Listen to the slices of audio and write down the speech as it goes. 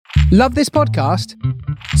Love this podcast?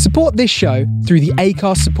 Support this show through the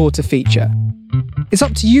Acast supporter feature. It's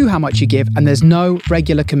up to you how much you give, and there's no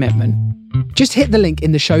regular commitment. Just hit the link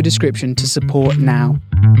in the show description to support now.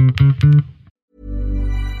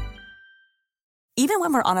 Even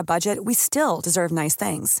when we're on a budget, we still deserve nice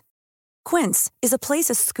things. Quince is a place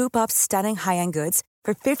to scoop up stunning high-end goods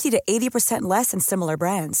for 50 to 80% less than similar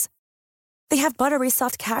brands. They have buttery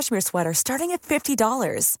soft cashmere sweaters starting at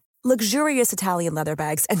 $50, luxurious Italian leather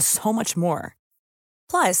bags, and so much more.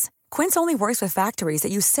 Plus, Quince only works with factories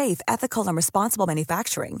that use safe, ethical, and responsible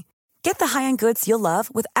manufacturing. Get the high-end goods you'll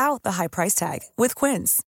love without the high price tag with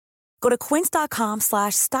Quince. Go to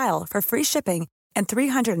quince.com/style for free shipping and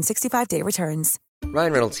 365-day returns.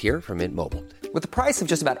 Ryan Reynolds here from Mint Mobile. With the price of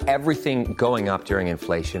just about everything going up during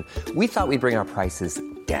inflation, we thought we'd bring our prices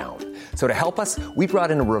down. So to help us, we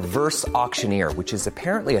brought in a reverse auctioneer, which is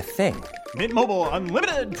apparently a thing. Mint Mobile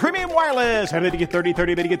Unlimited Premium Wireless. How to get 30,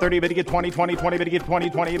 30, bit to get 30, bit to get 20, 20, 20, bit to get 20,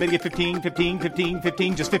 20, bit to get 15, 15, 15,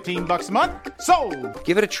 15, just $15 a month? Sold!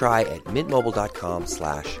 Give it a try at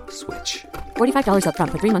mintmobile.com/switch. $45 up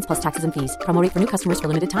front for 3 months plus taxes and fees. Promo rate for new customers for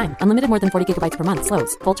limited time. Unlimited more than 40 gigabytes per month.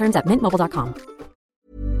 Slows full terms at mintmobile.com.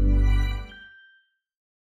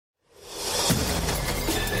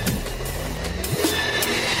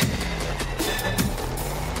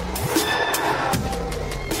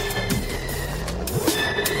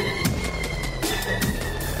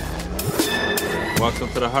 Welcome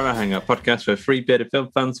to the Horror Hangout podcast, where three bearded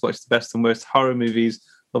film fans watch the best and worst horror movies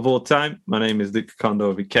of all time. My name is Luke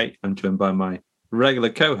Kondo of Kate. I'm joined by my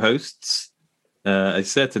regular co-hosts, a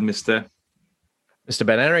certain Mr.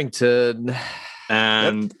 Ben Errington,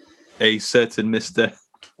 and a certain Mr.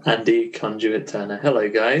 Andy Conduit Turner. Hello,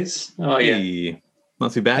 guys. How are you? Hey.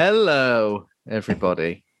 Not too bad. Hello,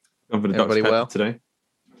 everybody. Gone for the Dr. Pepper today.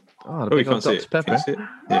 Oh, the big old Dr. Pepper.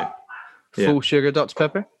 Yeah. Full sugar Dr.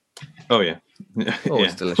 Pepper. Oh, yeah.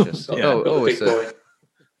 Always delicious. It's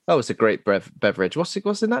a great beverage. What's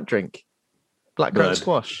in that drink? Blackcurrant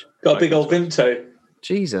squash. Got a big old Vimto.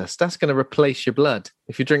 Jesus, that's going to replace your blood.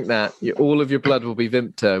 If you drink that, all of your blood will be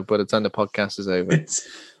Vimto by the time the podcast is over. It's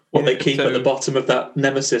what they keep at the bottom of that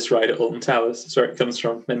Nemesis ride at Alton Towers. That's where it comes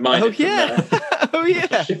from. They mine it from there. Oh,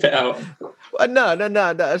 yeah. Ship it out. No.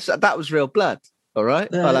 That was real blood. All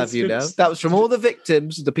right, no, I'll have you know. That was from all the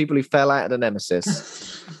victims, the people who fell out of the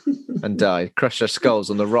Nemesis and died, crushed their skulls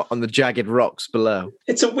on the jagged rocks below.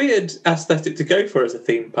 It's a weird aesthetic to go for as a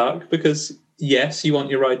theme park because, yes, you want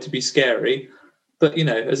your ride to be scary, but,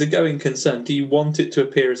 as a going concern, do you want it to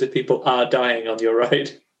appear as if people are dying on your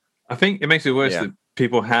ride? I think it makes it worse that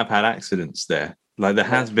people have had accidents there. Like, there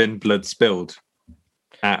has been blood spilled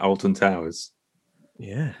at Alton Towers.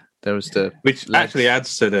 Yeah. There was which actually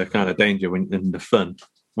adds to the kind of danger and the fun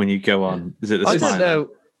when you go on. Is it the I don't know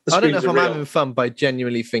if I'm real. having fun by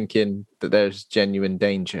genuinely thinking that there's genuine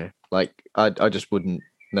danger. Like I just wouldn't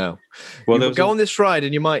know. Well, you go on this ride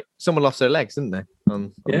and someone lost their legs, didn't they?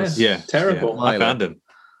 Terrible. Yeah. I found them.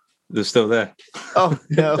 They're still there. Oh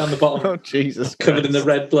no. Down the bottom. Oh Jesus! Covered in the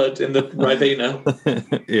red blood in the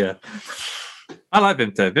Ribena. Yeah. I like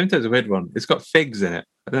Vimto. Vimto's a weird one. It's got figs in it.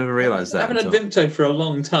 I never realised that. I haven't had Vimto for a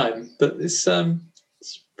long time, but it's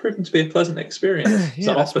proven to be a pleasant experience. It's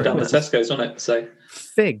offered down the Tesco's on it. So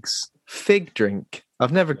fig drink.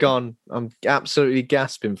 I've never gone. I'm absolutely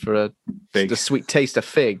gasping for the sweet taste of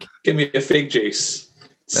fig. Give me a fig juice.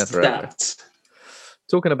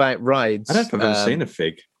 Talking about rides, I don't think I've ever seen a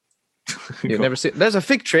fig. You've never seen? There's a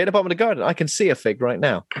fig tree at the bottom of the garden. I can see a fig right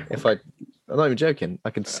now. I'm not even joking. I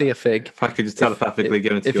can see a fig. If I could just telepathically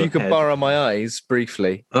go into If your you could head. borrow my eyes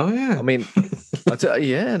briefly. Oh, yeah. I mean,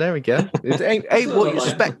 there we go. It ain't what you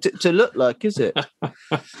expect it to look like, is it? I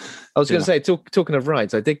was going to say, talking of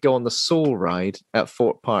rides, I did go on the Saw ride at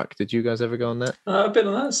Fort Park. Did you guys ever go on that? I've been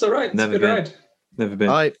on that. It's all right. It's a good ride. Never been.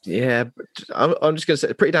 I'm just going to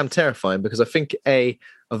say, pretty damn terrifying because I think a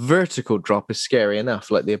vertical drop is scary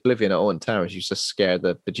enough. Like the Oblivion at Alton Towers used to scare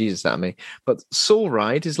the bejesus out of me. But Saw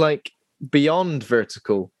ride is like beyond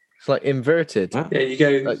vertical. It's like inverted. Yeah, you go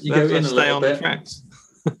in a little bit.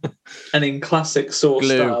 And in classic Saw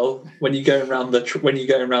style, when you go around the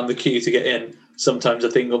queue to get in, sometimes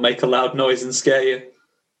a thing will make a loud noise and scare you.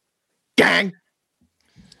 Gang.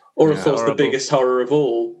 Or of course, the biggest horror of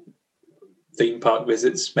all theme park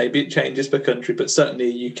visits. Maybe it changes per country, but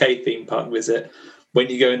certainly a UK theme park visit. When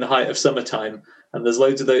you go in the height of summertime, and there's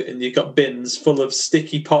loads of those, and you've got bins full of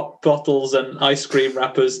sticky pop bottles and ice cream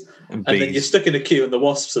wrappers, and then you're stuck in a queue and the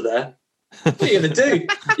wasps are there. What are you going to do?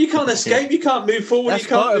 You can't escape. You can't move forward. You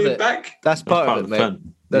can't move back. That's part of it, mate.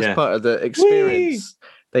 That's part of the experience. Whee!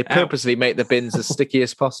 They purposely make the bins as sticky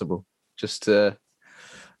as possible, just to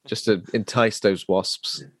entice those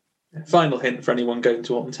wasps. Final hint for anyone going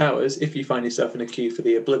to Alton Towers: if you find yourself in a queue for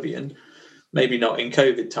the Oblivion, maybe not in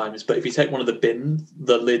COVID times, but if you take one of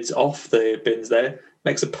the lids off the bins there,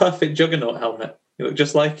 makes a perfect Juggernaut helmet. You look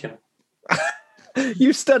just like him.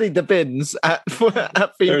 You studied the bins at theme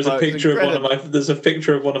There's a parks, picture incredible. there's a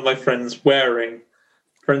picture of one of my friends wearing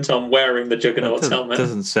the Juggernaut helmet.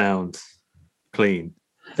 Doesn't sound clean.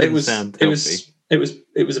 Sound it healthy.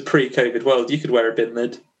 was a pre-COVID world. You could wear a bin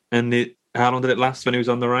lid. And how long did it last when he was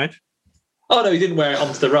on the ride? Oh no, he didn't wear it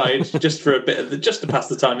onto the ride, just for a bit just to pass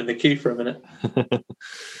the time in the queue for a minute.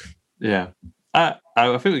 Yeah. I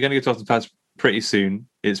think we're going to get to Alton Towers pretty soon.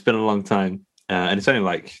 It's been a long time. And it's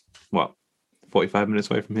only 45 minutes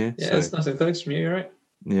away from here. Yeah, so, it's nice and close from you, right?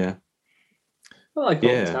 Yeah. I like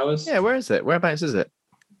Alton Towers. Yeah, where is it? Whereabouts is it?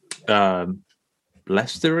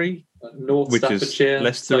 Leicestery, North which Staffordshire. is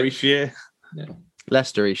Leicestershire.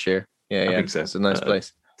 Leicestershire. Yeah, I think so. It's a nice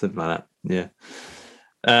place. Something like that. Yeah.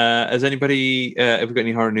 Has anybody ever got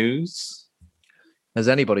any horror news? Has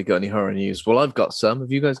anybody got any horror news? Well, I've got some.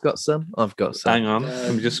 Have you guys got some? I've got some. Hang on.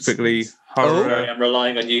 Let me just quickly horror Sorry, I'm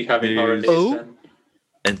relying on you having horror news. then.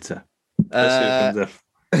 enter. Let's see what comes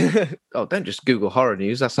up. Oh, don't just Google horror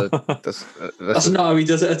news. That's That's not how he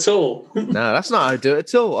does it at all. no, that's not how I do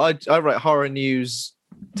it at all. I write horror news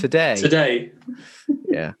today.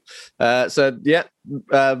 Yeah.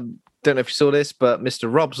 Don't know if you saw this, but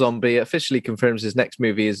Mr. Rob Zombie officially confirms his next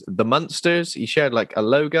movie is The Munsters. He shared a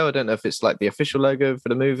logo. I don't know if it's the official logo for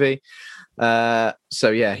the movie.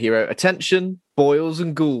 He wrote, "Attention, boils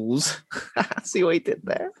and ghouls." See what he did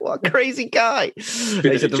there? What a crazy guy. He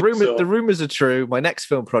said, the rumors are true. My next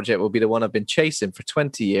film project will be the one I've been chasing for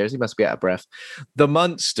 20 years. He must be out of breath. The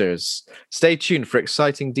Munsters. Stay tuned for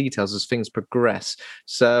exciting details as things progress.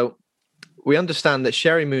 So we understand that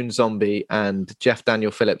Sherry Moon Zombie and Jeff Daniel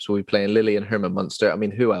Phillips will be playing Lily and Herman Munster. I mean,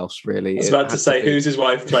 who else really? I was about to say, who's his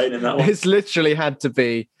wife playing in that one? It's literally had to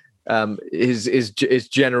be his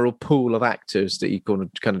general pool of actors that he kind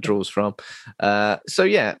of draws from.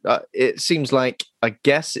 It seems like, I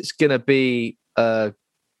guess it's going to be a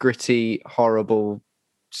gritty, horrible,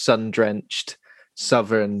 sun-drenched,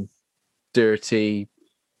 southern, dirty,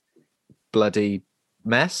 bloody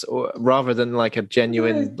mess, or rather than a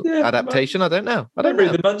genuine adaptation. I don't know.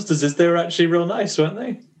 The Munsters they were actually real nice, weren't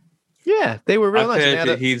they? Yeah, they were real nice. Heard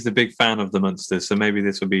that he's a big fan of the Munsters, so maybe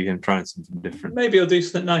this will be him trying something different. Maybe he'll do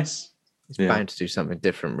something nice. He's bound to do something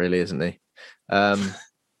different, really, isn't he?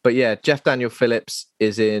 But yeah, Jeff Daniel Phillips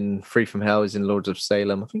is in Free From Hell, is in Lords of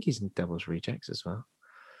Salem. I think he's in Devil's Rejects as well.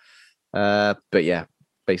 But yeah,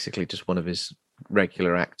 basically just one of his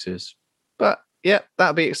regular actors. But yeah,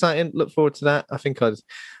 that'll be exciting. Look forward to that. I think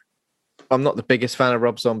I'm not the biggest fan of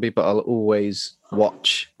Rob Zombie, but I'll always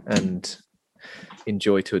watch and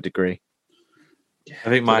enjoy to a degree. I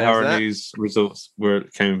think my horror news results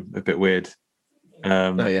came a bit weird.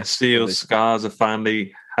 Seal's scars have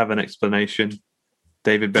finally have an explanation.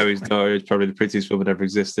 David Bowie's daughter is probably the prettiest woman ever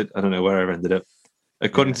existed. I don't know where I've ended up.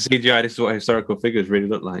 According to CGI, this is what historical figures really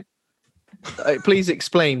look like. Please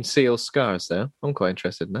explain Seal's scars, though. I'm quite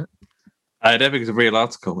interested in that. I don't think it's a real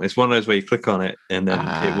article. It's one of those where you click on it and then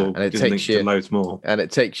it will just link to loads more. And it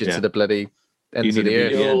takes you to the bloody ends of the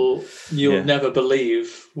earth. You'll never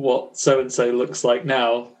believe what so-and-so looks like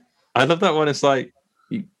now. I love that one. It's like,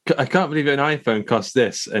 I can't believe an iPhone costs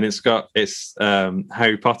this. And it's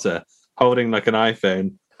Harry Potter holding an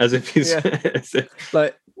iPhone as if he's...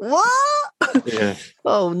 what? Yeah.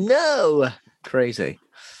 Oh, no. Crazy.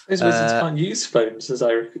 Those wizards can't use phones,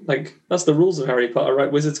 that's the rules of Harry Potter,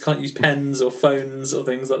 right? Wizards can't use pens or phones or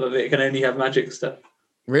things like that. They can only have magic stuff.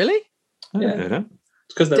 Really? Yeah.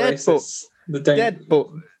 It's because they're racist.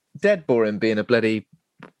 Dead boring being a bloody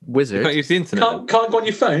wizard. You can't use the internet. Can't go on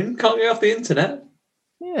your phone. Can't go off the internet.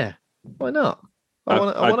 Yeah. Why not?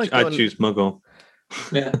 I'd choose Muggle.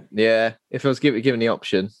 Yeah. Yeah. If I was given the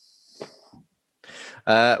option.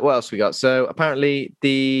 What else we got? So apparently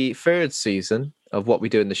the third season of What We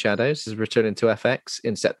Do in the Shadows is returning to FX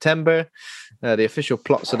in September. The official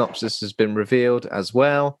plot synopsis has been revealed as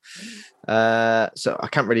well. So I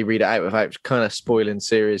can't really read it out without kind of spoiling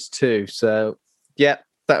series 2. So yeah,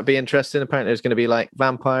 that'd be interesting. Apparently there's going to be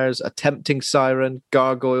vampires, a tempting siren,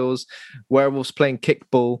 gargoyles, werewolves playing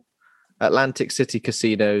kickball, Atlantic City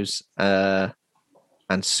casinos, and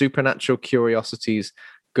supernatural curiosities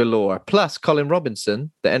galore. Plus Colin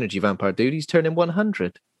Robinson, the energy vampire dude, he's turning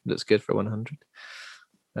 100. Looks good for 100.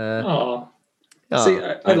 I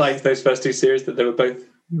liked those first 2 series, that they were both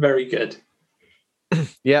very good.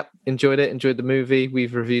 Yep, enjoyed it. Enjoyed the movie.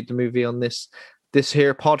 We've reviewed the movie on this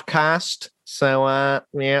here podcast. So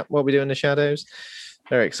What We Do in the Shadows.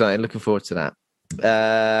 Very exciting. Looking forward to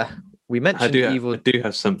that. we mentioned Evil. I do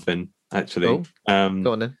have something actually. Oh,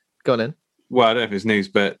 go on then. Well, I don't know if it's news,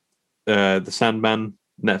 but the Sandman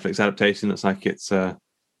Netflix adaptation looks like it's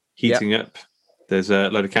heating up. There's a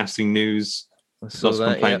load of casting news. Lots of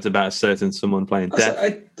complaints about a certain someone playing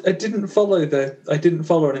Death. I didn't follow any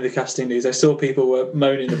of the casting news. I saw people were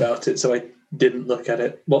moaning about it, so I didn't look at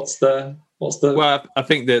it. What's the? Well, I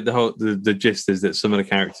think the gist is that some of the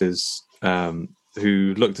characters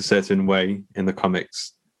who looked a certain way in the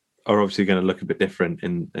comics are obviously going to look a bit different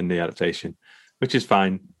in the adaptation, which is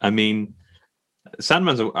fine. I mean,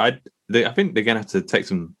 Sandman's. I think they're going to have to take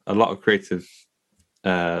a lot of creative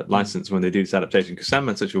license when they do this adaptation, because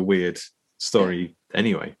Sandman's such a weird story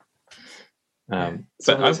anyway. But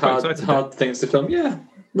it's hard things to film. Yeah,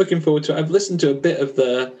 looking forward to it. I've listened to a bit of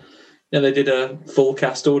the. They did a full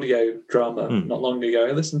cast audio drama not long ago.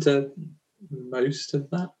 I listened to most of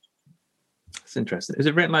that. That's interesting. Is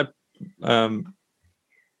it written like? I'm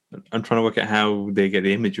trying to work out how they get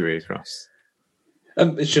the imagery across.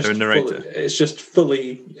 It's just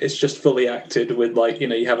fully acted with, like,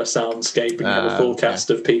 you have a soundscape and you have a full cast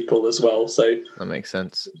of people as well. So that makes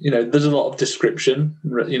sense. There's a lot of description.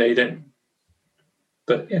 You don't.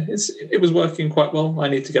 But yeah, it was working quite well. I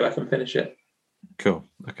need to go back and finish it. Cool.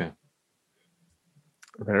 Okay.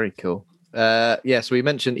 Very cool. So we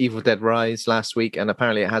mentioned Evil Dead Rise last week, and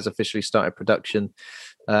apparently it has officially started production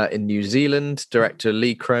in New Zealand. Director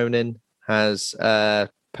Lee Cronin has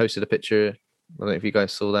posted a picture. I don't know if you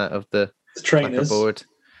guys saw that, of the trainers board.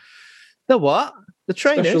 The what? The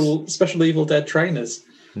trainers? Special Evil Dead trainers.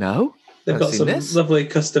 No. They've got some lovely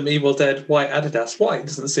custom Evil Dead white Adidas. White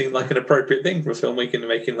doesn't seem like an appropriate thing for a film weekend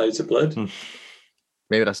making loads of blood.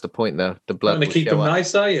 Maybe that's the point, though. The blood will keep them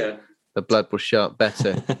nice, are you? The blood will show up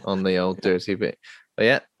better on the old dirty bit. But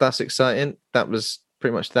yeah, that's exciting. That was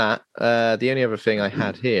pretty much that. The only other thing I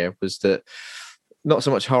had here was that, not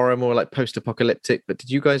so much horror, more like post-apocalyptic, but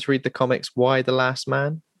did you guys read the comics Y: The Last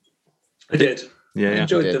Man? I did. Yeah, I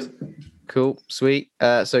enjoyed them. Cool, sweet.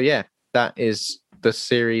 That is the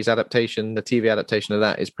series adaptation. The TV adaptation of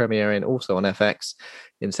that is premiering also on FX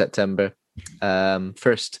in September. So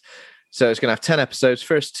it's going to have 10 episodes.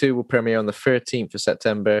 First 2 will premiere on the 13th of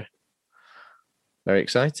September. Very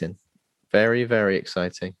exciting. Very, very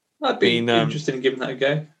exciting. I'd be interested in giving that a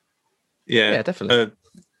go. Yeah, definitely.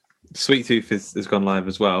 Sweet Tooth has gone live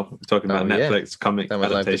as well. We're talking about Netflix comic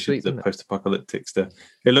adaptations of post-apocalyptic stuff.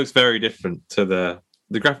 It looks very different to the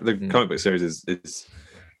comic book series is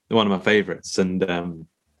one of my favorites, and did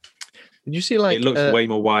you see it looks way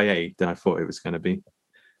more YA than I thought it was going to be.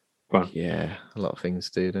 Yeah, a lot of things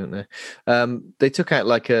do, don't they? They took out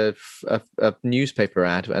like a newspaper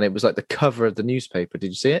ad, and it was like the cover of the newspaper. Did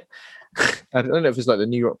you see it? I don't know if it's like the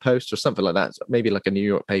New York Post or something like that. Maybe like a New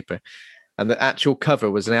York paper. And the actual cover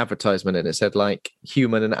was an advertisement, and it said like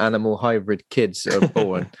human and animal hybrid kids are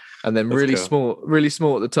born. And then really small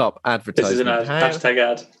at the top, advertisement. This is an hashtag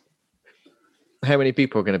ad. How many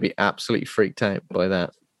people are going to be absolutely freaked out by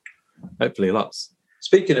that? Hopefully lots.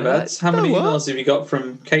 Speaking of ads, how many emails have you got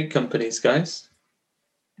from cake companies, guys?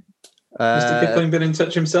 Mr. Kipling been in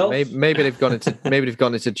touch himself? Maybe they've gone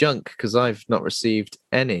into junk, because I've not received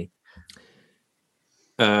any.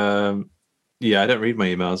 Yeah, I don't read my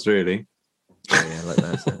emails really. Oh, yeah, like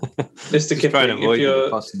that. Mr. Kipling,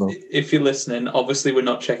 if you're listening, obviously we're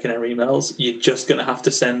not checking our emails. You're just going to have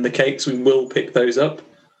to send the cakes. We will pick those up.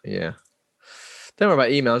 Yeah. Don't worry about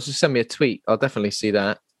emails. Just send me a tweet. I'll definitely see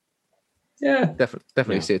that. Yeah.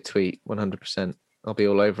 Definitely see a tweet. 100%. I'll be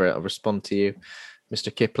all over it. I'll respond to you,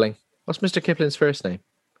 Mr. Kipling. What's Mr. Kipling's first name?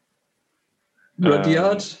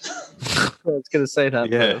 Rudyard? I was going to say that,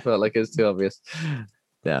 but I felt like it was too obvious.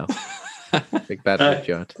 No. Big bad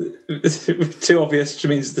Rudyard. Too obvious, which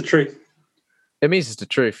means the truth. It means it's the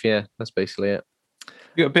truth, yeah. That's basically it.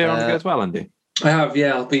 You got a beer on the go as well, Andy? I have,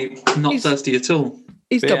 yeah. I'll be not thirsty at all.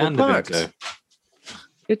 He's double parked.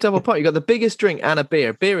 You're double parked. You got the biggest drink and a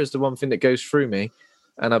beer. Beer is the one thing that goes through me,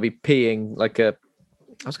 and I'll be peeing like I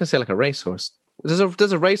was going to say like a racehorse. Does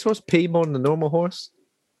a racehorse pee more than a normal horse?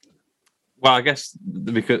 Well, I guess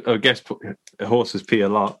horses pee a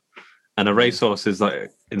lot, and a racehorse is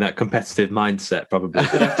like in that competitive mindset. Probably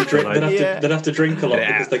they'd have to drink. They'd have to drink a lot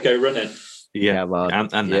because they go running. Yeah, well,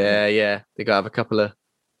 and yeah. They got to have a couple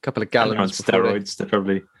of gallons. On steroids, they're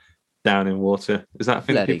probably down in water. Is that a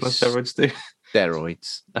thing that people on steroids do?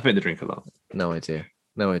 Steroids. I think they drink a lot. No idea.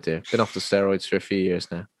 Been off the steroids for a few years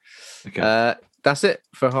now. Okay. That's it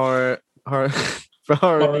for horror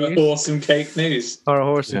news. Horse and cake news. Horror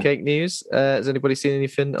horse and cake news. Has anybody seen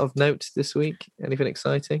anything of note this week? Anything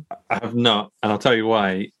exciting? I have not, and I'll tell you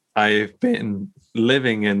why. I've been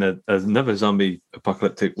living in another zombie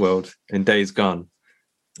apocalyptic world in Days Gone,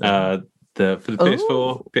 for the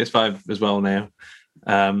PS4, PS5 as well now.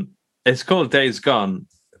 It's called Days Gone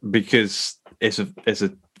because it's a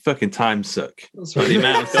fucking time suck. For the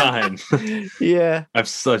amount of time, I've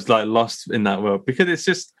like lost in that world because it's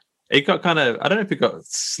just it got kind of I don't know if it got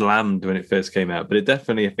slammed when it first came out, but it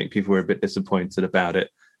definitely I think people were a bit disappointed about it.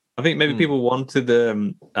 I think maybe people wanted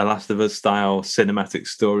a Last of Us style cinematic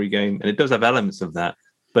story game, and it does have elements of that,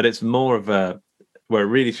 but it's more of a where it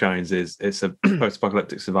really shines is it's a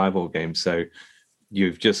post-apocalyptic survival game. So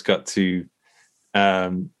you've just got to,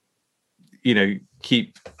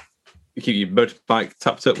 keep your motorbike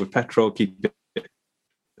topped up with petrol, keep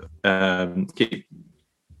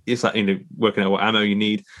it's like working out what ammo you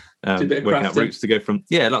need, working out routes to go from.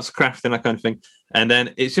 Yeah, lots of crafting, that kind of thing. And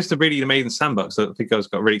then it's just a really amazing sandbox. So I think I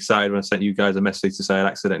got really excited when I sent you guys a message to say I'd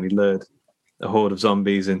accidentally lured a horde of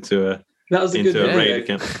zombies into a raid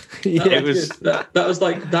account.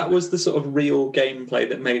 That was the sort of real gameplay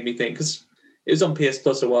that made me think, because it was on PS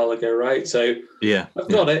Plus a while ago, right? So I've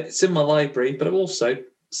got it. It's in my library, but I'm also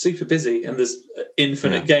super busy, and there's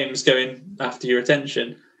infinite games going after your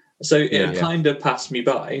attention. So it kind of passed me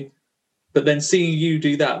by. But then seeing you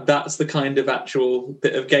do that's the kind of actual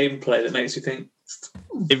bit of gameplay that makes you think.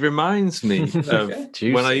 It reminds me of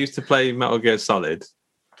when I used to play Metal Gear Solid.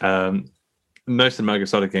 Most of the Metal Gear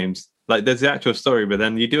Solid games, like there's the actual story, but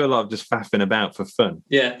then you do a lot of just faffing about for fun.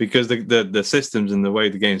 Yeah. Because the systems and the way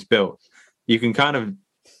the game's built, you can kind of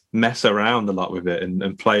mess around a lot with it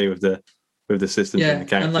and play with the systems and the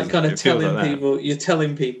characters. And like kind of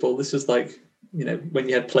telling people this was like, when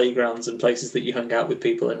you had playgrounds and places that you hung out with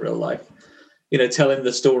people in real life, telling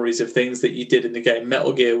the stories of things that you did in the game.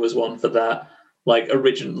 Metal Gear was one for that. Like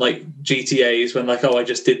GTA's when I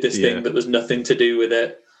just did this thing that was nothing to do with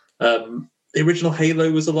it. The original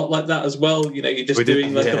Halo was a lot like that as well. You're just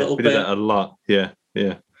doing a little bit. We did that a lot. Yeah.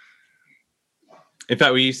 In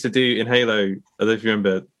fact, we used to do in Halo, I don't know if you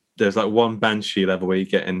remember, there's like one Banshee level where you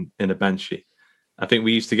get in a Banshee. I think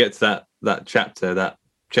we used to get to that chapter, that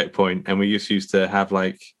checkpoint, and we used to have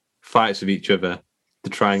like fights with each other to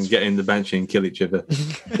try and get in the Banshee and kill each other.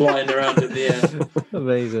 Flying around in the air.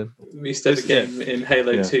 Amazing. We used to have a game in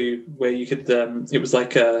Halo 2 where you could, it was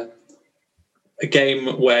like a game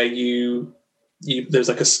where there was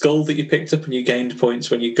like a skull that you picked up and you gained points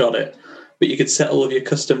when you got it, but you could set all of your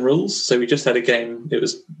custom rules. So we just had a game, it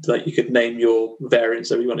was like you could name your variants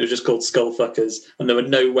that you wanted. It was just called Skullfuckers, and there were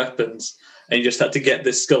no weapons, and you just had to get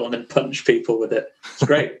this skull and then punch people with it. It's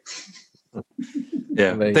great.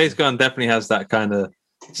 Yeah, amazing. Days Gone definitely has that kind of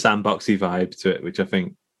sandboxy vibe to it, which I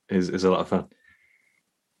think is a lot of fun.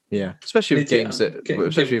 Yeah, especially with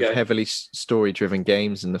especially with heavily story-driven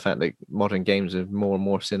games, and the fact that modern games are more and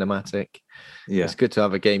more cinematic. Yeah, it's good to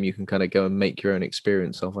have a game you can kind of go and make your own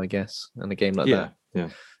experience of, I guess. And a game like that,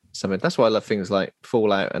 that's why I love things like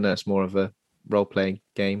Fallout. I know it's more of a role-playing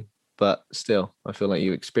game, but still, I feel like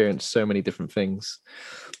you experience so many different things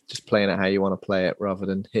just playing it how you want to play it, rather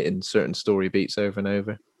than hitting certain story beats over and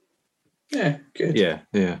over. Yeah, good.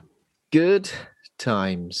 Yeah. Good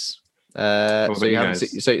times. So you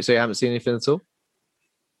haven't seen anything at all?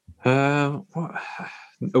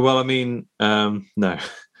 Well, I mean, no. I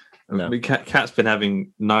mean, Kat's been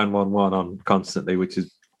having 911 on constantly, which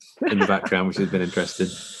is in the background, which has been interesting.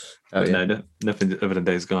 No, nothing other than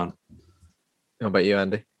Days Gone. How about you,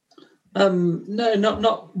 Andy? No,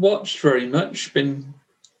 not watched very much. Been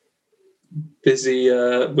busy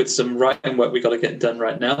with some writing work we got to get done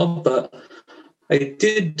right now, but I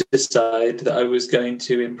did decide that I was going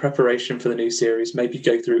to, in preparation for the new series, maybe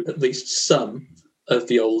go through at least some of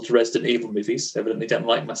the old Resident Evil movies. Evidently, don't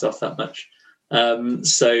like myself that much,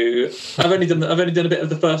 so I've only done a bit of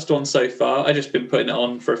the first one so far. I've just been putting it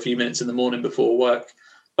on for a few minutes in the morning before work.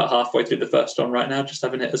 About halfway through the first one right now, just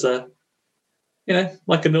having it as a,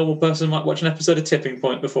 like a normal person might watch an episode of Tipping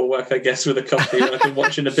Point before work, I guess, with a coffee. I've been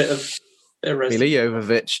watching a bit of Resident Evil. Mila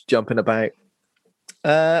Jovovich jumping about.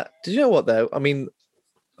 Did you know what though? I mean,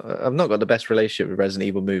 I've not got the best relationship with Resident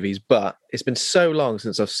Evil movies, but it's been so long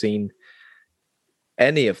since I've seen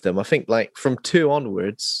any of them. I think like from 2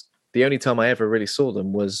 onwards, the only time I ever really saw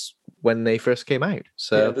them was when they first came out.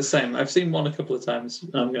 So yeah, the same. I've seen one a couple of times.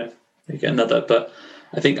 I'm going to get another, but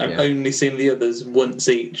I think I've only seen the others once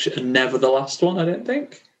each, and never the last one, I don't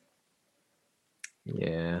think.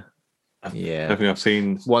 Yeah. I think I've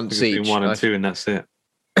seen once each. 1 and 2, and that's it.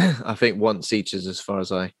 I think once each is as far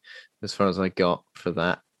as I got for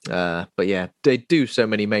that. But yeah, they do so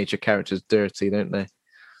many major characters dirty, don't they?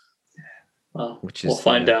 Well, we'll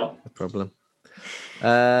find out. The problem.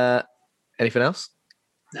 Anything else?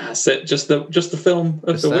 That's it. Just the film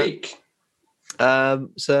of the week.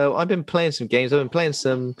 So I've been playing some games. I've been playing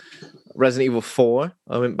some Resident Evil 4.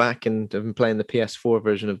 I went back and I've been playing the PS4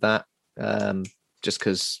 version of that. Just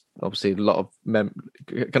because obviously a lot of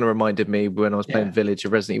kind of reminded me when I was playing Village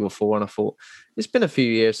of Resident Evil 4, and I thought it's been a few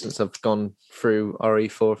years since I've gone through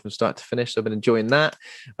RE4 from start to finish. So I've been enjoying that.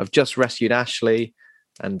 I've just rescued Ashley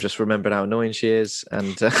and just remembered how annoying she is.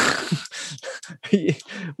 And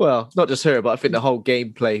well, not just her, but I think the whole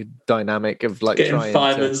gameplay dynamic of like getting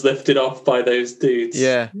firemen's lifted off by those dudes.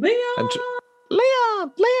 Yeah. Leon!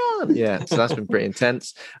 Leon. Yeah, so that's been pretty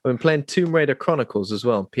intense. I've been playing Tomb Raider Chronicles as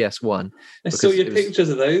well on PS1. I saw your pictures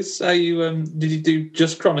of those. How you did you do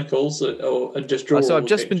just Chronicles or just draw? So I've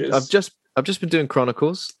just been doing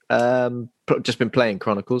Chronicles. Just been playing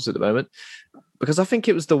Chronicles at the moment because I think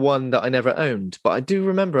it was the one that I never owned, but I do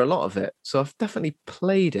remember a lot of it. So I've definitely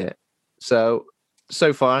played it. So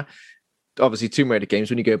far, obviously Tomb Raider games,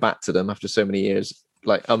 when you go back to them after so many years,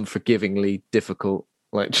 like unforgivingly difficult.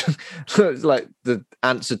 Like the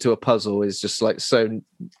answer to a puzzle is just like so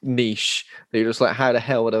niche that you're just like, how the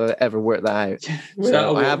hell would I ever work that out?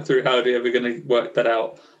 Without a walkthrough, how are you ever going to work that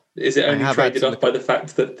out? Is it only traded off by the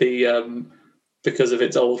fact that the because of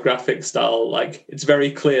its old graphic style, like it's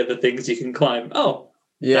very clear the things you can climb? Oh,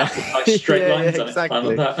 yeah, nice straight lines on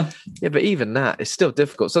exactly. it. That. Yeah, but even that is still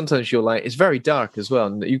difficult. Sometimes you're like, it's very dark as well,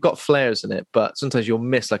 and you've got flares in it, but sometimes you'll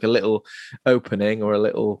miss like a little opening or a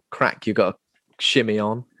little crack you got to shimmy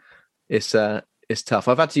on. It's tough.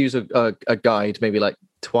 I've had to use a guide maybe like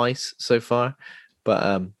twice so far, but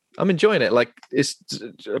I'm enjoying it. Like it's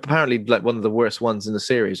apparently like one of the worst ones in the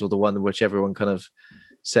series, or the one which everyone kind of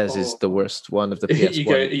says is the worst one of the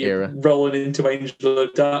PS1 era. Rolling into Angel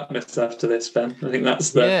of Darkness after this, Ben. I think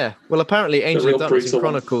that's the Well, apparently Angel of Darkness and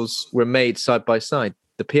Chronicles were made side by side.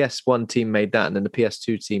 The PS1 team made that, and then the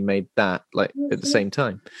PS2 team made that like at the same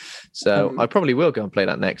time. So I probably will go and play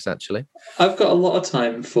that next. Actually, I've got a lot of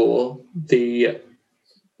time for the.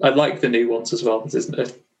 I like the new ones as well. There's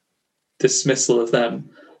a dismissal of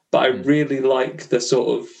them, but I really like the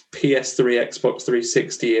sort of PS3, Xbox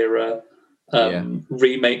 360 era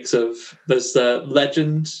remakes of. There's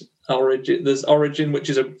Legend, Origin. There's Origin, which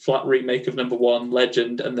is a flat remake of number 1,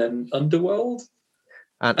 Legend, and then Underworld,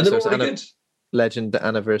 and they're all really good. Legend,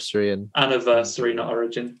 Anniversary, and Anniversary, not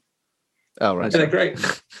Origin. Oh right, they're great.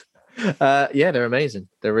 Yeah, they're amazing.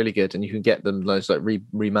 They're really good, and you can get them those like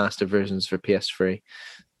remastered versions for PS3.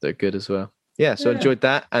 They're good as well. Yeah, so enjoyed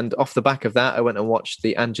that. And off the back of that, I went and watched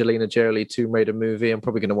the Angelina Jolie Tomb Raider movie. I'm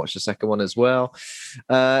probably going to watch the second one as well.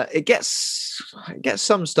 It gets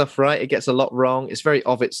some stuff right. It gets a lot wrong. It's very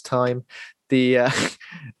of its time. The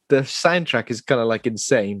soundtrack is kind of like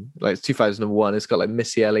insane. Like it's 2001. It's got like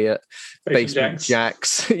Missy Elliott, Basement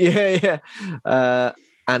Jaxx. yeah.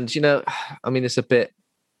 And you know, I mean, it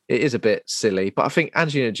is a bit silly, but I think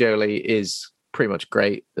Angelina Jolie is pretty much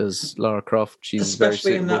great as Lara Croft. She's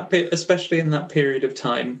especially in that period of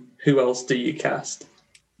time. Who else do you cast?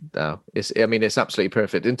 No, it's absolutely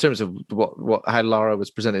perfect in terms of how Lara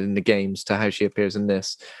was presented in the games to how she appears in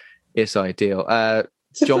this. It's ideal.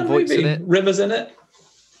 John Voight's in it. Rimmer's in it.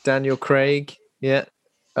 Daniel Craig. Yeah.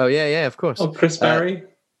 Oh yeah, of course. Oh, Chris Barry.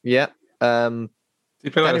 Yeah. Do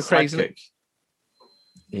you feel Daniel Craig's sidekick?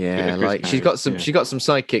 Yeah, like she got some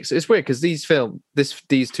sidekicks. It's weird because these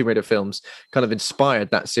Tomb Raider films kind of inspired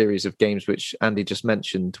that series of games which Andy just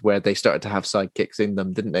mentioned, where they started to have sidekicks in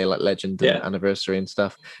them, didn't they? Like Legend and Anniversary and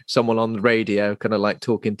stuff. Someone on the radio kind of like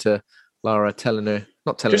talking to Lara, telling her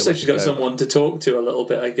just so she's got someone to talk to a little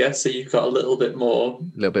bit, I guess. So you've got a little bit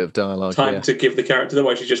of dialogue, time to give the character.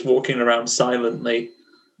 Otherwise, she's just walking around silently.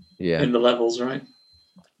 Yeah, in the levels, right?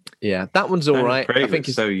 Yeah, that one's all right. I think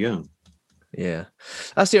he's so young. Yeah,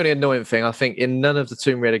 that's the only annoying thing. I think in none of the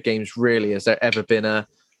Tomb Raider games really has there ever been I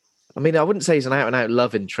wouldn't say he's an out-and-out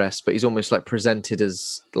love interest, but he's almost like presented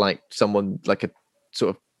as like someone, like a sort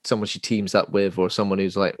of someone she teams up with, or someone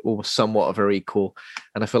who's like somewhat of her equal.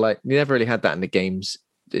 And I feel like you never really had that in the games.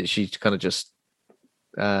 She kind of just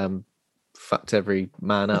fucked every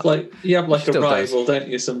man up. Like you have like a rival, don't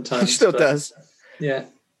you? Sometimes she still does.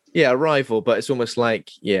 Yeah, a rival, but it's almost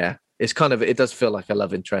like it's kind of, it does feel like a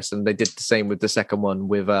love interest, and they did the same with the second one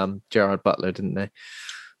with Gerard Butler, didn't they?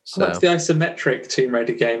 So that's the isometric Tomb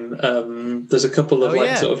Raider game. There's a couple of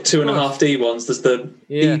sort of 2.5D ones. There's the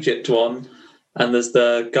Egypt one, and there's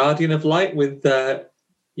the Guardian of Light with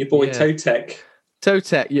your boy Totek.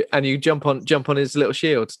 And you jump on his little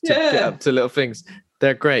shield to get up to little things.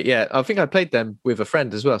 They're great. Yeah, I think I played them with a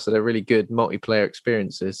friend as well, so they're really good multiplayer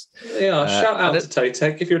experiences. Yeah, shout out to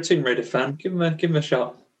Totek if you're a Tomb Raider fan. Give him a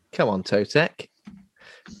shot. Come on, Totek.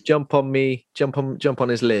 Jump on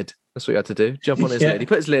his lid. That's what you had to do. Jump on his lid. He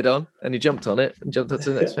put his lid on and he jumped on it and jumped up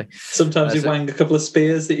to the next thing. Sometimes you wang a couple of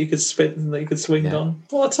spears that you could spin and that you could swing on.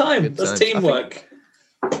 What a time. Good That's times. teamwork.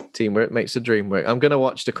 Teamwork makes the dream work. I'm going to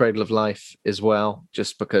watch The Cradle of Life as well,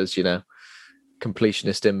 just because,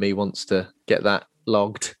 completionist in me wants to get that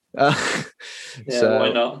logged. So why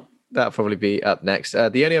not? That'll probably be up next.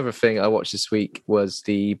 The only other thing I watched this week was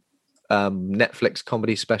the Netflix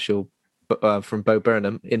comedy special from Bo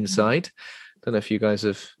Burnham, Inside. Don't know if you guys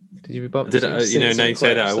have. Did you bump? Now you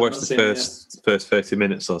say that, I watched the first 30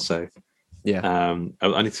 minutes or so. Yeah.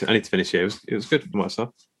 I need to finish it. It was good for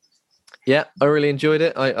myself. Yeah, I really enjoyed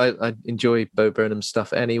it. I enjoy Bo Burnham's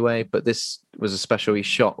stuff anyway, but this was a special he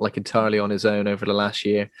shot like entirely on his own over the last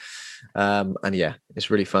year. And yeah,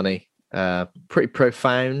 it's really funny. Pretty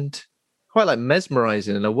profound, quite like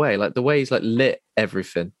mesmerizing in a way, like the way he's like lit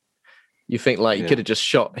everything. You think like you could have just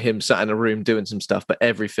shot him sat in a room doing some stuff, but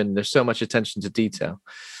everything, there's so much attention to detail.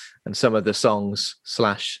 And some of the songs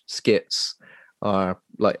 / skits are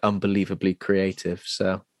like unbelievably creative.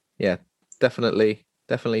 So yeah, definitely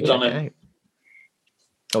check it out.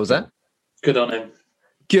 What was that? Good on him.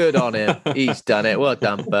 Good on him. He's done it. Well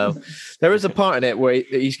done, Bo. There is a part in it where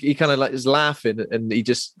he kind of like is laughing, and he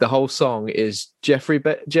just the whole song is Jeff.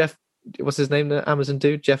 What's his name? The Amazon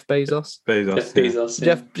dude, Jeff Bezos.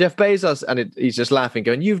 Jeff Bezos, and he's just laughing,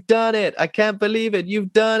 going, "You've done it! I can't believe it!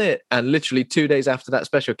 You've done it!" And literally 2 days after that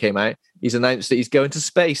special came out, he's announced that he's going to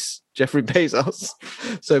space. Jeffrey Bezos.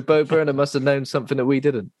 So Bo Burnham must have known something that we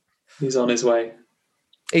didn't. He's on his way.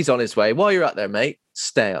 He's on his way. While you're out there, mate,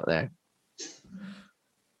 stay out there.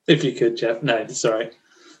 If you could, Jeff. No, sorry.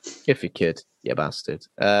 If you could, you bastard.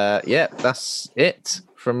 Yeah, that's it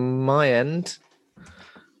from my end.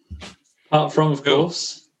 Apart from, of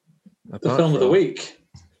course, the film of the week.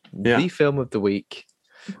 The film of the week,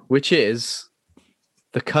 which is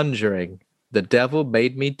The Conjuring. The Devil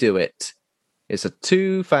Made Me Do It. It's a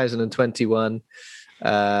 2021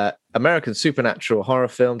 American supernatural horror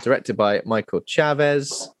film directed by Michael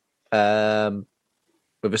Chavez, with a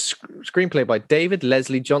screenplay by David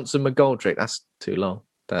Leslie Johnson McGoldrick. That's too long,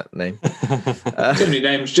 that name. Too many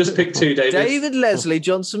names. Just pick two, David. David Leslie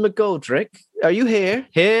Johnson McGoldrick. Are you here?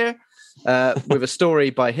 Here. With a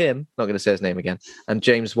story by him, not going to say his name again, and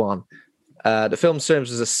James Wan. The film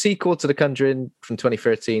serves as a sequel to The Conjuring from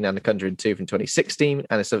 2013 and The Conjuring 2 from 2016,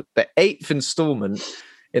 and it's the 8th installment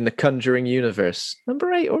in the Conjuring universe.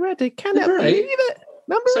 Number 8 already. Can I believe it?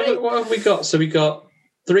 Number 8. What have we got? So we got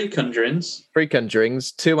 3 Conjurings. 3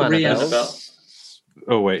 Conjurings, 2 Annabelles.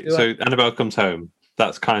 Oh, wait. So Annabelle Comes Home.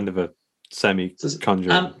 That's kind of a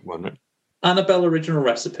semi-Conjuring one, right? Annabelle Original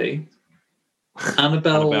Recipe.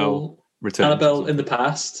 Annabelle in the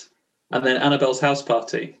Past. And then Annabelle's House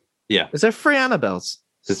Party. Yeah. Is there 3 Annabelles?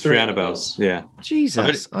 There's 3 Annabelles. Yeah.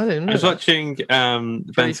 Jesus. I didn't know. I was watching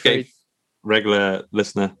Ben Scaife, regular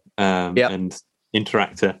listener and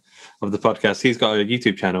interactor of the podcast. He's got a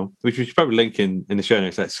YouTube channel, which we should probably link in the show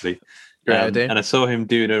notes, actually. And I saw him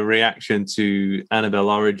doing a reaction to Annabelle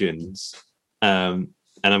Origins. And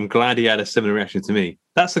I'm glad he had a similar reaction to me.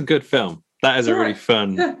 That's a good film. That is a really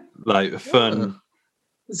fun,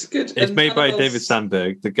 It's good. It's made by David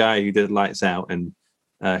Sandberg, the guy who did Lights Out and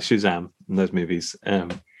Shazam and those movies. I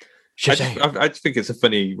just think it's a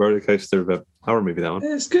funny roller coaster of a horror movie, that one.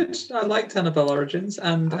 It's good. I liked Annabelle Origins,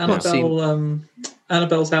 and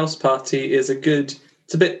Annabelle's House Party is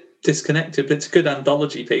it's a bit disconnected, but it's a good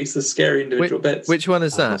anthology piece. There's scary individual bits. Which one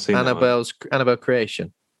is that? Annabelle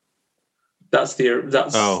Creation. That's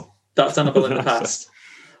Annabelle in the Past.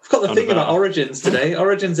 I've got the thing about Origins today.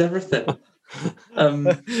 Origins everything.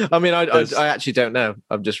 I mean, I actually don't know.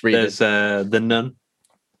 I'm just reading. There's The Nun.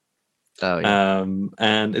 Oh, yeah.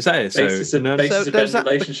 And is that it? Basis of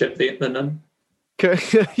relationship, The Nun.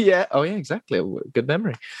 Yeah. Oh, yeah, exactly. Good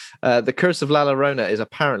memory. The Curse of La Llorona is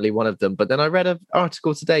apparently one of them, but then I read an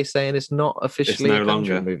article today saying it's not officially a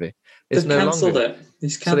Conjuring movie. It's no longer.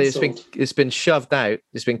 He's cancelled. So it's been shoved out.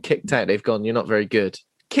 It's been kicked out. They've gone, you're not very good.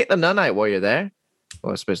 Kick The Nun out while you're there.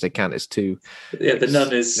 Well, I suppose they can't. It's too. Yeah, The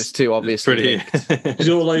Nun is. It's too obvious. Pretty. She's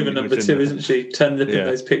all over number 2, isn't she? Turning up in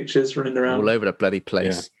those pictures, running around all over the bloody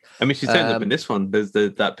place. Yeah. I mean, she's turned up in this one. There's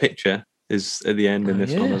that picture is at the end in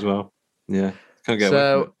this one as well. Yeah, can't get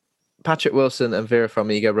away. Patrick Wilson and Vera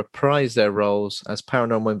Farmiga reprise their roles as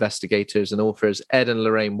paranormal investigators and authors Ed and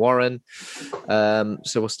Lorraine Warren.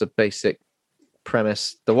 So what's the basic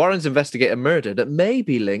premise? The Warrens investigate a murder that may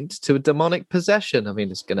be linked to a demonic possession. I mean,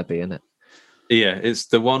 it's going to be, isn't it? Yeah, it's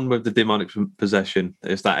the one with the demonic possession.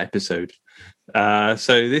 It's that episode.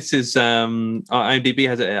 So this is IMDb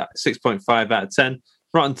has it at 6.5 out of 10.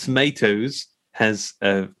 Rotten Tomatoes has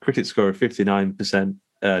a critic score of 59%.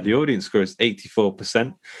 The audience score is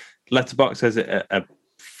 84%. Letterboxd has it a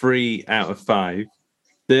 3 out of 5.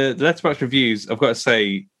 The Letterboxd reviews, I've got to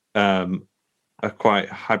say, are quite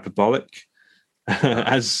hyperbolic.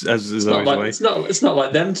 as is always the way. It's not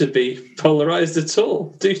like them to be polarized at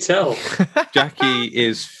all. Do tell. Jackie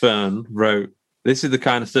is Fern wrote, "This is the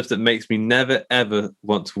kind of stuff that makes me never ever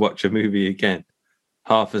want to watch a movie again."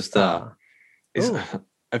 Half a star.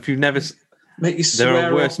 If you've never, make you there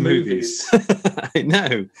swear are worse off movies. I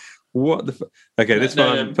know. What the? Okay, this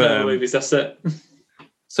one. No movies. That's it.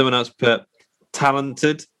 Someone else put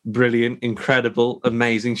talented, brilliant, incredible,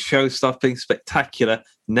 amazing, show-stopping, spectacular,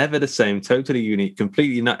 never the same, totally unique,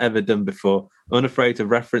 completely not ever done before, unafraid to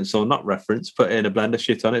reference or not reference, put in a blender,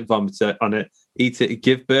 shit on it, vomit on it, eat it,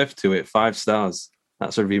 give birth to it, 5 stars.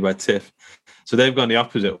 That's a review by Tiff. So they've gone the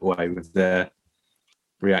opposite way with their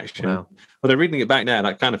reaction. Wow. Well, they're reading it back now.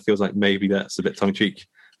 That kind of feels like maybe that's a bit tongue-cheek.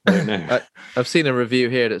 I don't know. I've seen a review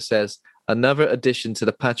here that says, another addition to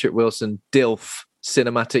the Patrick Wilson DILF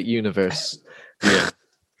cinematic universe. Yeah.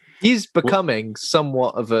 He's becoming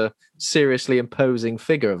somewhat of a seriously imposing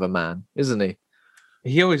figure of a man, isn't he?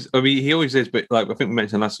 He always is, but like I think we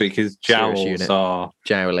mentioned last week, his jowls are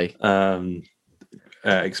jowly,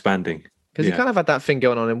 expanding. Because he kind of had that thing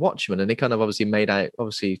going on in Watchmen, and he kind of obviously made out,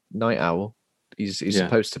 Night Owl. He's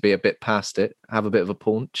supposed to be a bit past it, have a bit of a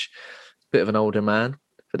paunch, bit of an older man.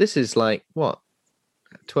 But this is like, what,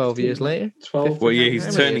 12 years later? 12. Well, yeah,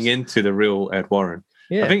 he's turning into the real Ed Warren.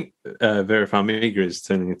 Yeah. I think Vera Farmiga is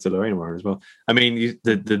turning into Lorraine Warren as well. I mean,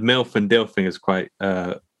 the MILF and DILF thing is quite,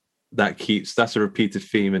 that's a repeated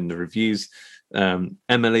theme in the reviews.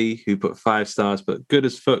 Emily, who put 5 stars, but good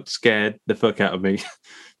as fuck, scared the fuck out of me.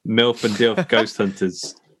 MILF and DILF Ghost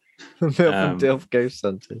Hunters. MILF and DILF Ghost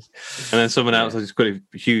Hunters. And then someone else, I just called it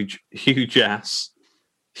huge ass.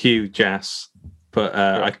 But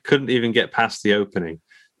I couldn't even get past the opening.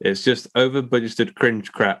 It's just over-budgeted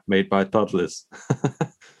cringe crap made by toddlers.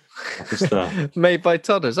 Made by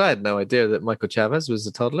toddlers? I had no idea that Michael Chavez was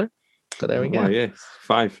a toddler. But there we go. Yeah,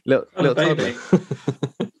 5. Little toddler.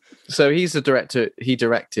 So he's the director. He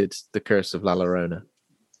directed The Curse of La Llorona.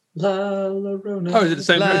 La Llorona. Oh, is it the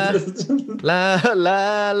same director? La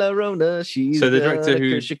Llorona. She's so the director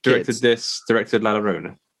who directed kids. this directed La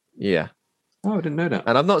Llorona? Yeah. Oh, I didn't know that.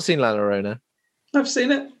 And I've not seen La Llorona. I've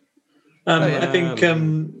seen it. I think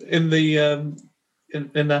in the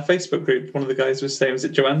in our Facebook group, one of the guys was saying, was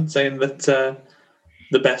it Joanne, saying that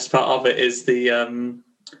the best part of it is the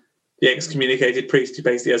excommunicated priest who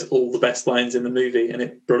basically has all the best lines in the movie, and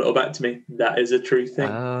it brought it all back to me. That is a true thing.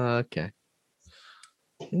 Ah, okay.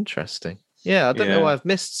 Interesting. Yeah, I don't know why I've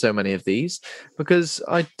missed so many of these, because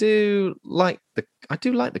I do like the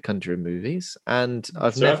Conjuring movies, and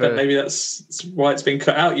I've never. Maybe that's why it's been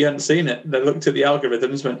cut out. You hadn't seen it. They looked at the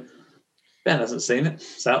algorithms, went, Ben hasn't seen it.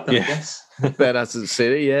 It's out there, I guess. Ben hasn't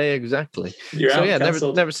seen it. Yeah, exactly. You're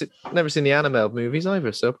out, never seen the Annabelle movies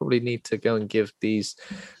either, so I probably need to go and give these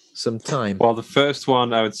some time. Well, the first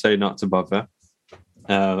one, I would say not to bother.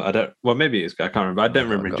 I don't. Well, maybe it's. I can't remember. I don't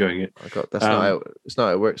remember enjoying it. That's not how. It's not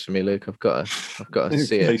how it works for me, Luke. I've got to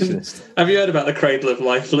see it. Have you heard about the Cradle of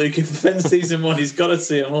Life, Luke? If Ben season 1, he's got to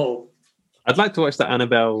see them all. I'd like to watch the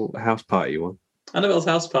Annabelle House Party one. Annabelle's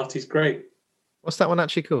House Party is great. What's that one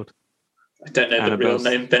actually called? I don't know Annabelle's the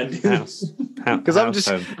real name, Ben. Because I'm just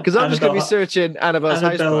going to be searching Annabelle's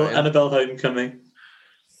House Party. Annabelle Homecoming.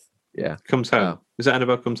 Yeah, Comes Home. Is it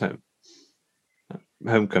Annabelle Comes Home?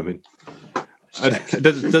 Homecoming. It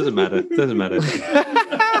doesn't matter. Doesn't matter.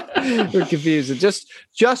 We're confused.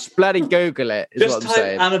 Just bloody Google it. Is just what I'm type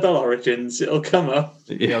saying. Annabelle Origins. It'll come up.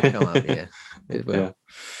 It'll come up. Yeah, it will.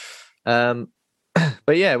 Yeah.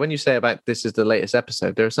 But yeah, when you say about this is the latest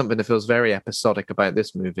episode, there is something that feels very episodic about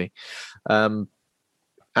this movie, and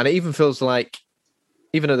it even feels like,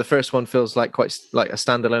 even though the first one feels like quite like a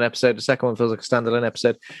standalone episode, the second one feels like a standalone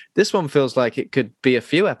episode. This one feels like it could be a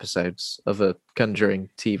few episodes of a Conjuring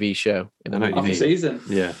TV show in a season.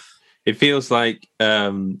 Yeah, it feels like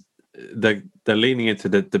they're leaning into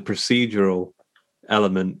the procedural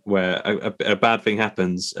element where a bad thing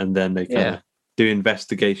happens and then they kind of do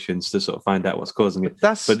investigations to sort of find out what's causing it.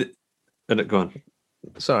 Go on.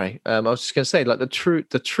 Sorry, I was just going to say, like the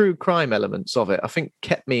true crime elements of it, I think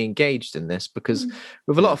kept me engaged in this, because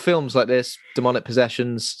with a lot of films like this, demonic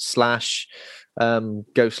possessions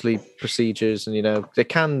 / ghostly procedures, and they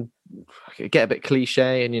can get a bit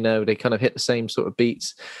cliche, and they kind of hit the same sort of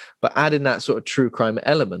beats, but adding that sort of true crime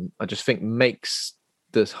element, I just think makes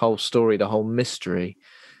this whole story, the whole mystery,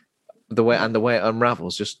 the way it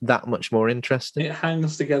unravels, just that much more interesting. It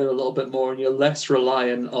hangs together a little bit more, and you're less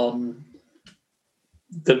reliant on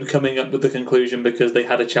them coming up with the conclusion because they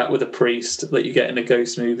had a chat with a priest that you get in a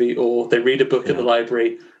ghost movie, or they read a book at the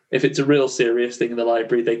library if it's a real serious thing in the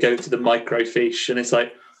library, they go to the microfiche, and it's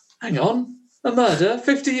like, hang on, a murder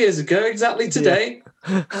 50 years ago, exactly today.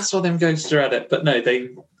 Yeah. That's why them ghosts are at it. But no,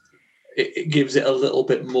 it gives it a little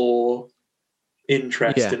bit more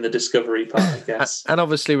interest in the discovery part, I guess. And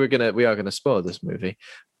obviously we are gonna spoil this movie,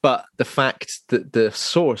 but the fact that the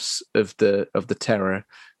source of the terror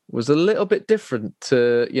was a little bit different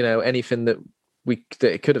to anything that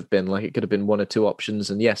it could have been. Like, it could have been one or two options,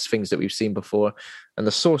 and yes, things that we've seen before, and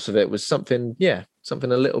the source of it was something a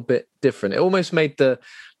little bit different. It almost made the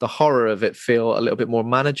horror of it feel a little bit more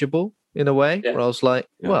manageable in a way, where I was like,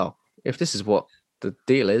 well, if this is what the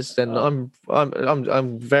deal is, then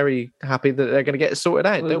I'm very happy that they're going to get it sorted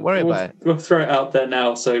out. Don't worry about it. We'll throw it out there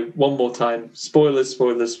now. So one more time, spoilers.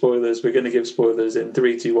 We're going to give spoilers in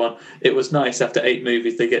 3, 2, 1. It was nice after 8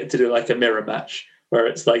 movies they get to do like a mirror match where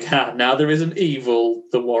it's like, now there is an evil,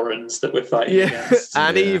 the Warrens, that we're fighting against.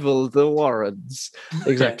 Evil, the Warrens.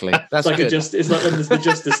 Exactly. That's like good. It's like when there's the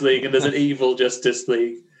Justice League and there's an evil Justice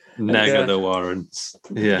League. Nega the Warrens.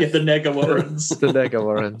 Yeah, the Nega Warrens. The Nega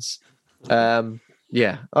Warrens.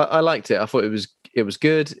 I liked it. I thought it was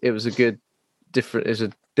good. It was a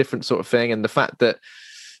different sort of thing, and the fact that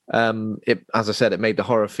it, as I said, it made the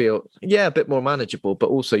horror feel a bit more manageable, but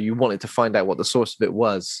also you wanted to find out what the source of it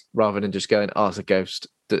was, rather than just going, it's a ghost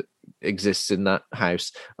that exists in that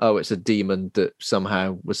house. Oh, it's a demon that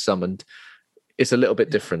somehow was summoned. It's a little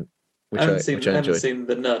bit different, which I enjoyed. I haven't seen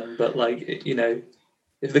The Nun, but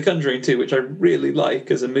if The Conjuring 2, which I really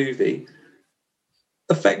like as a movie,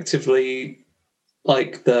 effectively,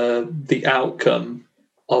 like the outcome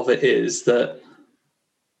of it is that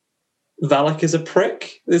Valak is a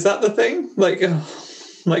prick. Is that the thing? Like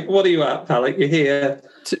what are you at, Valak? You're here.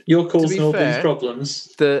 You're causing all these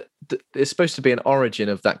problems. It's supposed to be an origin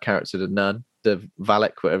of that character, the nun, the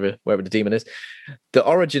Valak, whatever the demon is. The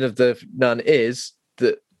origin of the nun is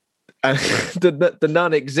that the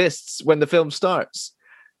nun exists when the film starts.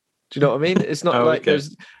 Do you know what I mean? It's not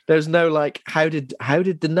there's no like, how did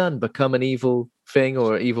the nun become an evil thing,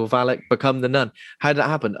 or evil Valak become the nun? How did that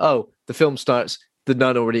happen? Oh, the film starts, the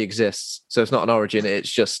nun already exists, so it's not an origin. It's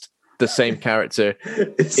just the same character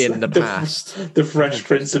in the past. The Fresh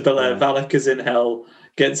Prince of Bel-Air. Valak is in hell,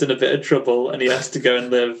 gets in a bit of trouble, and he has to go and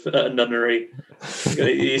live at a nunnery.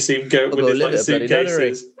 You see him go with his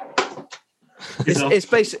suitcases. It's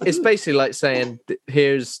basically like saying,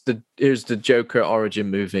 here's the Joker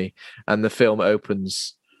origin movie, and the film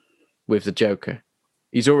opens with the Joker.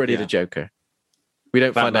 He's already the Joker. We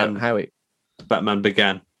don't find out how it. Batman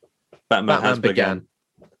began. Batman began.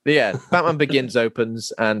 Yeah, Batman Begins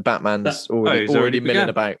opens, and Batman's already milling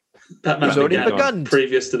about. Batman's already begun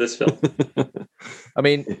previous to this film. I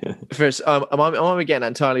mean, first, am I getting that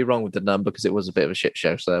entirely wrong with The Nun, because it was a bit of a shit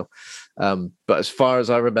show? So, but as far as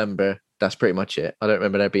I remember, that's pretty much it. I don't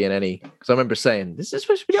remember there being any, because I remember saying, this is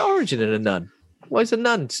supposed to be the origin of a nun. Why is a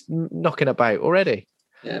nun knocking about already?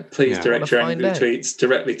 Yeah, please direct your angry tweets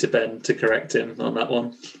directly to Ben to correct him on that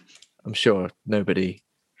one. I'm sure nobody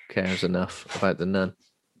cares enough about the nun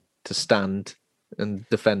to stand and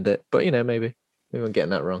defend it, but maybe I'm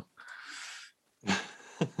getting that wrong.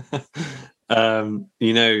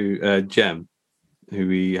 Jem, who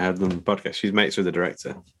we had on the podcast, she's mates with the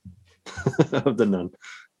director of The Nun.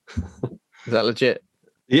 Is that legit?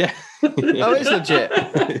 Yeah. Oh, it's legit.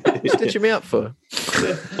 What's stitching me up for?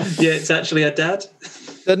 Yeah, it's actually her dad.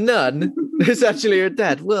 The nun is actually her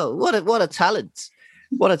dad. Well, what a talent.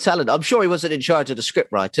 What a talent. I'm sure he wasn't in charge of the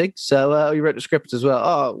script writing, so he wrote the script as well.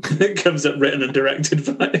 Oh, it comes up written and directed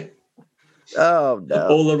by. Oh, no.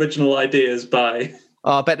 All original ideas by.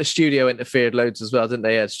 Oh, I bet the studio interfered loads as well, didn't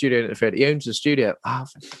they? Yeah, the studio interfered. He owns the studio. Oh,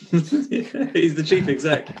 he's the chief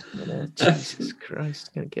exec. Jesus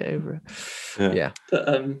Christ, can't get over it. Yeah.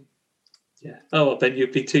 But, yeah. Oh, well, then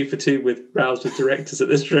you'd be 2 for 2 with rows with directors at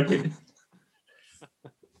this rate.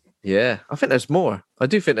 Yeah, I think there's more. I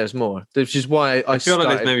do think there's more, which is why I feel like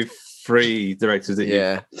there's maybe 3 directors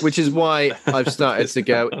that which is why I've started to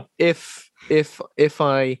go, if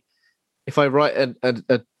I write an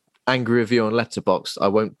angry review on Letterboxd, I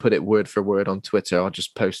won't put it word for word on Twitter. I'll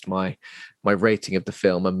just post my rating of the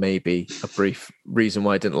film and maybe a brief reason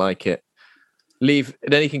why I didn't like it.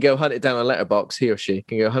 Then he can go hunt it down on Letterboxd. He or she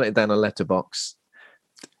can go hunt it down on Letterboxd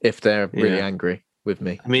if they're really angry with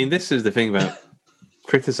me. I mean, this is the thing about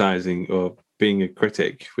criticizing or being a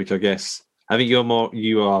critic, which I think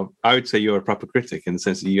I would say you're a proper critic in the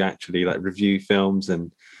sense that you actually like review films,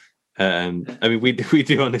 and I mean we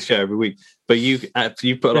do on the show every week, but you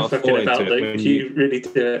put a lot of thought into it. You really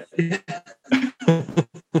do it.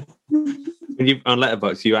 When you on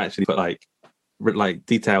Letterboxd, you actually put like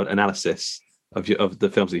detailed analysis of the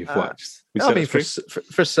films that you've watched? I mean, for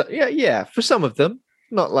some of them,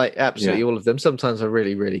 not like absolutely all of them. Sometimes I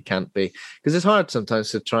really, really can't be, because it's hard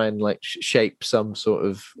sometimes to try and like shape some sort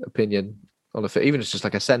of opinion on a film. Even if it's just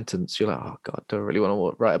like a sentence, you're like, oh god, do I really want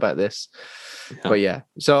to write about this? But yeah,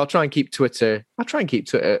 so I'll try and keep Twitter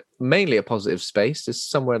mainly a positive space. It's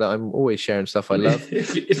somewhere that I'm always sharing stuff I love.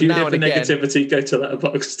 if you get the negativity, go to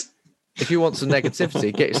Letterboxd. If you want some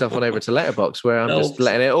negativity, get yourself on over to Letterboxd, where I'm just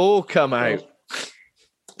letting it all come out.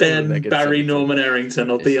 Then Barry Norman Errington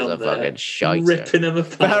will be on there, ripping him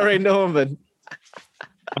apart. Barry Norman.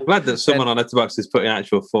 I'm glad that someone on Letterboxd is putting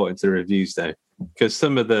actual thought into the reviews, though, because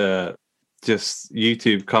some of the just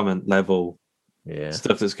YouTube comment level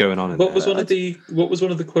stuff that's going on. What was one of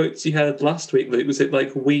the quotes you had last week? Was it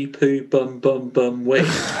like "wee poo bum bum bum wee"?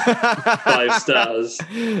 5 stars.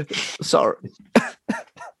 Sorry.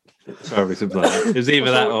 Probably something like that. It was either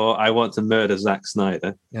that or "I want to murder Zack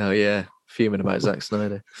Snyder." Oh yeah. Fuming about Zack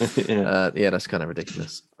Snyder. That's kind of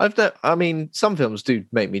ridiculous. I mean, some films do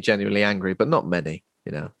make me genuinely angry, but not many.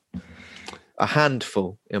 You know, a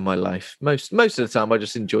handful in my life. Most of the time, I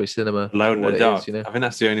just enjoy cinema. Alone in the Dark. I think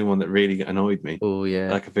that's the only one that really annoyed me. Oh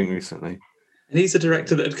yeah, like I think recently. And he's a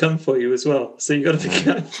director that had come for you as well, so you got to be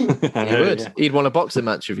careful. He would. Yeah. He'd want a boxing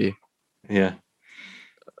match with you. Yeah,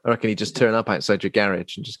 I reckon he'd just turn up outside your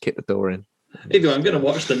garage and just kick the door in. Either way, I'm going to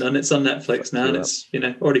watch The Nun. It's on Netflix now, and it's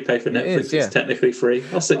already paid for Netflix. It's technically free.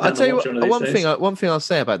 I'll sit down and watch one of these days. One thing I'll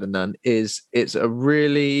say about The Nun is it's a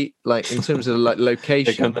really, like, in terms of like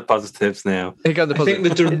location. Here come the positives now. I think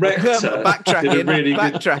the director backtracking.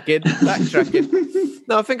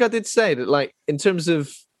 No, I think I did say that, like, in terms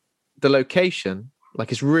of the location,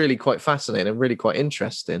 like, it's really quite fascinating and really quite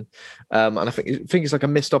interesting. And I think it's like a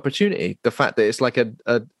missed opportunity. The fact that it's like a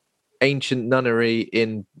ancient nunnery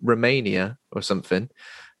in Romania or something,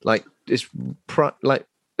 like it's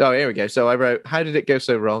here we go. So I wrote, how did it go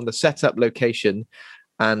so wrong? The setup, location,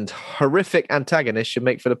 and horrific antagonist should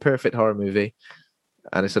make for the perfect horror movie,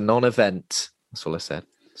 and it's a non-event. That's all I said.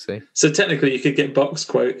 See, so technically you could get box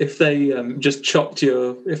quote if they just clipped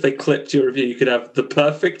your review. You could have the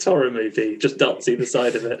perfect horror movie, just dots either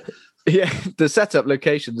side of it. Yeah, the setup,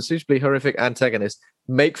 location, the suitably horrific antagonist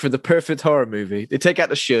make for the perfect horror movie. They take out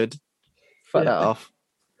the should. Fuck that off.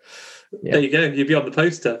 Yeah. There you go. You'd be on the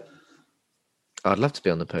poster. I'd love to be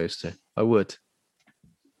on the poster. I would.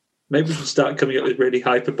 Maybe we should start coming up with really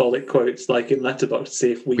hyperbolic quotes, like in Letterboxd, to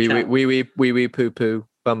see if we can. Wee poo poo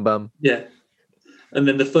bum bum. Yeah, and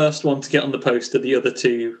then the first one to get on the poster, the other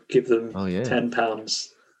two give them £10.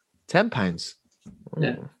 £10.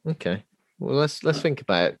 Yeah. Okay. Well, let's think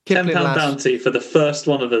about it. £10 bounty for the first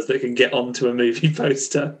one of us that can get onto a movie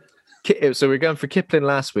poster. So we're going for Kipling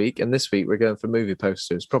last week, and this week we're going for movie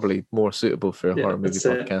posters. Probably more suitable for a horror movie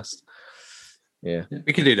podcast. Yeah,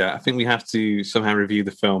 we can do that. I think we have to somehow review the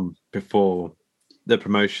film before the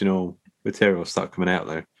promotional materials start coming out,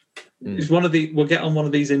 though. We'll get on one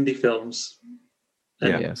of these indie films.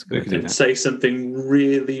 And say something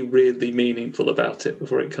really, really meaningful about it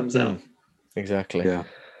before it comes out. Exactly. Yeah.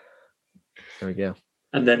 There we go.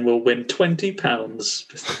 And then we'll win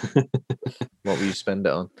 £20. What will you spend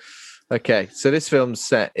it on? Okay, so this film's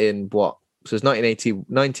set in what? So it's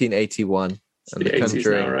 1981. And The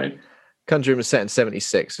Conjuring, now, right? Conjuring was set in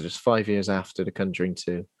 76, so just 5 years after The Conjuring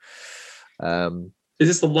 2. Is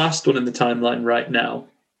this the last one in the timeline right now?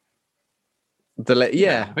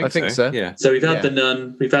 I think so. Yeah. So we've had The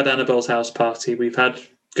Nun, we've had Annabelle's House Party, we've had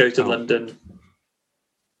Go to London.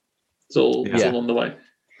 It's all on the way.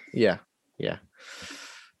 Yeah.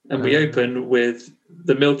 And we open with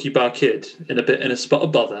the Milky Bar Kid in a spot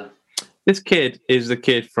of bother. This kid is the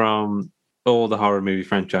kid from all the horror movie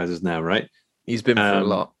franchises now, right? He's been through a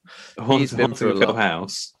lot. He's been through Hill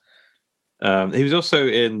House. He was also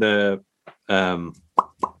in the Marvel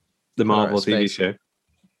TV show.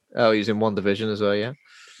 Oh, he's in WandaVision as well, yeah?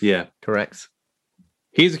 Yeah. Correct.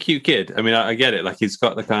 He's a cute kid. I mean, I get it. Like, he's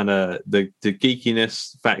got the kind of the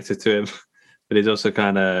geekiness factor to him, but he's also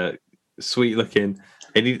kind of sweet looking.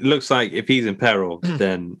 And he looks like if he's in peril,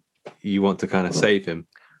 then you want to kind of save him.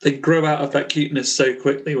 They grow out of that cuteness so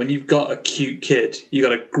quickly. When you've got a cute kid, you got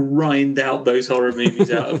to grind out those horror movies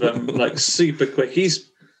out of them like super quick. He's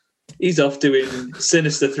off doing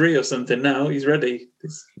Sinister 3 or something now. He's ready.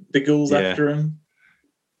 The ghouls after him.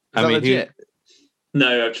 Is that legit?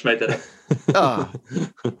 No, I just made that up.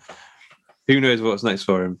 Who knows what's next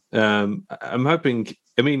for him? I'm hoping.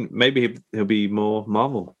 I mean, maybe he'll be more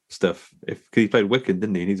Marvel stuff because he played Wiccan,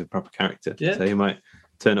 didn't he? And he's a proper character, so he might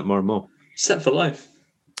turn up more and more. Set for life.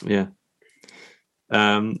 Yeah.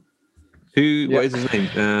 What is his name?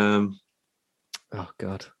 Oh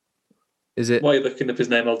God, is it? While you're looking up his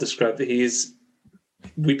name, I'll describe that he is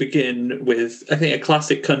we begin with, I think, a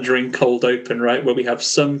classic Conjuring cold open, right? Where we have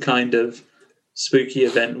some kind of spooky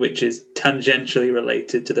event which is tangentially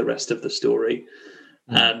related to the rest of the story.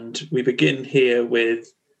 And we begin here with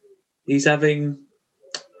he's having,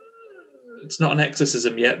 it's not an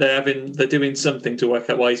exorcism yet. They're doing something to work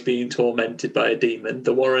out why he's being tormented by a demon.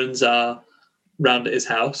 The Warrens are round at his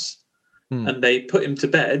house and they put him to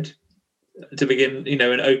bed to begin,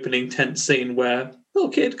 an opening tense scene where little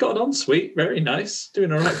kid got on sweet, very nice,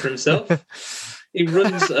 doing all right for himself. He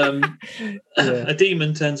runs, a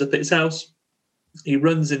demon turns up at his house. He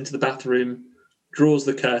runs into the bathroom, draws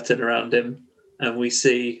the curtain around him, and we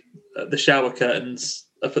see the shower curtains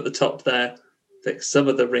up at the top there. I think some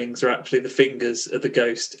of the rings are actually the fingers of the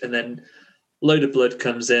ghost, and then a load of blood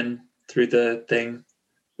comes in through the thing.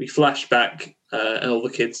 We flash back, and all the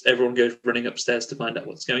kids, everyone goes running upstairs to find out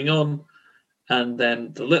what's going on. And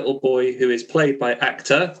then the little boy, who is played by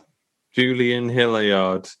actor Julian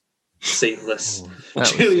Hilliard. Seamless.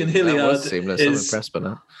 Julian Hilliard. That was seamless. I'm impressed by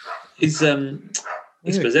that. He's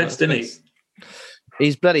possessed, isn't he?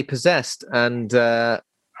 He's bloody possessed, and so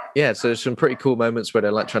there's some pretty cool moments where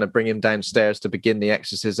they're like trying to bring him downstairs to begin the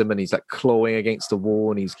exorcism, and he's like clawing against the wall,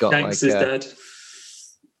 and he's got Shanks his dad.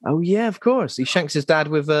 Oh yeah, of course, he shanks his dad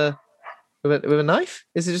with a knife.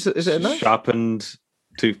 Is it a knife? Sharpened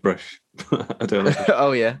toothbrush. I don't know.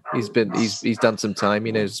 Oh yeah, he's done some time.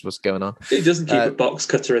 He knows what's going on. He doesn't keep a box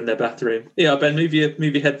cutter in their bathroom. Yeah, Ben, move your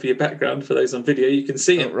head for your background. For those on video, you can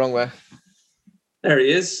see him. Wrong way. There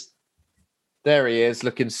he is. There he is,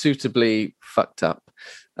 looking suitably fucked up.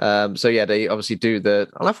 They obviously do and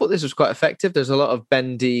I thought this was quite effective. There's a lot of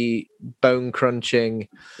bendy, bone crunching.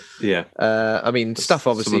 Yeah. Stuff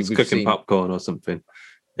obviously we've cooking seen. Popcorn or something.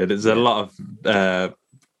 Yeah, there's a lot of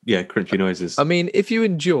crunchy noises. I mean, if you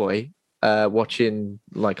enjoy watching,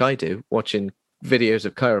 like I do, watching videos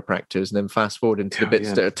of chiropractors and then fast forward into the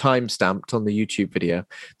bits that are time stamped on the YouTube video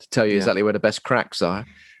to tell you exactly where the best cracks are,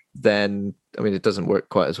 then it doesn't work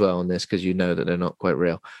quite as well on this because you know that they're not quite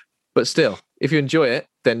real. But still, if you enjoy it,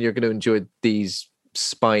 then you're going to enjoy these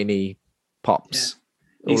spiny pops.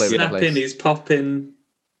 Yeah. He's snapping, he's popping,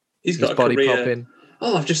 he's got a body career. Popping.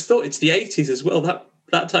 Oh, I've just thought it's the 80s as well.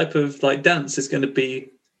 That type of like dance is going to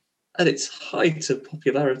be at its height of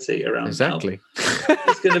popularity around exactly. Now.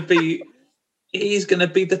 He's going to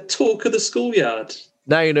be the talk of the schoolyard.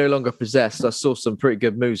 Now you're no longer possessed. I saw some pretty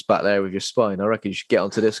good moves back there with your spine. I reckon you should get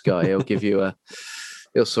onto this guy. He'll give you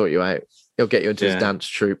he'll sort you out. He'll get you into his dance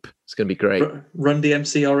troupe. It's going to be great. Run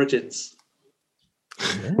DMC Origins.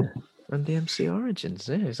 Yeah, Run DMC Origins.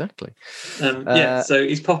 Yeah, exactly. So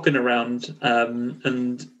he's popping around,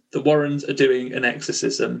 and the Warrens are doing an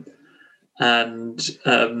exorcism, and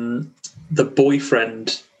the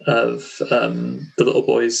boyfriend of the little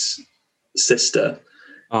boy's sister.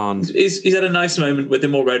 He's had a nice moment with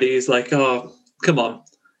him already. He's like, "Oh, come on,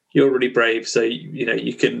 you're really brave, so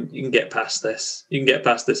you can get past this. You can get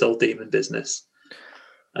past this old demon business."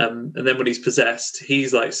 And then when he's possessed,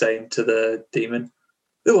 he's like saying to the demon,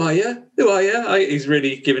 "Who are you? Who are you?" He's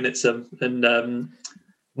really giving it some. And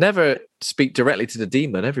never speak directly to the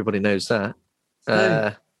demon. Everybody knows that.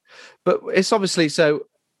 But it's obviously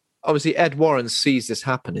Ed Warren sees this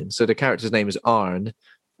happening. So the character's name is Arn.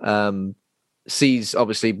 Sees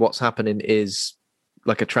obviously what's happening is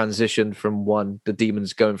like a transition from the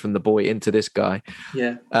demons going from the boy into this guy.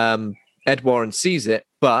 Yeah. Ed Warren sees it,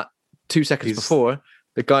 but 2 seconds before,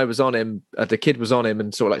 the guy was on him, the kid was on him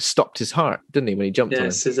and sort of like stopped his heart, didn't he, when he jumped on him?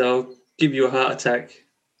 Yeah, says, "I'll give you a heart attack."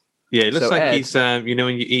 Yeah, it looks like Ed, he's, when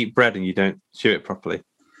you eat bread and you don't chew it properly.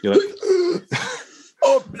 You're like...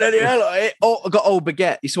 Oh, bloody hell. I got whole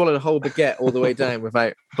baguette. He swallowed a whole baguette all the way down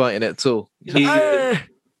without biting it at all.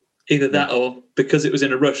 Either that or because it was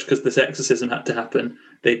in a rush because this exorcism had to happen,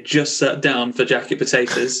 they just sat down for jacket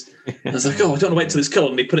potatoes. I was like, "Oh, I don't want to wait till it's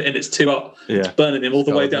cold." And he put it in, it's too hot. Yeah. It's burning him all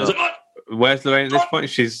the way down. I was like, "Oh!" Where's Lorraine at this point?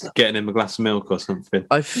 She's getting him a glass of milk or something.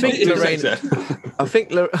 I think Lorraine.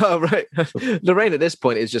 Lorraine at this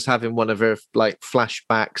point is just having one of her like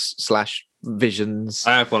flashbacks / visions.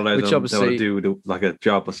 I have one of those. Which obviously do like a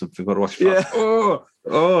job or something. Got to watch. Yeah. Oh,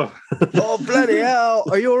 bloody hell!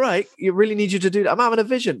 Are you all right? You really need you to do that. I'm having a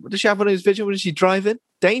vision. Does she have one of those visions? When is she driving?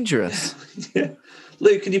 Dangerous. Yeah.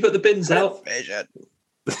 Luke, can you put the bins out? Vision.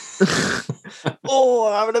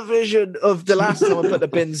 I'm having a vision of the last time I put the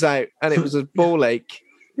bins out, and it was a ball ache.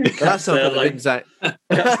 That's not the bins out.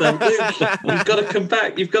 You've got to come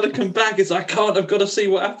back. You've got to come back. It's I can't. I've got to see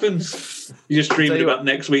what happens. You're just dreaming about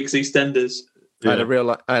next week's EastEnders. Yeah.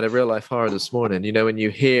 I had a real life horror this morning. When you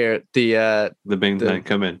hear the bin men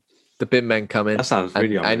come in, the bin men come in. That sounds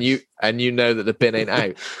really ominous. and you know that the bin ain't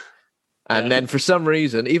out, And then for some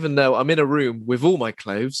reason, even though I'm in a room with all my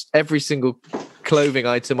clothes, every single clothing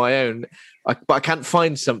item I own, but I can't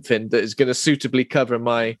find something that is going to suitably cover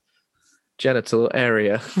my genital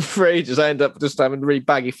area for ages. I end up just having really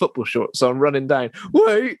baggy football shorts, so I'm running down.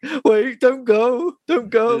 Wait, don't go.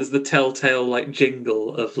 There's the telltale like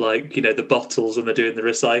jingle of like, you know, the bottles when they're doing the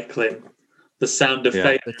recycling. The sound of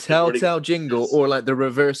fate. The telltale jingle, or like the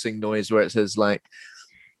reversing noise where it says like,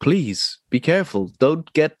 please be careful,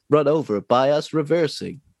 don't get run over by us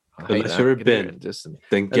reversing. Unless you're a bin,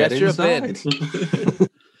 then get inside.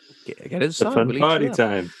 Get inside. Fun party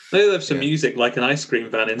time. Maybe they'll have some music like an ice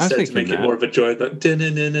cream van instead to make it more of a joy. Like bin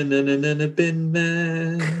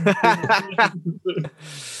man.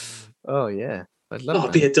 Oh yeah, I'd love that.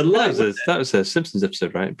 It'd be a delight. That was a Simpsons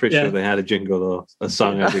episode, right? I'm pretty sure they had a jingle or a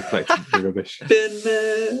song every collection of rubbish.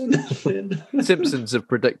 Bin man. Simpsons have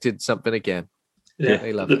predicted something again. Yeah,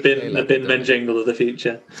 they love the bin men jingle of the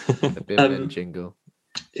future. The bin men jingle.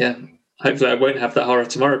 Yeah, hopefully I won't have that horror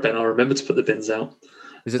tomorrow, Ben. I'll remember to put the bins out.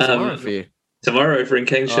 Is it tomorrow for you? Tomorrow for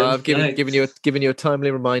Incation. I've given you a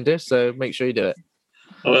timely reminder, so make sure you do it.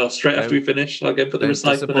 Oh well, straight after we finish, I'll go put the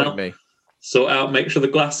recycling out. Me. Sort out, make sure the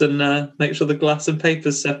glass and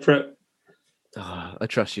paper's separate. Oh, I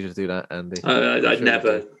trust you to do that, Andy. I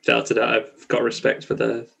never doubted it. I've got respect for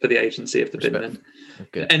the agency of the bin men.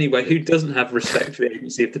 Okay. Anyway, who doesn't have respect for the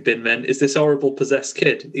agency of the bin men is this horrible possessed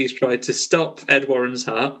kid. He's tried to stop Ed Warren's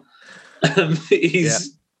heart.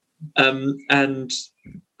 And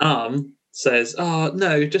Arm says, "Oh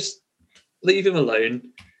no, just leave him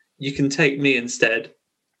alone. You can take me instead."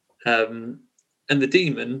 And the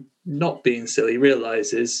demon, not being silly,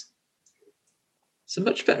 realizes it's a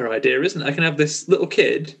much better idea, isn't it? I can have this little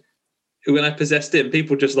kid who, when I possessed him,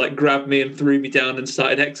 people just like grabbed me and threw me down and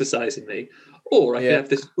started exercising me. Or I can have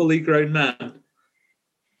this fully grown man.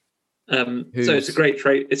 So it's a great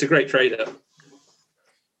trade. It's a great trade-up.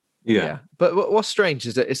 Yeah. But what's strange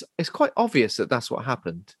is that it's quite obvious that that's what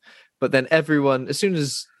happened. But then everyone, as soon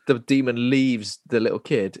as the demon leaves the little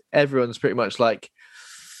kid, everyone's pretty much like,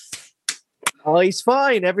 "Oh, he's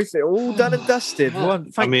fine. Everything all done and dusted."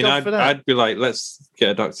 Thank God for that. I'd be like, let's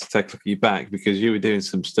get a doctor to take a look at your back because you were doing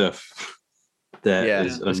some stuff.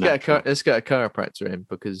 Let's get a chiropractor in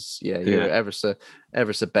because you're ever so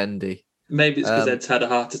bendy. Maybe it's because Ed's had a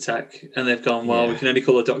heart attack and they've gone, well, we can only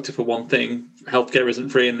call a doctor for one thing. Healthcare isn't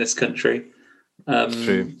free in this country.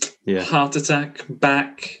 True. Yeah. Heart attack,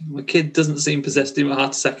 back. My kid doesn't seem possessed. Do you know what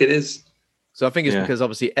heart attack it is? So I think it's because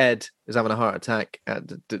obviously Ed is having a heart attack.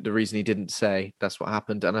 The reason he didn't say that's what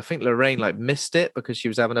happened, and I think Lorraine missed it because she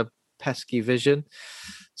was having a pesky vision.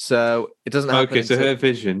 So it doesn't happen. Okay, so her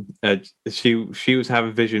vision, she was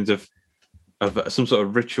having visions of some sort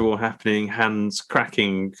of ritual happening, hands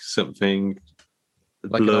cracking something,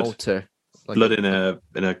 like blood, an altar, blood in a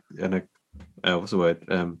what's the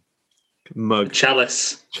word? Mug, a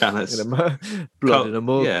chalice, blood in a mug, blood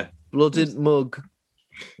in mug,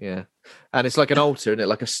 and it's like an altar, isn't it?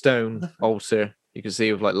 Like a stone altar. You can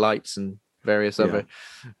see with like lights and various other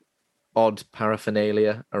odd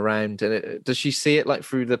paraphernalia around. And does she see it like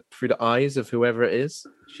through the eyes of whoever it is?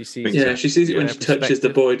 She sees. Yeah, she sees it when she touches the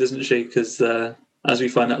boy, doesn't she? Because as we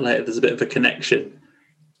find out later, there's a bit of a connection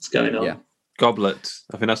that's going on. Yeah. Goblet.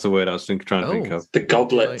 I think that's the word I was trying to think of. The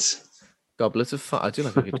goblet. Goblet of fire. I do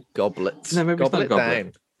like a good goblet. No, maybe goblet it's not goblet.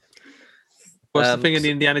 Down. What's the thing in the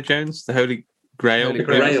Indiana Jones? The Holy Grail? Holy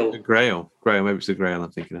Grail. Grail. Maybe it's the Grail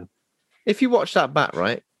I'm thinking of. If you watch that back,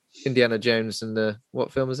 right? Indiana Jones and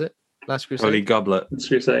what film is it? Last Crusade? Holy Goblet.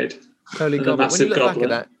 Crusade. Holy Goblet. When you look back at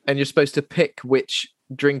that and you're supposed to pick which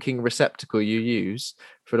drinking receptacle you use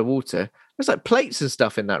for the water, there's like plates and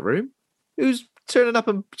stuff in that room. Who's turning up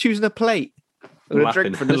and choosing a plate? A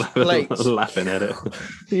drink from this plate. Laughing at it.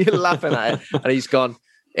 You're laughing at it. And he's gone,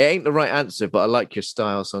 it ain't the right answer, but I like your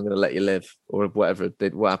style, so I'm going to let you live. Or whatever.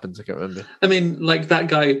 What happens, I can't remember. I mean, like that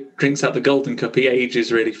guy drinks out the golden cup, he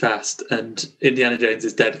ages really fast, and Indiana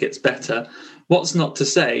Jones' dead gets better. What's not to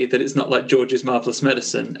say that it's not like George's Marvellous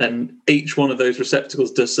Medicine, and each one of those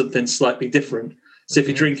receptacles does something slightly different. So if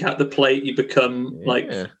you drink out the plate, you become like...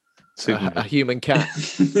 a human cat.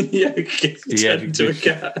 Turn into a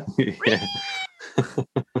cat. Yeah.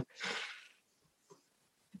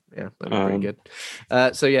 Yeah, that'd be pretty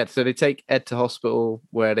good. So they take Ed to hospital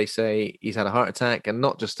where they say he's had a heart attack, and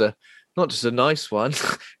not just a nice one.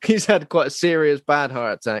 He's had quite a serious bad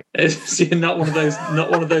heart attack. It's not one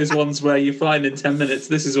of those ones where you find in 10 minutes.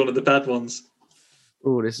 This is one of the bad ones.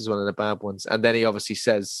 Oh, this is one of the bad ones. And then he obviously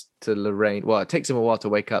says to Lorraine, well, it takes him a while to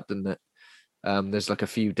wake up, doesn't it? There's like a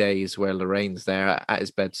few days where Lorraine's there at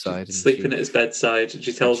his bedside. Sleeping at his bedside. And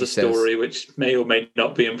she tells a story which may or may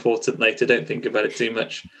not be important later. Don't think about it too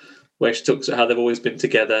much. where she talks about how they've always been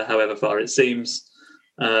together, however far it seems.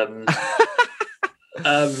 It's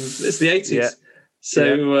the 80s. Yeah.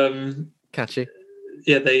 So, Catchy.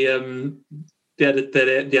 yeah, they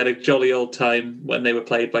had a jolly old time when they were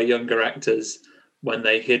played by younger actors when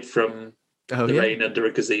they hid from the rain under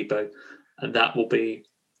a gazebo. And that will be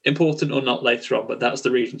important or not later on, but that's the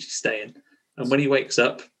reason she's staying. And when he wakes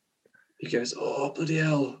up, he goes, "Oh, bloody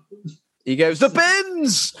hell." He goes, "The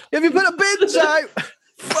bins! Have you put the bins out?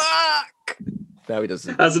 Fuck!" No, he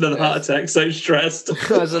doesn't. Has another heart attack, so stressed.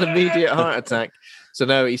 Has an immediate heart attack. So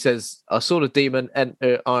no, he says, "I saw the demon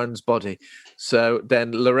enter Arn's body." So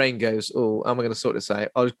then Lorraine goes, "Oh, how am I going to sort this out?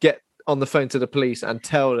 I'll get on the phone to the police and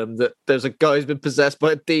tell them that there's a guy who's been possessed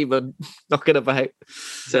by a demon knocking about."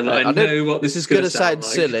 So I know what this is going to sound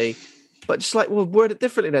silly, but just like, well, word it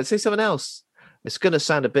differently then. Say something else. It's going to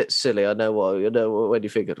sound a bit silly. I know what, when you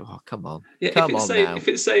figured, oh, come on. Yeah, come on now. If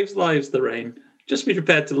it saves lives, Lorraine, just be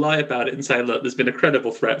prepared to lie about it and say, look, there's been a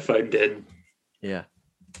credible threat phoned in. Yeah.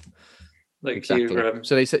 Like exactly.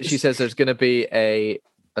 So she says there's going to be a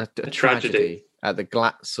tragedy at the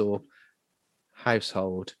Glatzel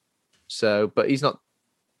household. So, but he's not.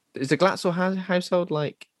 Is the Glatzel household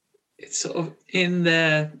like? It's sort of in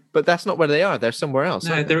there, but that's not where they are. They're somewhere else.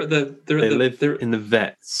 No, they live in the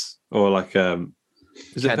vets or like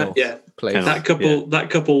is it vet? Yeah, place. That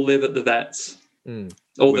couple live at the vets.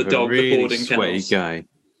 Or the dog, really the boarding sweaty kennels. Guy.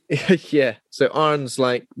 Yeah. So Arn's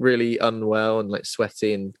like really unwell and like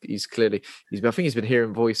sweaty, and he's clearly I think he's been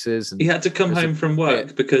hearing voices. And he had to come home from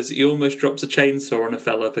work because he almost drops a chainsaw on a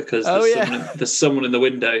fella because there's someone in the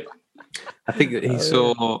window. I think that he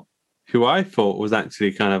saw who I thought was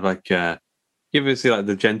actually kind of like you ever see like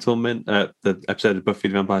the gentleman, the episode of Buffy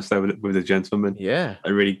the Vampire Slayer with the gentleman? Yeah,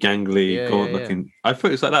 a really gangly, gaunt looking. I thought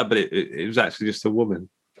it was like that, but it was actually just a woman.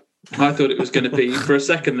 I thought it was going to be for a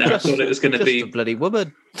second there. I thought it was going to be a bloody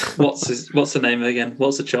woman. What's her name again?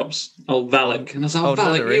 What's the chops? Oh, Valak. And I was like,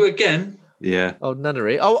 Valak, Nunnery. you again? Yeah. Oh,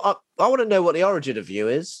 Nunnery. Oh, I want to know what the origin of you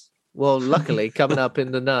is. Well, luckily, coming up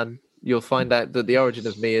in the Nun, you'll find out that the origin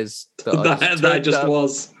of me is that I just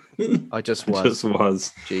was. I just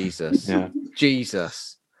was. Jesus. Yeah.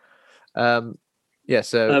 Jesus. Yeah,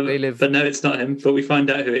 so they live. But no, it's not him. But we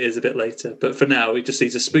find out who it is a bit later. But for now, he just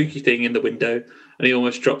sees a spooky thing in the window, and he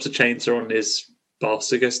almost drops a chainsaw on his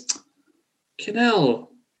boss. He goes, "Kinell,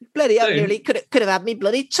 bloody hell, nearly could have had me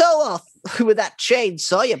bloody toe off with that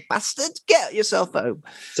chainsaw, you bastard! Get yourself home."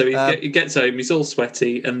 So he gets home. He's all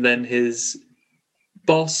sweaty, and then his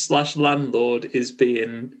boss / landlord is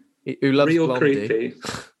being who loves real Blondie. creepy.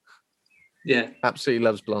 Yeah, absolutely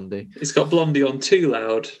loves Blondie. He's got Blondie on too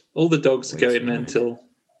loud. All the dogs are going mental.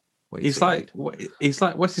 He's like,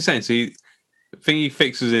 what's he saying? So I think he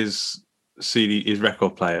fixes his CD, his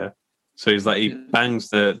record player. So he's like, he bangs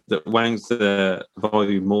wangs the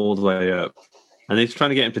volume all the way up, and he's trying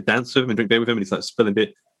to get him to dance with him and drink beer with him, and he's like spilling beer.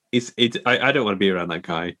 I don't want to be around that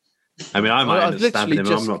guy. I mean, I might end up stabbing him,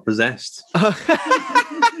 and I'm not possessed. And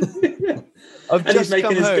he's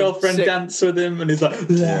making his girlfriend dance with him, and he's like,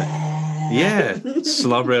 yeah,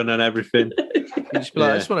 slobbering and everything. You just be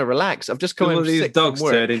like, I just want to relax. I've just come One in of these sick dogs from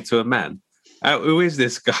work. turned into a man. Who is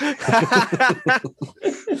this guy?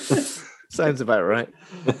 Sounds about right.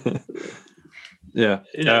 Yeah.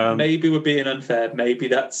 Maybe we're being unfair. Maybe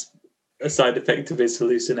that's a side effect of his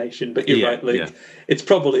hallucination. But you're right, Luke. Yeah. It's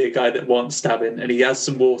probably a guy that wants stabbing, and he has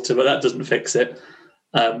some water, but that doesn't fix it.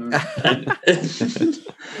 And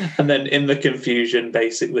then in the confusion,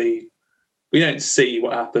 basically, we don't see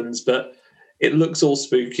what happens, but it looks all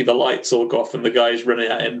spooky. The lights all go off, and the guy's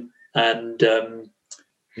running at him. And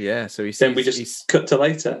so he sees, then we just cut to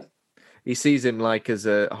later. He sees him like as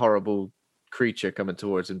a horrible creature coming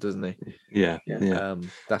towards him, doesn't he? Yeah.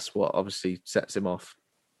 That's what obviously sets him off.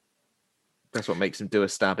 That's what makes him do a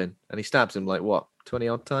stabbing, and he stabs him like what, 20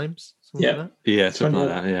 odd times? Something like that? Yeah, something like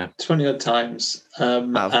that. Yeah, 20 odd times.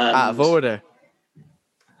 Out of order.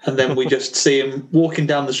 And then we just see him walking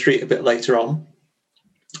down the street a bit later on,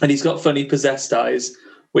 and he's got funny possessed eyes,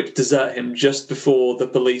 which desert him just before the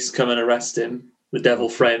police come and arrest him. The devil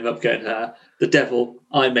frame up, going, the devil,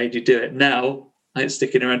 I made you do it. Now I ain't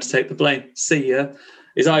sticking around to take the blame. See ya.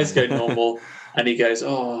 His eyes go normal, and he goes,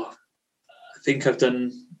 "Oh, I think I've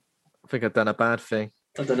done a bad thing.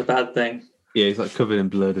 I've done a bad thing." Yeah, he's like covered in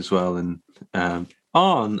blood as well. And I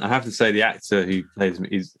have to say, the actor who plays him,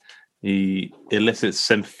 he elicits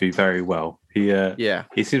sympathy very well. He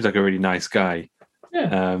seems like a really nice guy.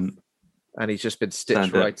 Yeah. And he's just been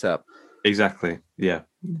stitched right up. Exactly. Yeah.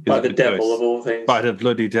 By the devil of all things. By the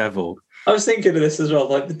bloody devil. I was thinking of this as well,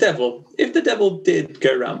 like the devil. If the devil did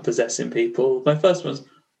go around possessing people, my first one was,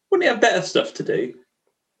 wouldn't he have better stuff to do?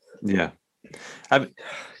 Yeah.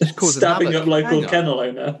 Stabbing up local kennel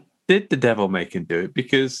owner. Did the devil make him do it?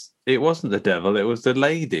 Because it wasn't the devil; it was the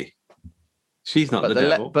lady. She's not the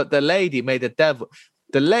devil. But the lady made the devil.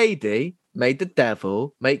 The lady made the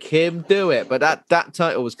devil make him do it. But that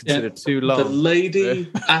title was considered too long. The lady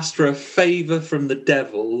asked for a favor from the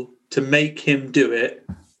devil to make him do it.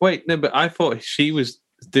 Wait, no, but I thought she was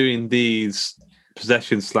doing these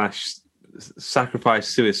possession/sacrifice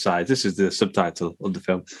suicides. This is the subtitle of the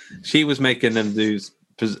film. She was making them do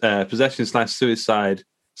possession/suicide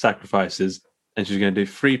sacrifices, and she was going to do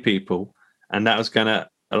 3 people, and that was going to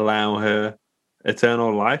allow her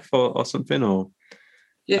eternal life or something. Or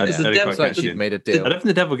because the devil she'd made a deal. I don't think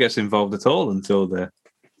the devil gets involved at all until the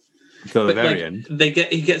very end.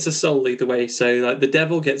 He gets a soul either way. So like the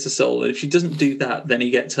devil gets a soul, and if she doesn't do that, then he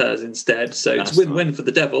gets hers instead. So it's win-win for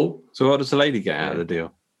the devil. So what does the lady get out of the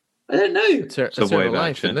deal? I don't know. Eternal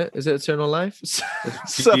life, isn't it? Is it eternal life?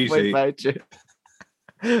 Subway voucher.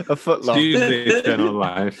 A foot long. Usually eternal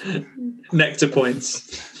life. Nectar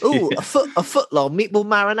points. Ooh, a foot long meatball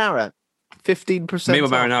marinara. 15%. Meatball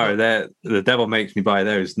marinara. The devil makes me buy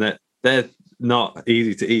those. And they're not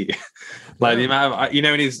easy to eat. Like the amount of,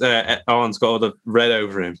 when his arm's got all the red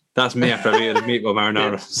over him. That's me after I've eaten a meatball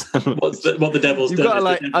marinara. What the devil's You've done?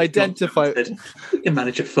 You've got to identify. You can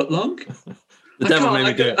manage a foot long. The devil made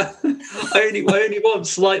me do it. I only want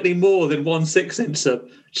slightly more than 1/6 inch sub.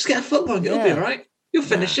 Just get a foot long. It'll be all right. You'll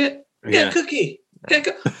finish it. Get a cookie.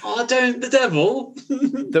 Don't the devil.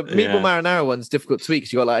 The meatball marinara one's difficult to eat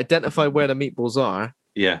because you got to identify where the meatballs are.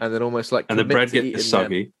 Yeah, and then almost like and the bread gets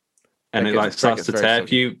soggy, and it like starts to tear.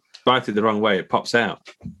 If you bite it the wrong way, it pops out.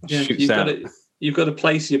 Shoots out. You've got to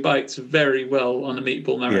place your bites very well on a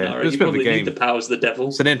meatball marinara. You probably need the powers of the devil.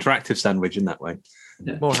 It's an interactive sandwich in that way.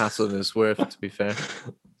 Yeah. More hassle than it's worth, to be fair.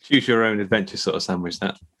 Choose your own adventure sort of sandwich.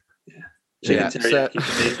 That. Chicken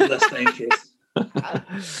teriyaki less dangerous.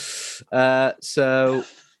 So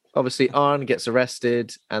obviously Arn gets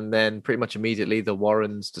arrested, and then pretty much immediately the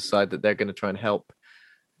Warrens decide that they're going to try and help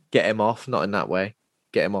get him off. Not in that way.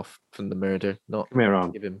 Get him off from the murder. Not come here, Arn.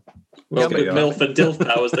 Give him. Well, with MILF and DILF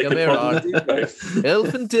powers, they could probably do both.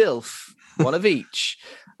 MILF and DILF, one of each.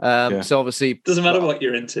 So obviously, doesn't matter what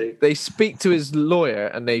you're into. They speak to his lawyer,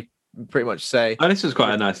 and they pretty much say, "Oh, this was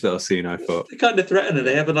quite a nice little scene." I thought they kind of threaten her.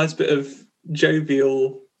 They have a nice bit of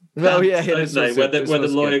jovial. Well, where the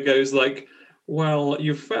lawyer goes like, "Well,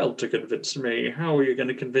 you failed to convince me. How are you going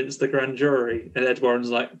to convince the grand jury?" And Ed Warren's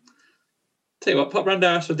like, "Tell you what, pop round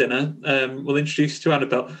our house for dinner. We'll introduce you to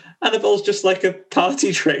Annabelle. Annabelle's just like a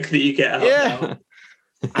party trick that you get out now."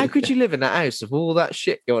 How could you live in that house with all that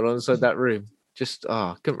shit going on inside that room? Just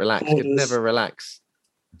couldn't relax. Could never relax.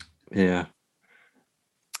 Yeah.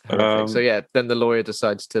 So yeah, then the lawyer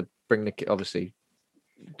decides to bring the obviously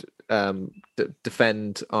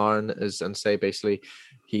defend Arn and say basically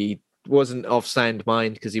he wasn't of sound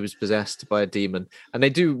mind because he was possessed by a demon. And they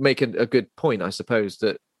do make a good point, I suppose,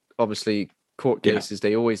 that obviously court cases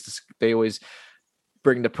they always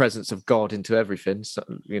bring the presence of God into everything. So,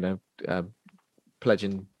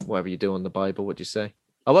 pledging whatever you do on the Bible. What do you say?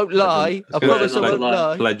 I won't lie. I promise I won't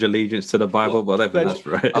lie. Pledge allegiance to the Bible, whatever. That's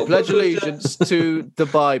right. I pledge allegiance to the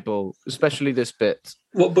Bible, especially this bit.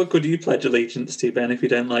 What book would you pledge allegiance to, Ben, if you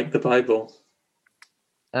don't like the Bible?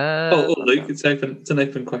 Luke, it's open. It's an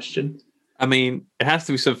open question. I mean, it has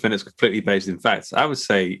to be something that's completely based in facts. I would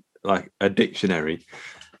say like a dictionary,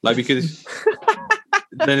 like because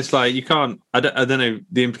then it's like you can't. I don't know.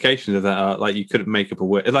 The implications of that are like you couldn't make up a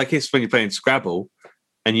word. Like it's when you're playing Scrabble.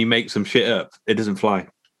 And you make some shit up, it doesn't fly.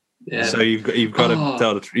 Yeah. So you've got to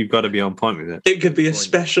tell you've got to be on point with it. It could be a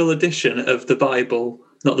special edition of the Bible,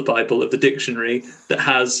 not the Bible, of the dictionary that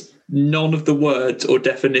has none of the words or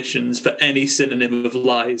definitions for any synonym of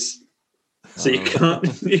lies. So you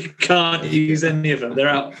can't use any of them. They're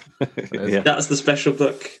out. Yeah. That's the special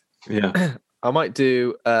book. Yeah. I might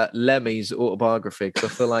do Lemmy's autobiography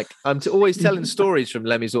because I feel like I'm always telling stories from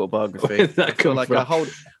Lemmy's autobiography. I feel like I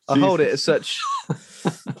hold it as such.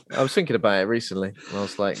 I was thinking about it recently, and I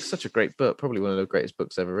was like, such a great book, probably one of the greatest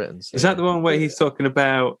books ever written. So, is that the one where he's talking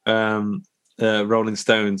about Rolling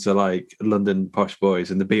Stones are like London posh boys,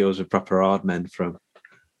 and the Beatles are proper hard men from...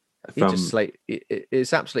 Just like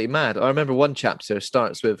it's absolutely mad. I remember one chapter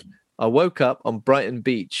starts with, "I woke up on Brighton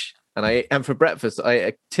Beach, and for breakfast I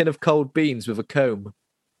ate a tin of cold beans with a comb."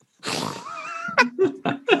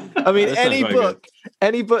 I mean,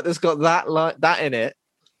 any book that's got that in it,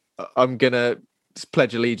 I'm gonna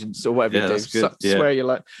pledge allegiance or whatever you do. Swear your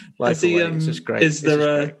life away. It's just great. Is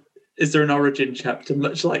there an origin chapter,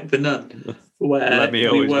 much like The Nun, where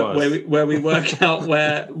we work out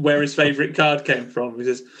where his favourite card came from? He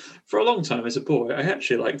says, For a long time as a boy, I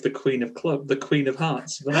actually liked the Queen of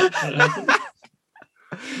Hearts.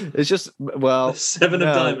 It's just, well, The Seven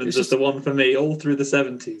of Diamonds is the one for me all through the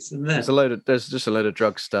 70s. And then there's just a load of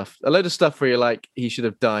drug stuff. A load of stuff where you're like, he should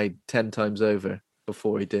have died 10 times over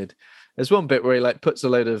before he did. There's one bit where he like puts a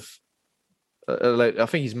load, I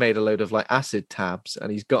think he's made a load of like acid tabs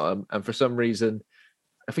and he's got them. And for some reason,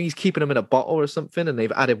 I think he's keeping them in a bottle or something, and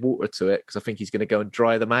they've added water to it because I think he's going to go and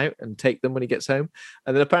dry them out and take them when he gets home.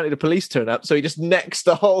 And then apparently the police turn up, so he just necks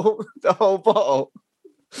the whole bottle.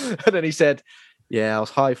 And then he said, "Yeah, I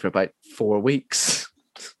was high for about 4 weeks,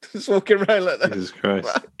 just walking around like that." Jesus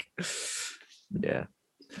Christ! Yeah.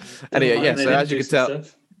 Anyway, yeah. So as you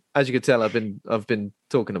can tell, I've been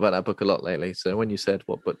talking about that book a lot lately. So when you said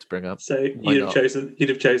what book to bring up, so you'd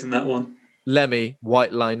have chosen that one. Lemmy,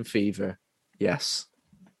 White Line Fever. Yes.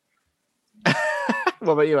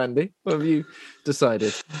 What about you, Andy? What have you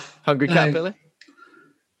decided? Hungry Caterpillar?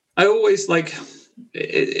 I always like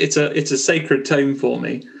it's a sacred tome for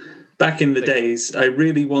me. Back in the days, I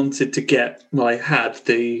really wanted to get. Well, I had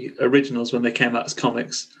the originals when they came out as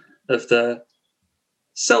comics of the.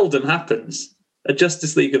 Seldom happens a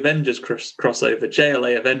Justice League Avengers crossover,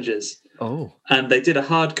 JLA Avengers. Oh, and they did a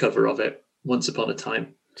hardcover of it once upon a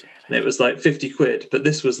time. And it was like 50 quid, but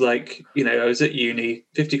this was like, I was at uni,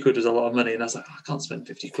 50 quid was a lot of money. And I was like, I can't spend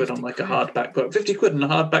 50 quid on like a hardback book. 50 quid on a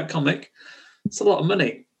hardback comic, it's a lot of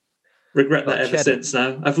money. Regret that ever since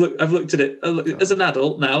now. I've looked at it as an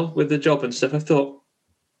adult now with the job and stuff. I thought,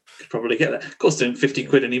 I could probably get that. Of course, doing 50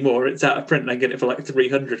 quid anymore. It's out of print and I get it for like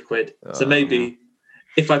 300 quid. So maybe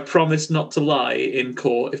if I promised not to lie in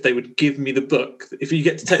court, if they would give me the book, if you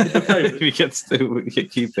get to take the book home. If you get to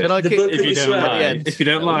keep it. If you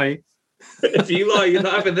don't lie. If you lie, you're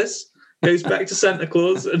not having this. Goes back to Santa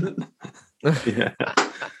Claus. And Yeah.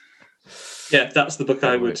 Yeah, that's the book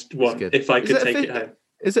I would want if I could take it home.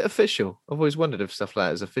 Is it official? I've always wondered if stuff like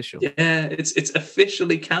that is official. Yeah, it's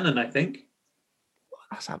officially canon, I think.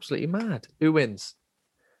 That's absolutely mad. Who wins?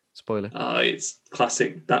 Spoiler. Oh, it's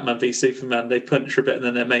classic Batman v Superman. They punch for a bit and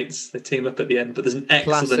then they're mates. They team up at the end. But there's an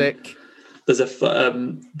excellent. Classic. There's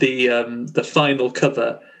the final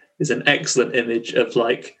cover is an excellent image of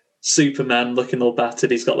like Superman looking all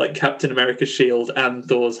battered. He's got like Captain America's shield and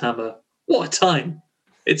Thor's hammer. What a time!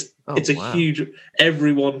 It's a huge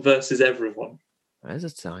everyone versus everyone. That is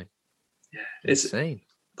a time. Yeah, it's insane.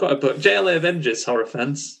 Got a book. JLA Avengers, horror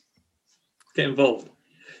fans. Get involved.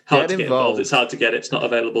 Hard to get involved. It's hard to get. It's not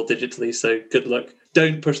available digitally, so good luck.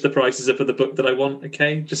 Don't push the prices up of the book that I want,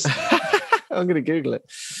 okay? Just I'm going to Google it.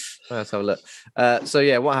 Let's have a look. So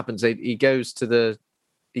yeah, what happens? He goes to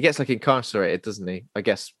he gets like incarcerated, doesn't he? I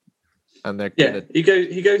guess. And they're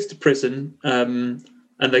he goes to prison, and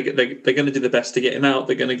they're going to do the best to get him out.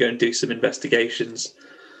 They're going to go and do some investigations.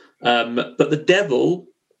 But the devil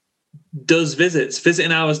does visits.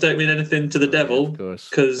 Visiting hours don't mean anything to the devil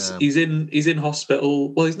because he's in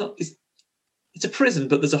hospital. Well, he's not. It's a prison,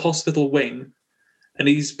 but there's a hospital wing, and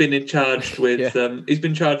he's been charged with he's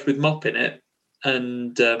been charged with mopping it,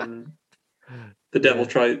 and the devil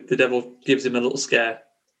gives him a little scare.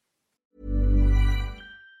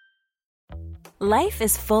 Life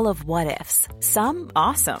is full of what ifs. Some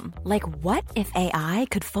awesome, like what if AI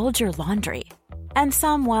could fold your laundry? And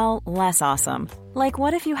some, well, less awesome. Like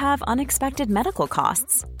what if you have unexpected medical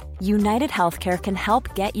costs? United Healthcare can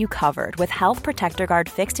help get you covered with Health Protector Guard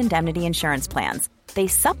fixed indemnity insurance plans. They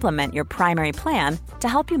supplement your primary plan to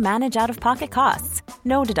help you manage out-of-pocket costs.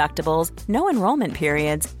 No deductibles, no enrollment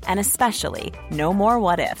periods, and especially no more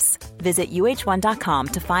what-ifs. Visit uh1.com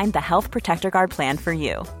to find the Health Protector Guard plan for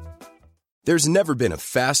you. There's never been a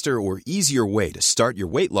faster or easier way to start your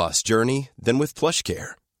weight loss journey than with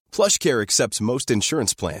PlushCare. PlushCare accepts most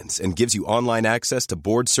insurance plans and gives you online access to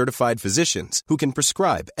board-certified physicians who can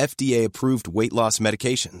prescribe FDA-approved weight loss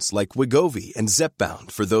medications like Wegovy and Zepbound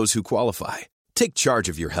for those who qualify. Take charge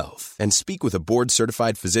of your health and speak with a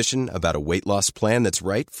board-certified physician about a weight loss plan that's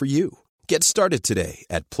right for you. Get started today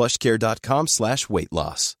at plushcare.com/weight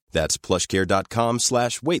loss. That's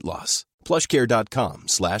plushcare.com/weight loss.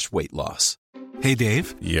 plushcare.com/weight loss. Hey,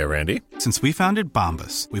 Dave. Yeah, Randy. Since we founded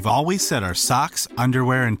Bombas, we've always said our socks,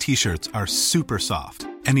 underwear, and T-shirts are super soft.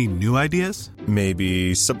 Any new ideas?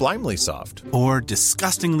 Maybe sublimely soft. Or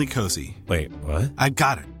disgustingly cozy. Wait, what? I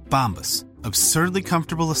got it. Bombas. Absurdly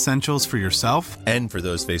comfortable essentials for yourself and for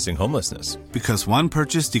those facing homelessness. Because one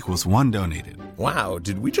purchased equals one donated. Wow,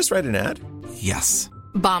 did we just write an ad? Yes.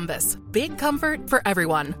 Bombas. Big comfort for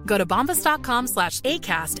everyone. Go to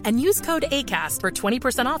bombas.com/ACAST and use code ACAST for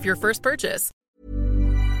 20% off your first purchase.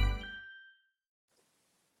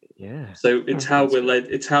 Yeah. So it's how we're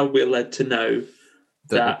led to know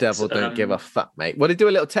the devil don't give a fuck, mate. Well, they do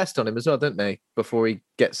a little test on him as well, don't they? Before he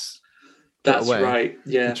gets put That's away, right.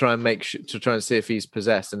 Yeah. To try and see if he's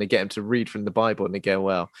possessed, and they get him to read from the Bible, and they go,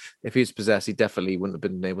 well, if he's possessed, he definitely wouldn't have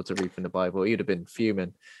been able to read from the Bible. He'd have been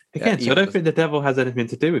fuming. Again, so I don't think the devil has anything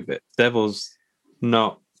to do with it. Devil's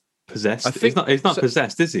not possessed. He's not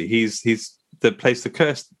possessed, is he? He's the place the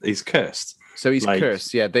curse. He's cursed. So he's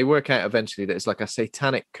cursed. Yeah, they work out eventually that it's like a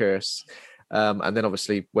satanic curse. And then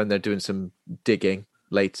obviously when they're doing some digging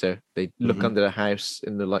later, they look under the house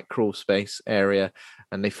in the like crawl space area,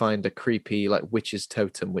 and they find a creepy like witch's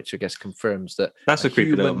totem, which I guess confirms that that's a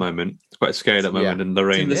creepy little moment. It's quite a scary little moment, and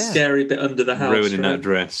Lorraine, the scary bit under the house, ruining that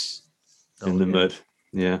dress in the mud.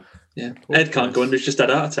 Yeah. Ed can't go under; he's just had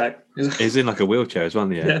a heart attack. He's in like a wheelchair as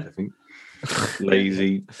well. Yeah. I think.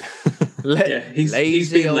 Lazy.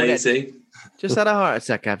 He's being lazy. Just had a heart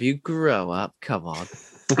attack. Have you? Grow up. Come on.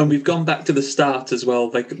 And we've gone back to the start as well.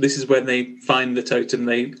 This is when they find the totem.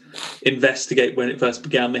 They investigate when it first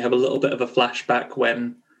began. They have a little bit of a flashback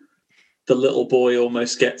when the little boy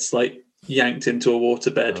almost gets like yanked into a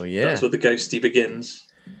waterbed. Oh, yeah. That's where the ghosty begins.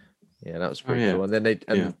 Yeah, that was pretty cool. And then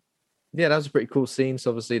that was a pretty cool scene.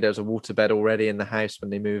 So obviously there's a waterbed already in the house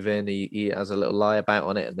when they move in. He has a little lie about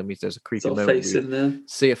on it, and then there's a creepy moment. Face in there.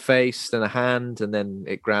 See a face and a hand, and then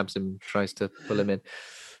it grabs him, tries to pull him in.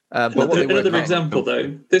 But another example,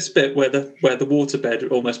 though, this bit where the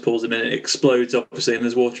waterbed almost pulls him in, it explodes, obviously, and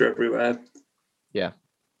there's water everywhere. Yeah.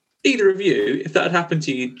 Either of you, if that had happened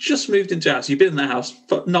to you, just moved into a house, you've been in the house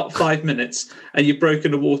for not 5 minutes, and you've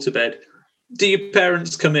broken a waterbed, do your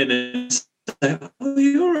parents come in and say, "Oh,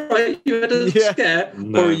 you're all right, you had a scare,"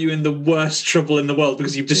 or are you in the worst trouble in the world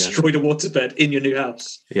because you've destroyed a waterbed in your new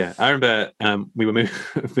house? Yeah, I remember we were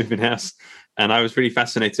moving house. And I was really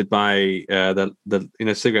fascinated by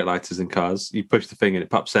the cigarette lighters in cars. You push the thing and it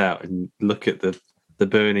pops out, and you look at the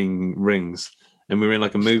burning rings. And we were in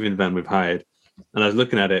like a moving van we've hired, and I was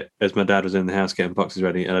looking at it as my dad was in the house getting boxes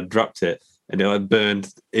ready, and I dropped it, and it like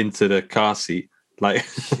burned into the car seat, like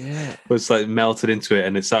was like melted into it,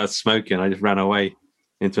 and it started smoking. I just ran away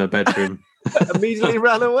into my bedroom. Immediately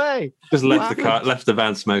ran away. Just left the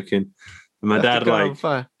van smoking. And my dad but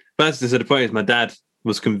the point is, my dad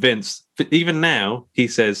was convinced. Even now, he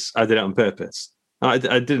says, "I did it on purpose." I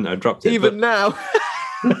didn't. I dropped it. Even now,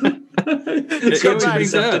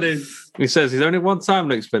 he says there's only one time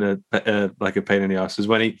that's been like a pain in the ass is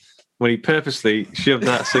when he purposely shoved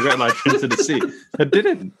that cigarette lighter into the seat. I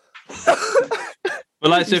didn't. But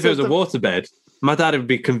like, so if it was a waterbed, my dad would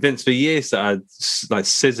be convinced for years that I'd like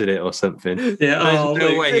scissored it or something. Yeah, there's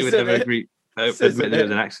no way he would ever agree. Admit it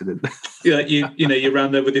was an accident. You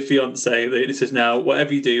ran there with your fiance. It says now,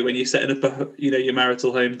 whatever you do when you're setting up your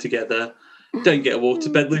marital home together, don't get a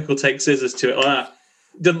waterbed. Luke will take scissors to it like that.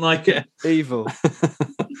 Doesn't like it. Evil.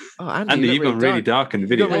 Oh, Andy, you've gone really dark in the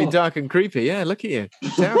video. You've gone really dark and creepy. Yeah, look at you.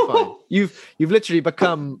 Terrifying. You've literally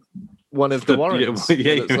become one of the Warrens.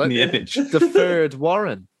 Yeah, you're in the image. The third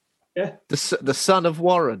Warren. Yeah. The son of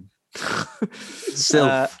Warren.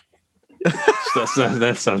 Sylph.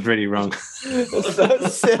 That sounds really wrong.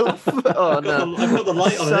 Sylph. Oh no! I've got the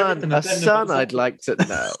light on. A son I'd like to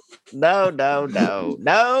know. No.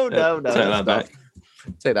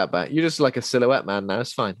 Take that back. You're just like a silhouette man now.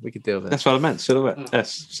 It's fine. We could deal with it. That's what I meant. Silhouette.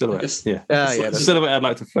 Yes, silhouette. Yeah. Silhouette I'd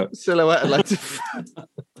like to fuck. Silhouette I'd like to fuck.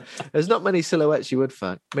 There's not many silhouettes you would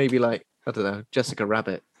fuck. Maybe like, I don't know, Jessica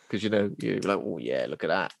Rabbit. Because you're like, oh yeah, look at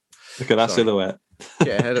that. Look at that silhouette.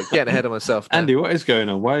 Getting ahead of myself now. Andy, what is going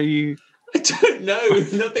on? Why are you... I don't know.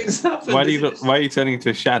 Nothing's happened. Why are you turning into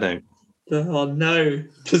a shadow? Oh no!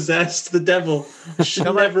 Possessed. The devil. Should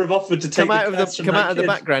never have offered to take come out of the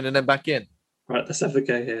background and then back in. Right, let's have a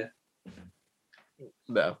go here.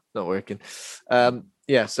 No, not working.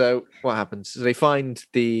 So what happens? So they find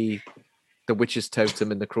the witch's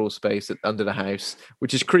totem in the crawl space under the house,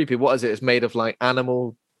 which is creepy. What is it? It's made of like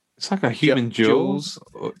animal. It's like a human jewel.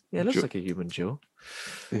 Yeah, it looks like a human jewel.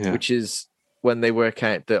 Yeah. Which is when they work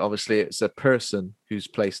out that obviously it's a person who's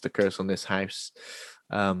placed the curse on this house.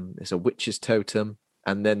 It's a witch's totem,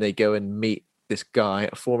 and then they go and meet this guy,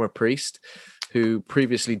 a former priest, who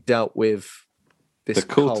previously dealt with the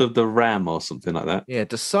cult of the Ram or something like that. Yeah,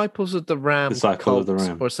 Disciples of the Ram,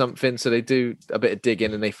 or something. So they do a bit of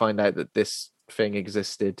digging and they find out that this thing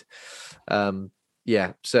existed. So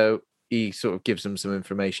he sort of gives them some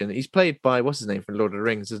information. He's played by what's his name from Lord of the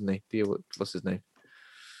Rings, isn't he? What's his name?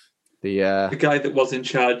 The guy that was in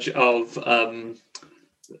charge of.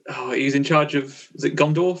 He was in charge of. Was it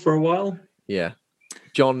Gondor for a while? Yeah,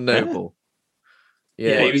 John Noble.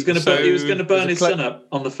 Yeah, he was going to burn his son up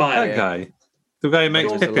on the fire. That guy. The guy who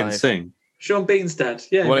makes Pippin sing. Sean Bean's dad.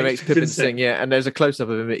 Yeah, Well, he makes Pippin sing. Yeah, and there's a close up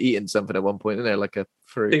of him eating something at one point, isn't there? Like a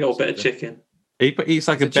fruit. Big old bit of chicken. He eats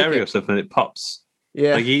like It's a a berry chicken. or something. It pops.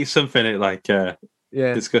 Yeah, Like he eats something. It like yeah.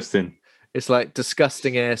 disgusting. It's like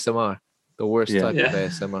disgusting ASMR, the worst type of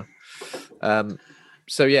ASMR.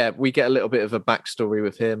 So yeah, we get a little bit of a backstory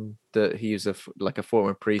with him that he's a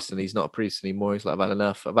former priest and he's not a priest anymore. He's like, I've had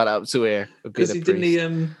enough. I've had up to here. Because didn't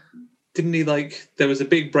he like there was a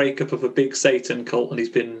big breakup of a big Satan cult and he's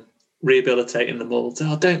been rehabilitating them all. So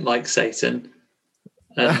I don't like Satan,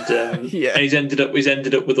 and and he's ended up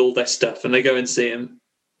with all their stuff, and they go and see him.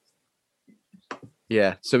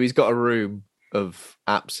 Yeah, so he's got a room of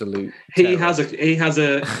absolute. He terror.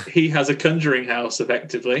 has a conjuring house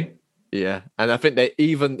effectively. Yeah, and I think they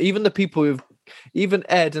even the people even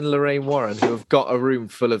Ed and Lorraine Warren who have got a room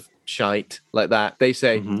full of shite like that, they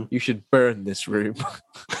say you should burn this room.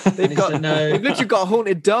 They've literally got a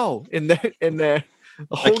haunted doll in there.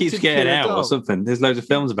 It keeps getting out or something. There's loads of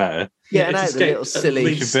films about it. Yeah, and out the little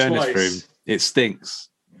silly. You should burn this room. It stinks.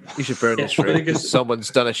 You should burn this room because someone's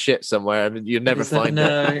done a shit somewhere and you'll never find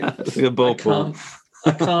it. It's like a ball pool.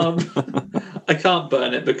 I can't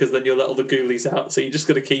burn it because then you'll let all the ghoulies out. So you just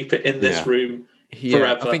got to keep it in this room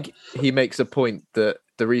forever. I think he makes a point that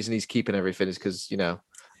the reason he's keeping everything is because,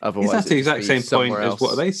 otherwise that's the exact same point else. as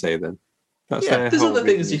what they say then. That's there's other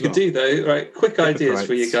things you could do though, right? Quick ideas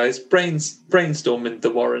for you guys. Brainstorming the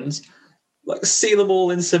Warrens. Like seal them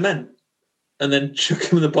all in cement and then chuck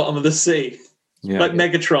them in the bottom of the sea.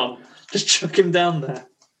 Megatron. Just chuck him down there.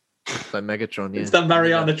 Like Megatron, yeah. It's that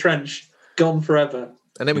Mariana Trench. Gone forever.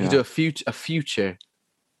 And then we can do a future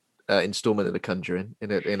installment of The Conjuring in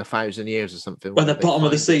 1,000 years or something. Where the bottom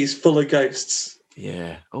of the sea is full of ghosts.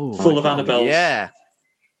 Yeah. Oh, full of Annabelles. Yeah.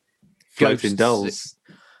 Floating dolls.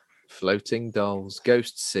 Floating dolls.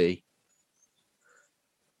 Ghost Sea.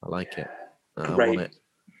 I like it. Great.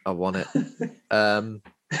 I want it.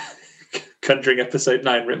 Conjuring episode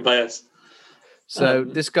 9 written by us. So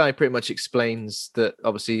this guy pretty much explains that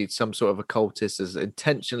obviously some sort of occultist has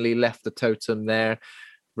intentionally left the totem there,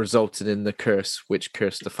 resulting in the curse, which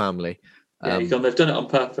cursed the family. They've done it on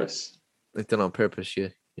purpose. They've done it on purpose,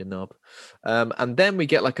 you knob. And then we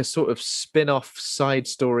get like a sort of spin-off side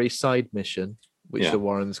mission, which the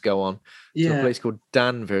Warrens go on to a place called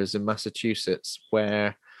Danvers in Massachusetts,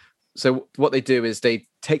 where... So what they do is they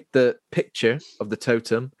take the picture of the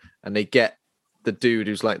totem and they get the dude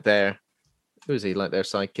who's like their... Who is he? Like their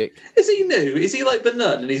sidekick? Is he new? Is he like the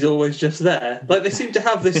nun and he's always just there? Like they seem to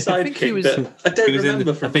have this sidekick that I don't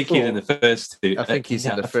remember from before. He's in the first two. I think he's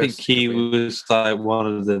in the first. I think he was like one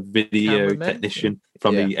of the video technician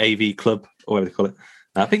from the AV club, or whatever they call it.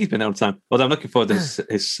 I think he's been there all the time. Although I'm looking forward to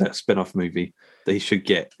his spin-off movie that he should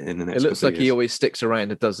get in the next. It looks like he always sticks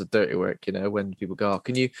around and does the dirty work. When people go,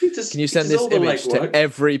 can you send this image to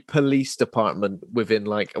every police department within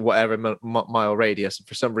like whatever mile radius? And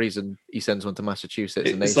for some reason, he sends one to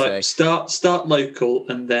Massachusetts, and they say start local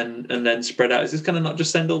and then spread out. Is this kind of not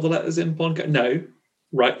just send all the letters in one go? No,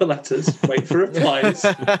 write the letters, wait for replies,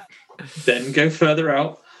 then go further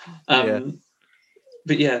out.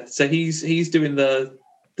 But yeah, so he's doing the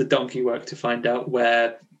donkey work to find out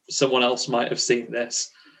where someone else might have seen this.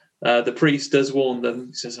 The priest does warn them.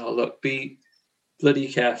 He says, "Oh, look, be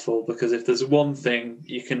bloody careful, because if there's one thing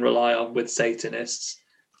you can rely on with Satanists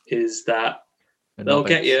is that they'll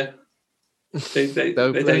get you. They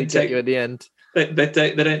don't get you at the end. They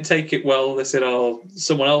don't take it well. They said, "Oh,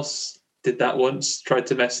 someone else did that once, tried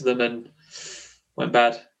to mess with them and went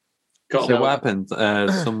bad." So what happened?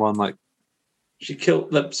 Someone like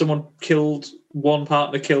someone killed one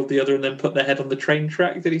partner, killed the other, and then put their head on the train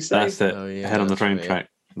track. Did he say? That's it. Head on the train track.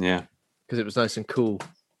 Yeah, because it was nice and cool.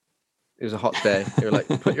 It was a hot day. They were like,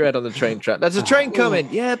 "Put your head on the train track." There's a train coming.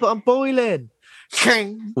 Yeah, but I'm boiling.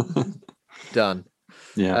 Done.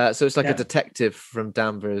 Yeah. So it's like a detective from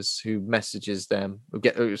Danvers who messages them.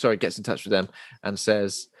 Gets in touch with them and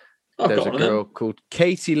says, "There's a girl called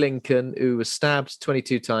Katie Lincoln who was stabbed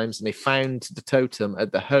 22 times, and they found the totem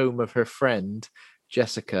at the home of her friend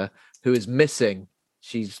Jessica, who is missing.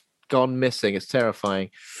 She's gone missing. It's terrifying."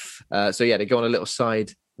 So yeah, they go on a little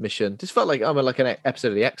side mission. This felt like like an episode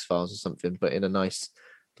of the X-Files or something, but in a nice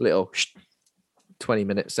little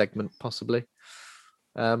 20-minute segment, possibly.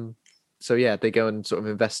 So yeah, they go and sort of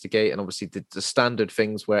investigate, and obviously the standard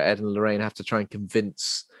things where Ed and Lorraine have to try and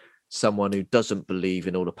convince someone who doesn't believe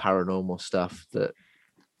in all the paranormal stuff that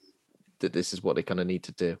this is what they kind of need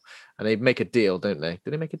to do. And they make a deal, don't they? Do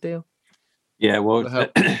they make a deal? Yeah, well,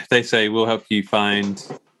 they say, "We'll help you find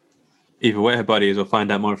either where her body is or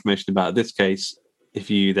find out more information about this case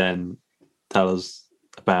if you then tell us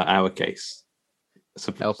about our case."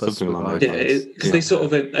 Help us something with along our those Yeah, lines. because they sort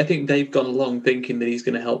of, I think they've gone along thinking that he's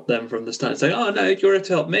going to help them from the start. It's like, oh no, you're here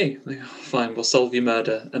to help me. Like, oh, fine, we'll solve your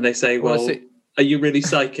murder. And they say, Well, I well, see- are you really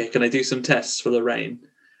psychic? And I do some tests for Lorraine.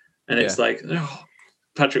 And it's Yeah. like, oh,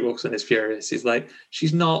 Patrick Wilson is furious. He's like,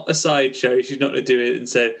 she's not a sideshow. She's not going to do it and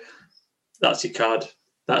say, that's your card.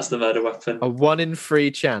 That's the murder weapon. A 1 in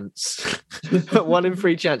 3 chance. 1 in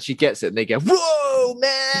 3 chance she gets it, and they go, "Whoa,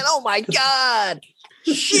 man! Oh my god!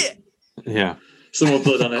 Shit! Yeah. Some more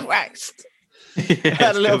blood on it. Christ!" Yeah,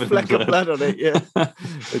 Had a little it's covered in fleck of blood on it, yeah.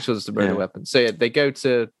 Which was the murder Yeah. weapon. So yeah, they go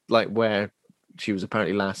to like where she was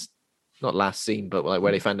apparently not last seen, but like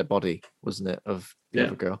where they found the body, wasn't it, of the Yeah.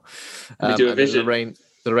 other girl? They do a and then vision.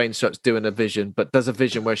 Lorraine starts doing a vision, but does a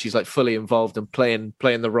vision where she's like fully involved and playing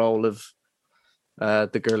the role of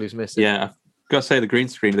the girl who's missing. Yeah, I've got to say the green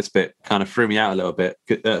screen of this bit kind of threw me out a little bit.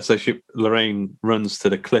 So Lorraine runs to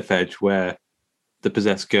the cliff edge where the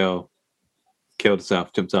possessed girl killed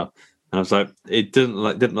herself, jumped up, and I was like, it didn't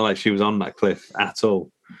look like she was on that cliff at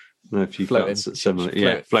all. I don't know if you Floating. felt similar. She's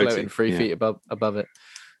Yeah, floating 3 yeah. feet above it.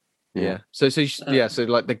 Yeah. Yeah. So so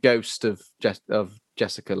like the ghost of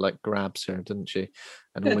Jessica like grabs her, doesn't she?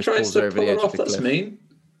 And Yeah, almost tries pulls her to over pull the her edge off. of the That's cliff. mean.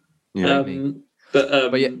 Yeah.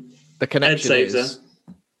 But yeah, the connection saves is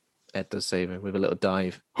her. Ed does save her with a little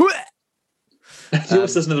dive. He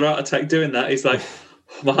almost does another heart attack doing that. He's like,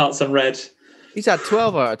 my heart's on red. He's had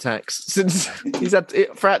 12 heart attacks since he's had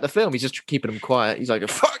throughout the film. He's just keeping them quiet. He's like,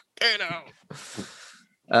 fuck,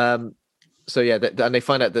 so yeah, and they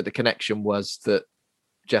find out that the connection was that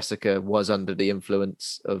Jessica was under the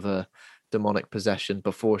influence of a demonic possession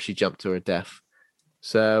before she jumped to her death.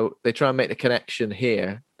 So they try and make the connection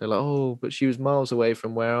here. They're like, oh, but she was miles away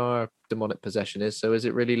from where our demonic possession is. So is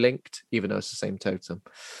it really linked? Even though it's the same totem.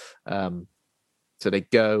 So they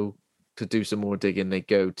go to do some more digging. They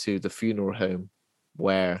go to the funeral home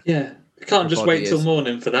where Yeah, you can't the just body wait till is.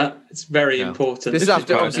 morning for that. It's very No. important. This is Quite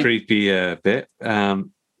a obviously- creepy bit.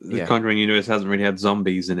 The Yeah. Conjuring universe hasn't really had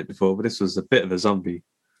zombies in it before, but this was a bit of a zombie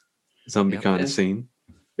Yeah. kind Yeah. of scene.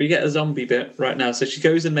 We get a zombie bit right now. So she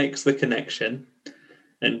goes and makes the connection,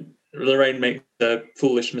 and Lorraine makes a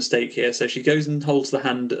foolish mistake here. So she goes and holds the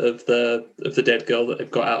hand of the dead girl that they've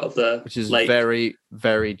got out of the which is lake. very,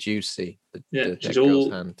 very juicy. Yeah, the she's dead girl's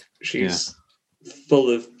all hand. she's full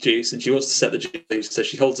of juice, and she wants to set the juice loose. So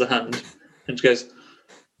she holds her hand, and she goes.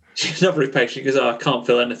 She's not very patient. She goes, "Oh, I can't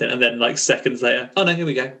feel anything," and then like seconds later, "Oh no, here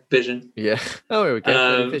we go, vision." Yeah. Oh, here we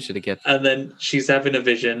go. Vision again. And then she's having a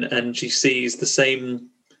vision, and she sees the same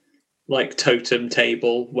like totem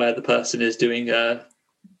table where the person is doing a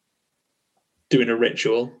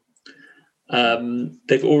ritual.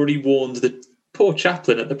 They've already warned the poor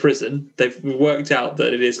chaplain at the prison. They've worked out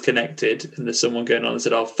that it is connected, and there's someone going on and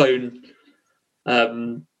said, "I'll phone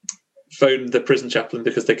the prison chaplain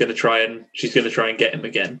because she's going to try and get him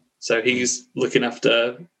again." So he's looking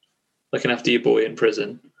after your boy in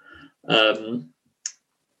prison.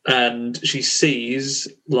 And she sees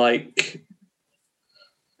like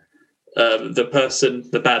the person,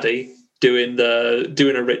 the baddie, doing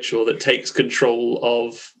a ritual that takes control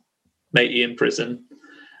of Matey in prison,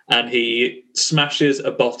 and he smashes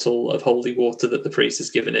a bottle of holy water that the priest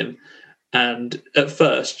has given him. And at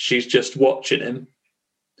first, she's just watching him,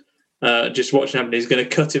 and he's going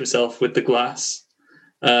to cut himself with the glass.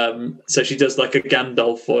 So she does like a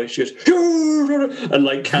Gandalf voice. She goes and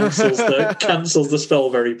like cancels the spell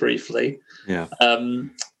very briefly. Yeah.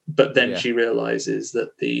 But then she realizes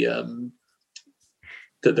that the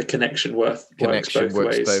connection works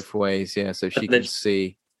both ways. Yeah, so she can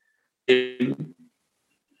see.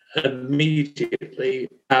 Immediately,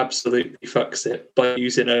 absolutely fucks it by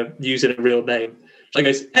using a real name. She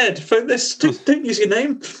goes, "Ed, phone this. Don't use your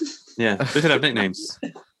name." Yeah, they should have nicknames.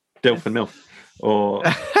 Dilf and Milf. Or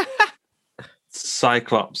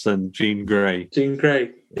Cyclops and Jean Grey. Jean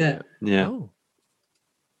Grey, yeah. Yeah. Oh,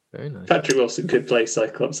 very nice. Patrick Wilson could play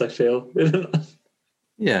Cyclops, I feel.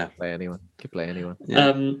 Yeah. Could play anyone.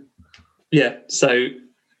 Yeah, so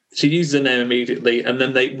she uses her name immediately, and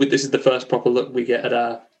then this is the first proper look we get at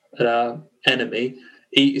our enemy.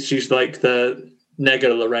 She's like the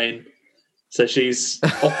Nega Lorraine. So she's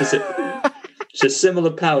opposite. She has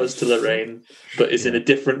similar powers to Lorraine, but is in a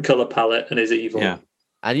different colour palette and is evil. Yeah.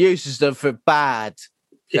 And uses them for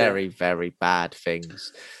very, very bad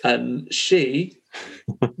things. And she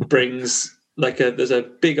brings there's a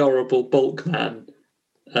big horrible bulk man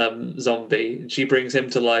zombie, and she brings him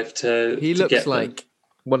to life He looks get like them.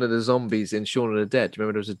 one of the zombies in Shaun of the Dead. Do you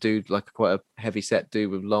remember there was a dude, like quite a heavy set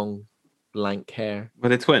dude with long, lank hair? Were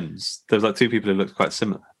they twins? There was like two people who looked quite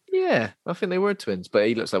similar. Yeah, I think they were twins, but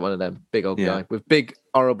he looks like one of them. Big old Yeah. guy with big,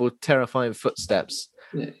 horrible, terrifying footsteps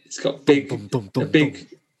It's got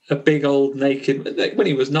a big old naked. Like, when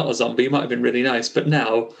he was not a zombie, he might have been really nice, but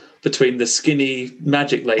now between the skinny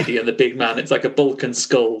magic lady and the big man, it's like a Bulk and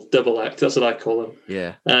Skull double act. That's what I call them.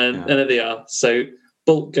 Yeah. And there they are. So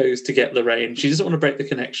Bulk goes to get Lorraine. She doesn't want to break the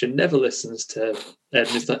connection. Never listens to Ed. And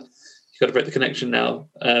he's like, "You've got to break the connection now."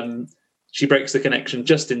 She breaks the connection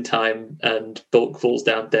just in time, and Bulk falls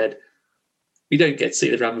down dead. We don't get to see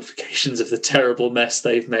the ramifications of the terrible mess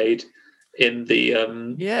they've made in the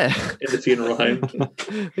in the funeral home.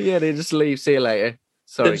 Yeah, they just leave. See you later.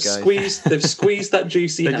 Sorry, guys. They've squeezed that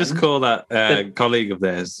juicy. They hand. just call that colleague of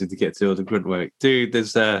theirs to get to all the grunt work. Dude,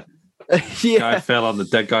 there's a guy fell on the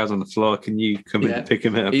dead guy's on the floor. Can you come in and pick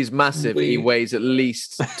him up? He's massive. He weighs at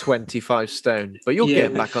least 25 stone. But you'll get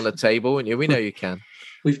him back on the table, won't you? We know you can.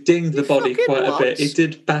 We've dinged the body quite a bit. He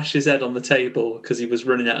did bash his head on the table because he was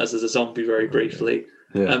running at us as a zombie very briefly.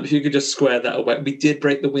 Yeah. If you could just square that away. We did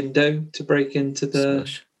break the window to break into the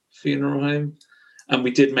funeral home. And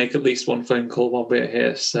we did make at least one phone call while we were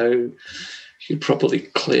here. So you should probably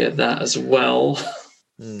clear that as well.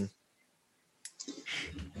 Mm.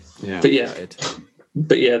 Yeah.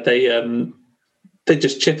 But yeah, they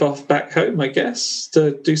just chip off back home, I guess,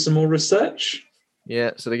 to do some more research.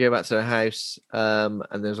 Yeah, so they go back to their house, and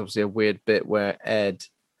there's obviously a weird bit where Ed,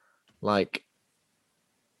 like,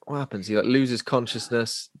 what happens? He loses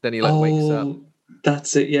consciousness, then he wakes up.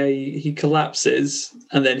 That's it. Yeah, he collapses,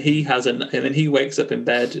 and then he wakes up in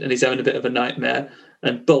bed, and he's having a bit of a nightmare.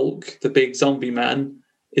 And Bulk, the big zombie man,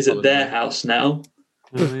 is at their house now.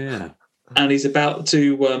 Oh yeah, and he's about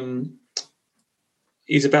to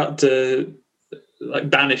like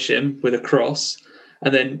banish him with a cross.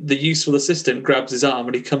 And then the useful assistant grabs his arm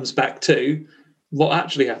and he comes back to. What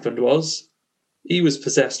actually happened was he was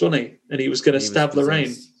possessed, wasn't he? And he was going to stab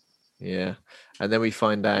Lorraine. Yeah. And then we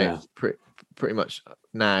find out pretty much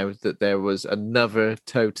now that there was another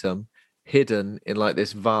totem hidden in like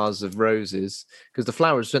this vase of roses because the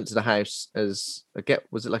flowers went to the house as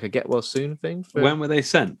was it like a get well soon thing? When were they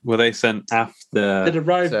sent? Were they sent after? It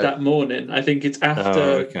arrived that morning. I think it's after.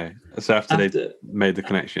 Oh, okay. So after they made the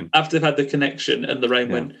connection. After they've had the connection, and Lorraine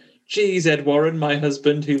went, "Geez, Ed Warren, my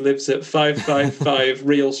husband who lives at 555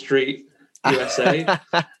 Real Street, USA."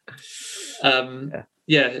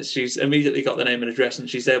 She's immediately got the name and address, and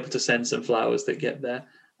she's able to send some flowers that get there.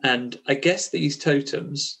 And I guess these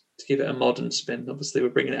totems, to give it a modern spin, obviously we're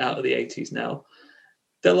bringing it out of the 80s now,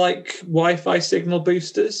 they're like Wi-Fi signal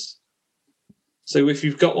boosters. So if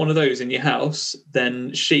you've got one of those in your house,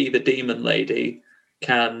 then she, the demon lady,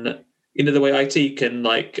 can, you know, the way IT can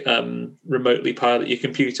like remotely pilot your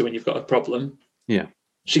computer when you've got a problem. Yeah.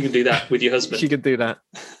 She can do that with your husband. She can do that.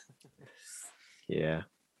 Yeah.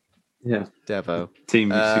 Yeah. Devo. She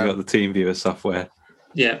got the TeamViewer software.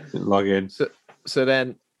 Yeah. Log in. So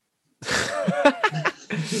then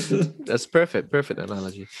that's perfect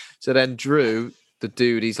analogy. So then Drew, the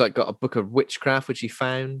dude, he's like got a book of witchcraft which he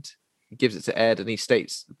found. He gives it to Ed, and he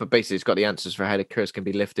states, but basically it's got the answers for how the curse can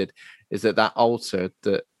be lifted. Is that altar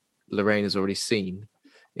that Lorraine has already seen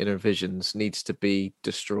in her visions needs to be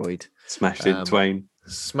destroyed, smashed in twain,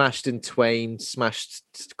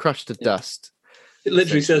 crushed to dust. It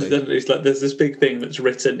literally says that it's like there's this big thing that's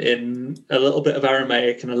written in a little bit of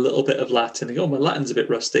Aramaic and a little bit of Latin. And my Latin's a bit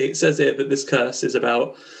rusty. It says here that this curse is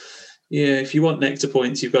about, if you want nectar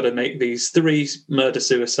points, you've got to make these 3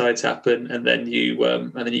 murder-suicides happen, and then you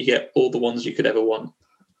get all the ones you could ever want.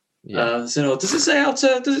 Yeah. Does it say how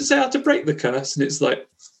to break the curse? And it's like,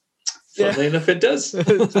 funnily enough, it does. It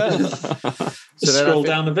does. Just scroll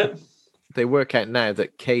down a bit. They work out now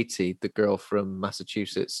that Katie, the girl from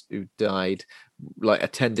Massachusetts who died, like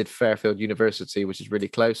attended Fairfield University, which is really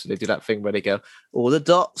close. So they do that thing where they go, all the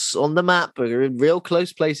dots on the map are in real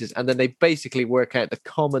close places. And then they basically work out the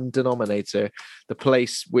common denominator, the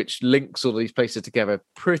place which links all these places together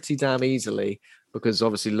pretty damn easily, because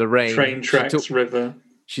obviously Lorraine... Train tracks, river.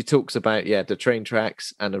 She talks about, the train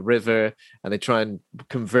tracks and a river, and they try and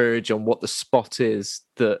converge on what the spot is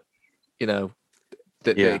that,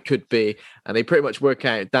 that it could be, and they pretty much work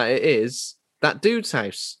out that it is that dude's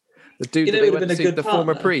house. The dude that they went to see, the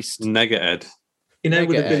former priest. Nega Ed. Would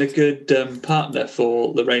have been a good partner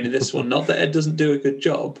for Lorraine in this one. Not that Ed doesn't do a good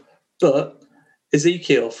job, but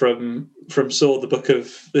Ezekiel from Saw, the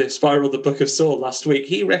Book of Saw last week,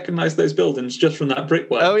 he recognised those buildings just from that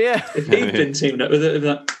brickwork. Oh yeah. If he'd been teamed up with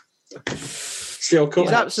it,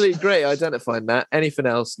 he's absolutely great identifying that. Anything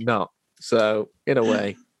else, not. So in a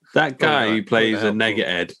way. That guy who plays a Nega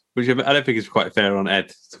Ed, which I don't think is quite fair on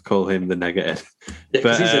Ed to call him the Nega Ed. Yeah,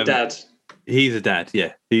 because he's a dad. He's a dad,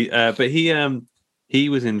 yeah. He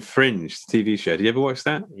was in Fringe, the TV show. Did you ever watch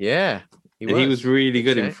that? Yeah. He was really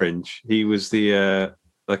good in Fringe. He was the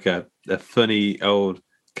like a funny old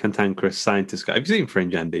cantankerous scientist guy. Have you seen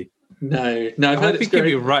Fringe, Andy? No, I've heard I think it'd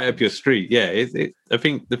be right up your street. Yeah, I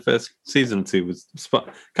think the first season or two was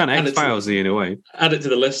kind of X-Files-y in a way. Add it to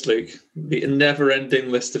the list, Luke. The never-ending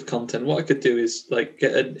list of content. What I could do is like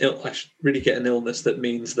I should really get an illness that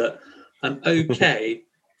means that I'm okay,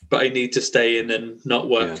 but I need to stay in and not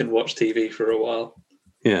work and watch TV for a while.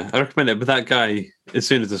 Yeah, I recommend it. But that guy, as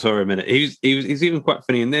soon as I saw him in it, he's even quite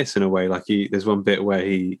funny in this in a way. Like there's one bit where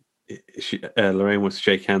Lorraine wants to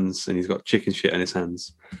shake hands and he's got chicken shit in his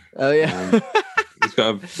hands. Oh yeah, he's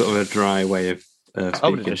got a sort of a dry way of speaking. I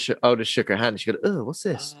would have shook her hand. She go, "Oh, what's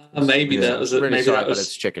this?" Maybe that was really maybe sorry, that was but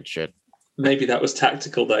it's chicken shit. Maybe that was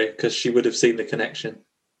tactical though, because she would have seen the connection.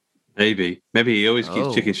 Maybe he always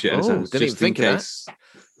keeps chicken shit in his hands didn't just even in think case.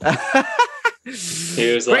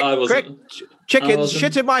 He was like, I wasn't. Chickens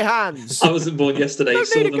shit in my hands. I wasn't born yesterday.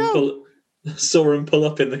 Saw him pull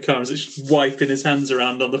up in the car and was just wiping his hands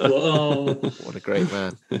around on the floor. Oh, what a great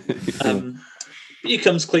man! He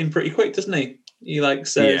comes clean pretty quick, doesn't he? He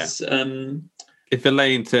says, if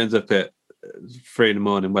Elaine turns up at 3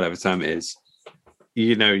 a.m, whatever time it is,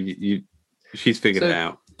 she's figured it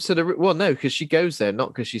out. So no, because she goes there not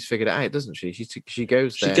because she's figured it out, doesn't she? She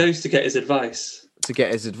goes there. She goes to get his advice. To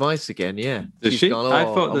get his advice again, yeah. Does she? I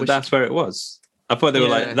thought that's where it was. I thought they were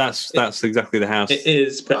like, that's exactly the house. It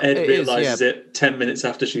is, but Ed realises it 10 minutes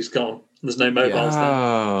after she's gone. There's no mobiles there.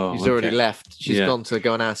 Oh, he's already left. She's gone to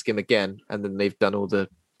go and ask him again, and then they've done all the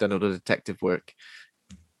detective work.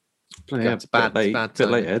 It's bad late,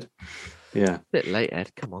 Ed. Yeah, bit late,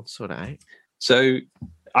 Ed. Come on, sort it out. So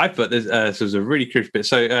I thought this was a really crucial bit.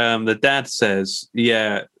 So the dad says,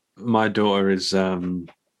 "Yeah, my daughter is the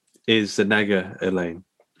Nega Elaine.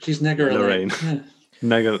 She's Nega Lorraine. Yeah.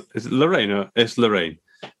 Nega is it Lorraine or it's Lorraine?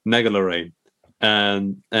 Nega Lorraine."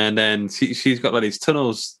 And then she's got like these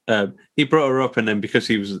tunnels. He brought her up, and then because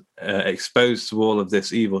he was exposed to all of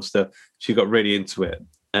this evil stuff, she got really into it.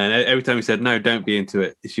 And every time he said, "No, don't be into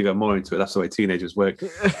it," she got more into it. That's the way teenagers work.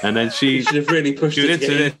 And then she should have really pushed her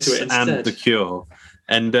into it instead. And the cure.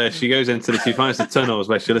 And she goes into she finds the tunnels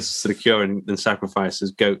where she listens to the cure and sacrifices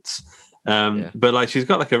goats. But like she's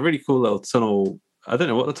got like a really cool little tunnel. I don't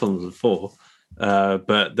know what the tunnels are for.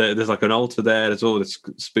 But there's like an altar there. There's all this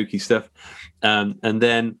spooky stuff, and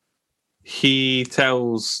then he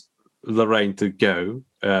tells Lorraine to go,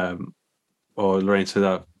 or Lorraine says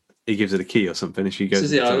that he gives her the key or something, and she goes.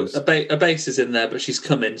 Says, a base is in there, but she's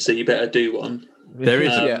coming, so you better do one. There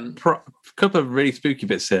is a couple of really spooky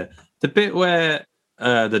bits here. The bit where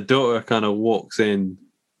the daughter kind of walks in,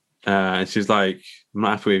 and she's like, "I'm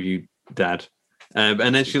not happy with you, Dad,"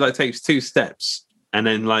 and then she like takes 2 steps, and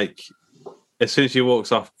then like. As soon as she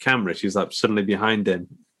walks off camera, she's like suddenly behind him.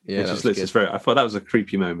 Yeah, just slits his throat. I thought that was a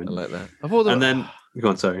creepy moment. I like that. And then, go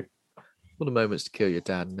on, sorry. What a moments to kill your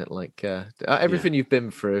dad, isn't it? Like everything you've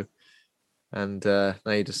been through, and now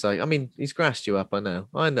you just like, I mean, he's grassed you up. I know.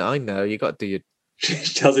 You got to do your. She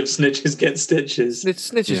tells him snitches get stitches.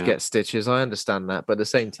 Snitches get stitches. I understand that, but at the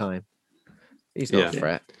same time, he's not a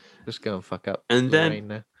threat. Just go and fuck up. And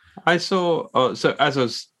then I saw. So as I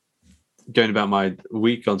was going about my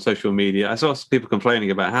week on social media, I saw some people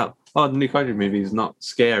complaining about how the new Conjuring movie is not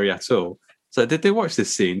scary at all. So did they watch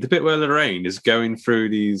this scene? The bit where Lorraine is going through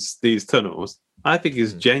these tunnels, I think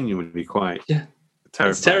is genuinely quite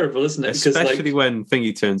terrifying. It's terrible, isn't it? Especially when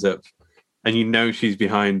Thingy turns up and you know she's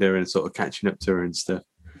behind her and sort of catching up to her and stuff.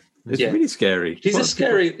 It's really scary. She's a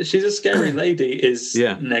scary lady, is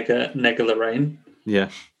Nega Lorraine. Yeah.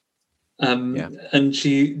 And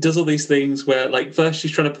she does all these things where, like, first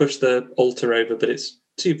she's trying to push the altar over, but it's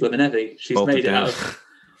too blooming heavy. She's made it out of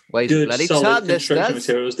good, solid construction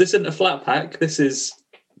materials. This isn't a flat pack. This is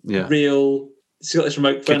real. She's got this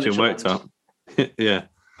remote furniture. Kitchen worktop. Yeah.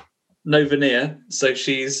 No veneer, so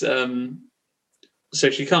she's so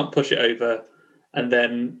she can't push it over, and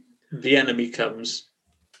then the enemy comes,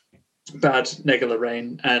 bad Nega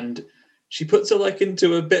Lorraine, and she puts her like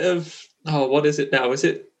into a bit of what is it now? Is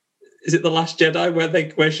it The Last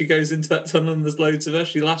Jedi where she goes into that tunnel and there's loads of her?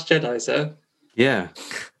 She Last Jedi's her. Yeah.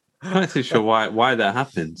 I'm not too sure why that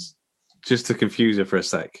happens. Just to confuse her for a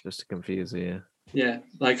sec. Just to confuse her, yeah. Yeah,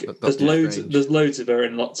 like there's loads of her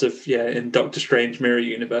in lots of in Doctor Strange Mirror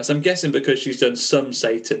Universe. I'm guessing because she's done some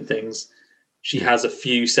Satan things, she has a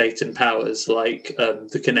few Satan powers like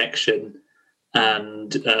the Connection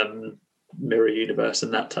and Mirror Universe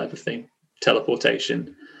and that type of thing,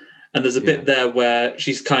 teleportation. And there's a bit there where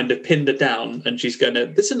she's kind of pinned her down, and she's going to.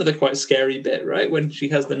 This is another quite scary bit, right? When she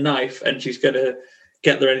has the knife and she's going to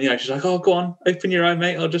get there in the eye. She's like, "Oh, go on, open your eye,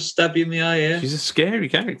 mate. I'll just stab you in the eye here." She's a scary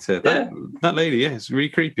character. That lady, it's really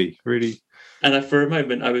creepy. Really. And for a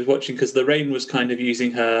moment, I was watching because Lorraine was kind of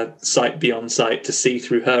using her sight beyond sight to see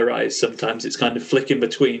through her eyes. Sometimes it's kind of flicking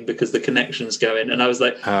between because the connection's going. And I was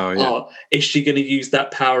like, is she going to use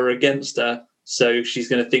that power against her? So she's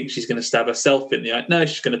going to think she's going to stab herself in the eye. No,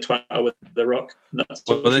 she's going to twat her with the rock.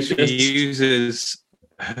 Well, then she uses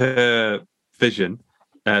her vision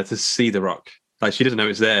to see the rock. Like, she doesn't know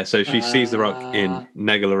it's there. So she sees the rock in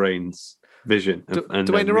Nega Lorraine's vision. And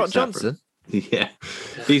Dwayne The Rock Johnson? Yeah.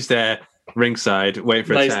 He's there. Ringside, waiting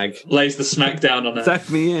for a tag. Lays the smack down on her. Tag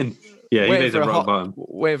me in. Yeah, he lays a rock bottom.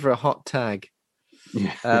 Waiting for a hot tag.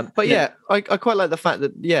 Yeah. But I quite like the fact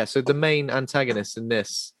that, so the main antagonist in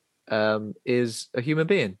this is a human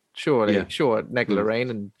being. Surely, Nega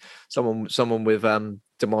Lorraine and someone with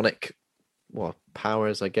demonic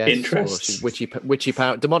powers, I guess. Interests. Witchy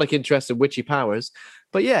power, demonic interests and witchy powers.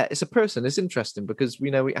 But yeah, it's a person. It's interesting because we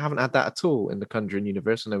haven't had that at all in the Conjuring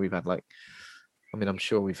universe. I know we've had I'm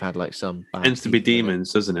sure we've had some. Tends to be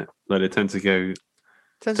demons, doesn't it? Like they tend to go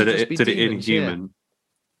to the inhuman.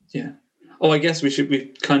 Yeah. Oh, I guess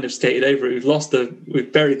we've kind of stated over it.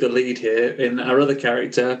 We've buried the lead here in our other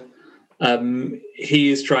character.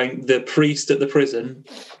 He is the priest at the prison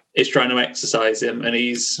is trying to exorcise him, and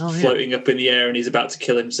he's floating up in the air, and he's about to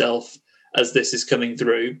kill himself as this is coming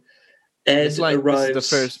through. Ed arrives.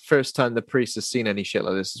 This is the first time the priest has seen any shit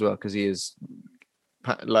like this as well, because he is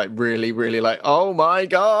really, really oh my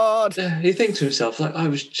god! He thinks to himself,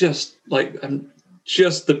 I'm just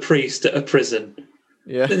the priest at a prison.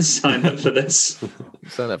 Yeah, didn't sign up for this.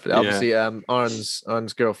 Obviously,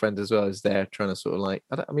 Arn's girlfriend as well is there trying to sort of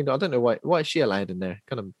I don't know why is she allowed in there?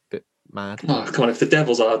 Kind of a bit mad. Oh, come on, if the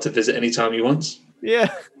devil's allowed to visit anytime he wants.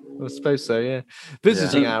 Yeah, I suppose so, yeah.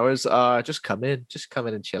 Visiting hours are just come in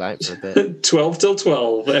and chill out for a bit. 12 till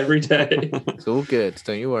 12 every day. It's all good,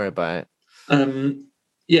 don't you worry about it.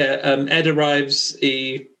 Ed arrives.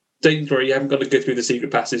 Don't worry, you haven't got to go through the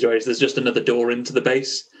secret passageways. There's just another door into the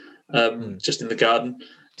base, just in the garden.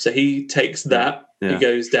 So he takes that, he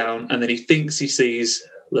goes down, and then he thinks he sees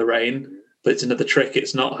Lorraine, but it's another trick.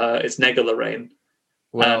 It's not her, it's Nega Lorraine.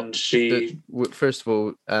 Well, and first of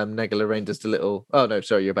all, Nega Lorraine does the little... Oh, no,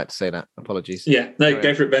 sorry, you're about to say that. Apologies. Yeah, no,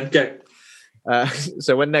 go for it, Ben, go.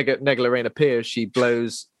 So when Nega Lorraine appears, she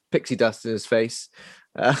blows pixie dust in his face,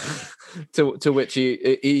 to which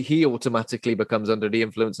he automatically becomes under the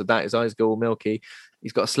influence of that. His eyes go all milky.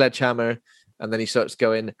 He's got a sledgehammer, and then he starts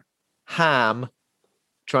going ham,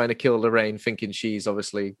 trying to kill Lorraine, thinking she's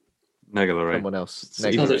obviously Nega Lorraine. Someone else.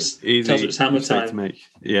 Tells it's hammer time. To make.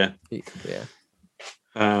 Yeah.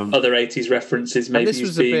 Other 80s references, maybe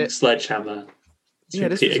he's being Sledgehammer.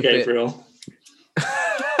 This Peter Gabriel.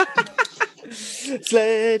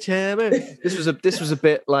 Sledgehammer. This was a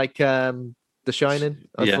bit like The Shining,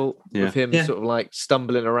 I thought, with him sort of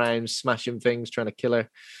stumbling around, smashing things, trying to kill her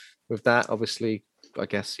with that. Obviously, I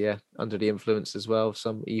guess, under the influence as well,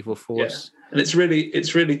 some evil force. Yeah. And it's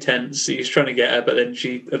really tense. He's trying to get her, but then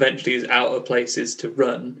she eventually is out of places to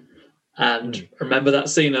run. And remember that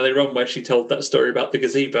scene earlier on where she told that story about the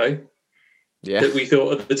gazebo? Yeah. That we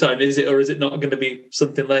thought at the time, is it or is it not going to be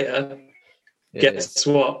something later? Guess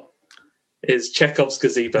what? Is Chekhov's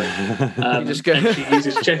gazebo. And she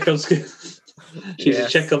uses Chekhov's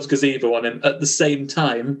Chekhov's gazebo on him at the same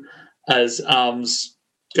time as Arm's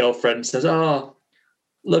girlfriend says,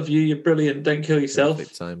 love you, you're brilliant, don't kill yourself.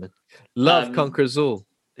 Perfect, Simon. Love conquers all.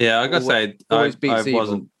 Yeah, I gotta say, I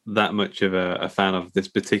wasn't that much of a fan of this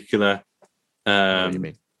particular. What do you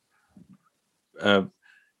mean?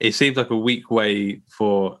 It seems like a weak way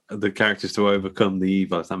for the characters to overcome the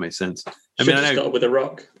evil, if that makes sense. I mean, I know started with a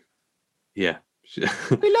rock. Yeah,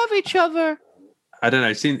 we love each other. I don't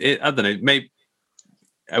know. I don't know. Maybe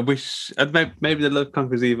I wish. Maybe the love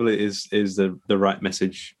conquers evil is the right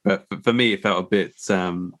message, but for me, it felt a bit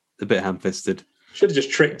ham-fisted. Should have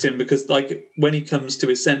just tricked him because, when he comes to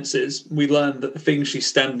his senses, we learn that the thing she's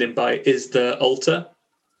standing by is the altar.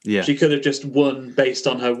 Yeah, she could have just won based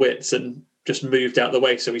on her wits and just moved out the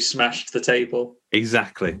way, so he smashed the table.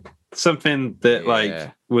 Exactly, something that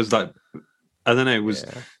was I don't know, was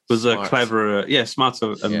a cleverer,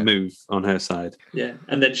 smarter move on her side. Yeah,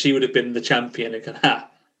 and then she would have been the champion and gone,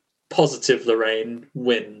 positive Lorraine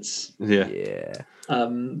wins. Yeah.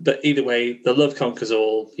 But either way, the love conquers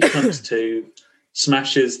all. He comes to.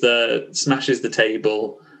 Smashes the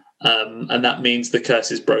table, and that means the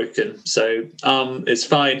curse is broken. So is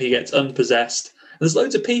fine. He gets unpossessed. And there's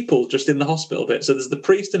loads of people just in the hospital bit. So there's the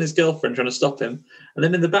priest and his girlfriend trying to stop him, and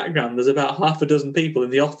then in the background there's about half a dozen people in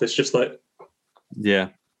the office just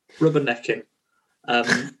rubbernecking.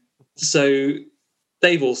 So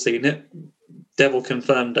they've all seen it. Devil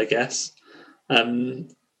confirmed, I guess.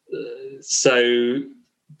 So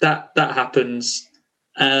that happens,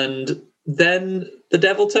 and then the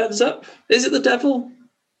devil turns up. Is it the devil?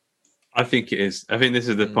 I think it is. I think this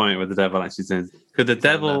is the point where the devil actually turns. Because the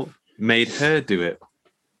devil made her do it.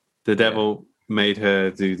 The devil made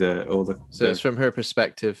her do all the. So it's from her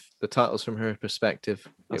perspective. The title's from her perspective.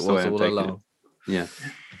 That's it the was way I'm all taking along. Yeah.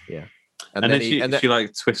 Yeah. And then she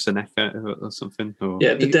like twists her neck out or something. Or...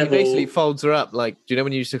 Yeah, the devil he basically folds her up. Like, do you know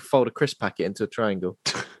when you used to fold a crisp packet into a triangle?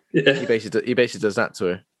 Yeah. He basically does that to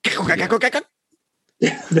her.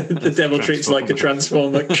 The devil treats like a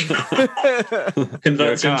transformer,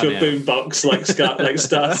 converts into a boombox, like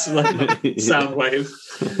starts like sound wave,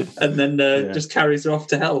 and then just carries her off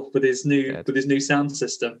to hell with his new sound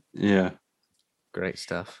system. Yeah, great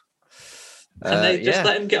stuff. And they just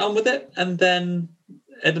let him get on with it, and then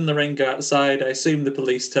Ed and Lorraine go outside. I assume the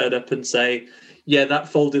police turn up and say, "Yeah, that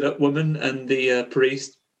folded up woman and the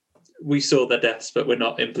priest. We saw their deaths, but we're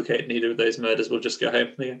not implicating either of those murders. We'll just go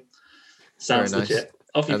home." Yeah. Sounds Very nice. legit.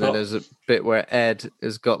 Off you and pop. then there's a bit where Ed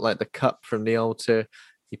has got like the cup from the altar.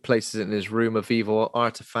 He places it in his room of evil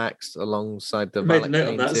artifacts alongside the. I made a note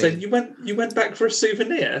on that saying you went back for a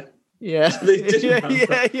souvenir. Yeah,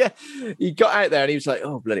 yeah. He got out there and he was like,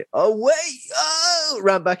 "Oh bloody! Oh wait!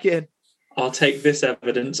 Ran back in. I'll take this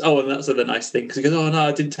evidence." Oh, and that's the nice thing because he goes, "Oh no,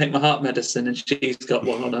 I didn't take my heart medicine," and she's got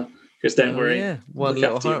one on her. Because don't worry, yeah, one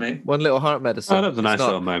little heart medicine. Oh, that was a nice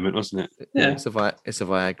little moment, wasn't it? Yeah, it's a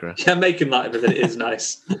Viagra. Yeah, making light of it is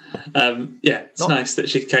nice. It's nice that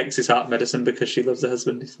she takes his heart medicine because she loves her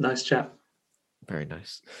husband. He's a nice chap. Very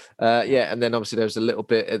nice. And then obviously there's a little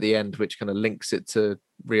bit at the end which kind of links it to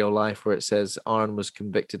real life where it says Arn was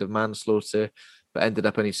convicted of manslaughter but ended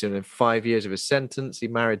up only serving 5 years of his sentence. He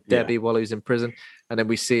married Debbie while he was in prison. And then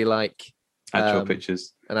we see like an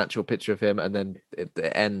actual picture of him, and then it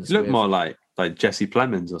ends. He looked more like Jesse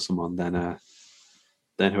Plemons or someone than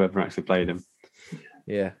whoever actually played him.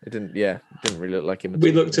 Yeah, it didn't really look like him.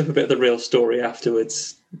 We looked up a bit of the real story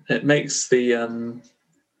afterwards. It makes the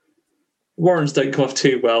Warrens don't come off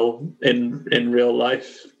too well in real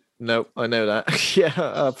life. No, I know that. Yeah,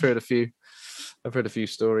 I've heard a few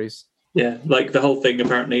stories. Yeah, like the whole thing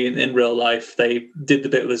apparently in real life, they did the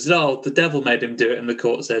bit with the devil made him do it, and the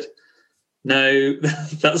court said, "No,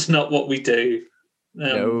 that's not what we do.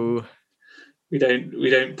 No, we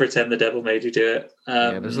don't pretend the devil made you do it."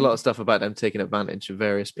 There's a lot of stuff about them taking advantage of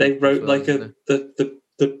various people. They wrote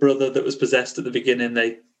the brother that was possessed at the beginning.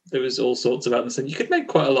 There was all sorts about them saying you could make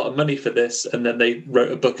quite a lot of money for this, and then they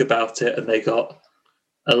wrote a book about it, and they got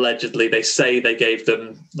allegedly they say they gave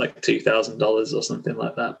them like $2,000 or something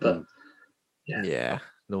like that, but yeah,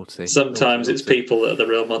 naughty. Sometimes it's people that are the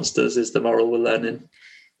real monsters. Is the moral we're learning.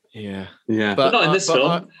 Yeah. But not in this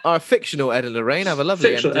film. Our fictional Ed and Lorraine have a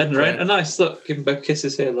lovely fictional Ed and Lorraine. A nice look. Give them both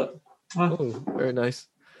kisses here. Look. Oh, very nice.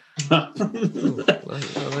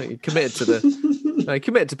 You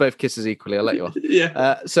committed to both kisses equally. I'll let you off.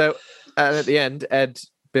 Yeah. So at the end, Ed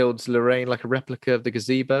builds Lorraine like a replica of the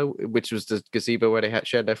gazebo, which was the gazebo where they had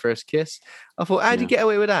shared their first kiss. I thought, how'd you get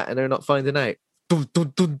away with that? And they're not finding out.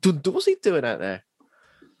 What's he doing out there?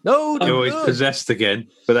 No, he's possessed again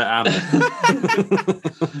with that hammer.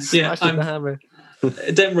 The hammer.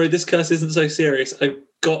 Don't worry, this curse isn't so serious. I've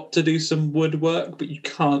got to do some woodwork, but you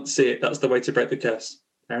can't see it. That's the way to break the curse.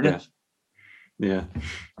 Fair enough. Yeah.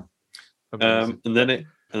 And then it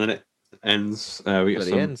ends. We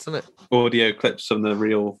got some audio clips from the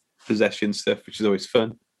real possession stuff, which is always fun.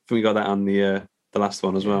 I think we got that on the last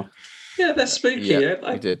one as well. Yeah, that's spooky.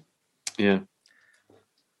 Yeah, we did. Yeah.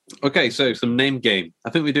 Okay, so some name game. I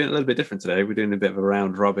think we're doing it a little bit different today. We're doing a bit of a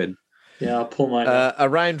round robin. Yeah, I'll pull mine. A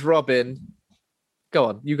round robin. Go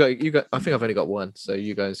on. You got. I think I've only got one, so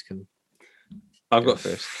you guys can. I've got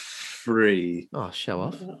first. 3. Oh, show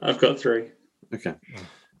off. I've got 3. Okay.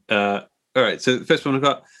 All right. So the first one I've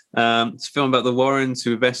got. It's a film about the Warrens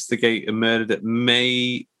who investigate a murder that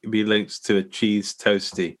may be linked to a cheese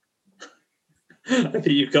toastie. I think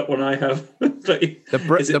you've got one I have.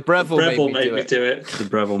 The Breville made me do it. The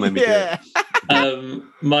Breville made me do it.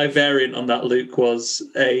 My variant on that, Luke, was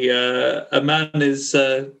a man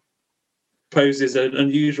poses an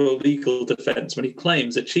unusual legal defense when he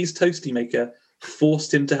claims a cheese toastie maker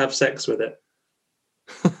forced him to have sex with it.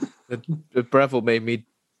 The Breville made me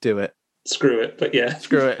do it. Screw it, but yeah.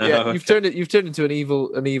 Screw it. Yeah, okay. You've turned into an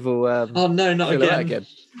evil. Oh no, not again.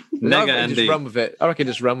 Nega Andy. Just run with it. I reckon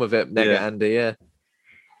just run with it. Nega Andy. Yeah.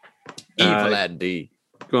 Evil Andy.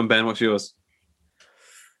 Go on, Ben. What's yours?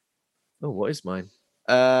 Oh, what is mine?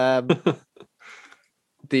 The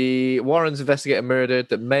Warrens investigate a murder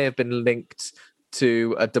that may have been linked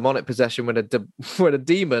to a demonic possession when a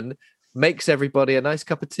demon makes everybody a nice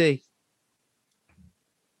cup of tea.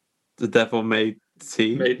 The devil made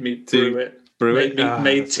Tea? Made me brew it. Brew made it?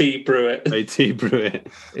 Made tea brew it. Made tea brew it.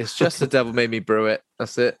 It's just the devil made me brew it.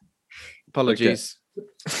 That's it. Apologies.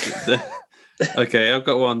 Okay, I've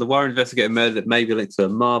got one. The Warren investigator murder that may be linked to a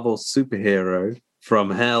Marvel superhero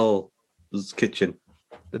from Hell's Kitchen.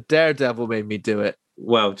 The Daredevil made me do it.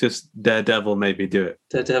 Well, just Daredevil made me do it.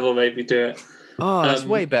 Daredevil made me do it. Oh, that's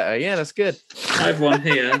way better. Yeah, that's good. I have one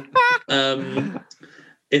here.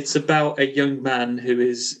 It's about a young man who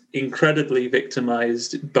is incredibly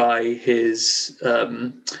victimized by his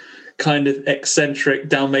kind of eccentric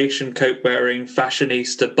Dalmatian coat-wearing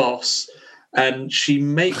fashionista boss. And she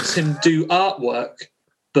makes him do artwork,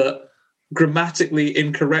 but grammatically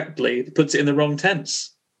incorrectly, puts it in the wrong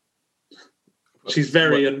tense. She's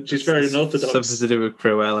very unorthodox. Something to do with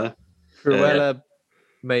Cruella. Cruella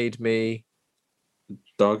made me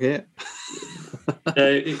dog it.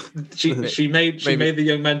 She made the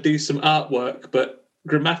young man do some artwork, but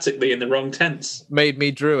grammatically in the wrong tense. Made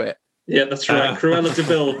me drew it. Yeah, that's right. Cruella de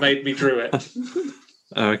Vil made me drew it.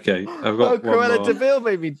 Okay, I've got one Cruella more. de Vil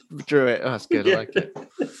made me drew it. Oh, that's good. I like it.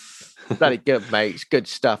 Bloody good, mate. It's good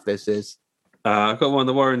stuff. This is. I've got one.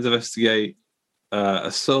 The Warrens investigate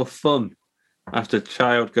a sore fun after a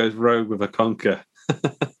child goes rogue with a conker.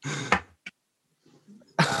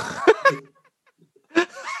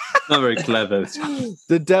 Not very clever.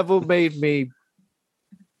 The devil made me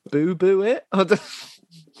boo it. Well,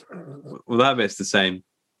 that bit's the same.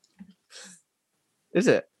 Is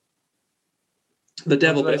it? The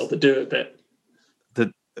devil bit or the do it bit?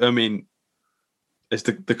 It's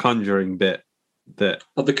the conjuring bit that.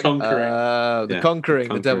 Of the conquering. The conquering.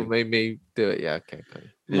 The devil made me do it. Yeah, okay.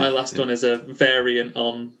 My last one is a variant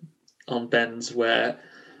on Ben's where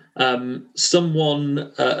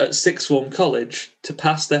someone at sixth form college, to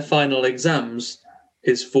pass their final exams,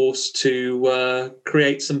 is forced to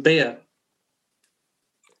create some beer.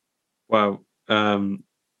 Wow.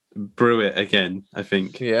 Brew it again, I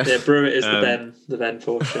think. Yeah, brew it is the Ben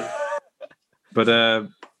portion. But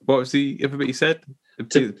what was the other bit you said?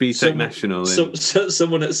 BTEC National.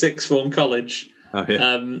 Someone at sixth form college,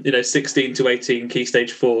 16 to 18, key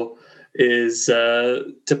stage 4, is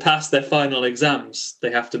to pass their final exams,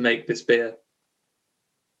 they have to make this beer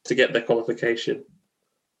to get their qualification.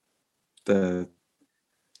 Is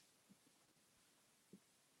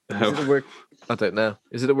it the word? I don't know.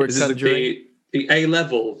 Is it the word conjuring? The A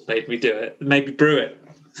level made me do it. Made me brew it.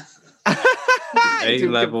 A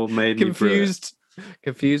level made me brew it.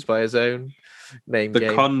 Confused by his own name.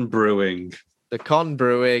 The con brewing. The con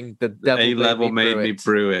brewing. The devil. A level made me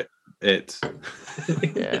brew it. Yeah.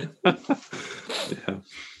 Yeah.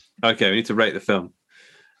 Okay, we need to rate the film.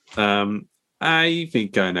 I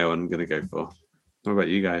think I know what I'm going to go for. What about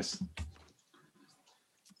you guys?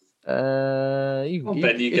 Ben,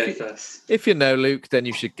 you go first. If you know, Luke, then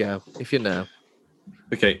you should go. If you know.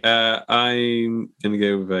 Okay, I'm going to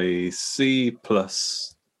go with a C+.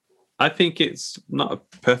 I think it's not a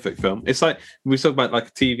perfect film. It's like we talk about like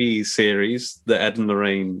a TV series, the Ed and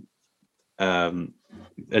Lorraine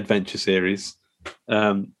adventure series,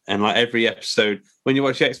 and like every episode, when you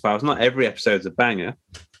watch the X-Files, not every episode's a banger,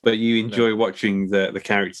 but you enjoy watching the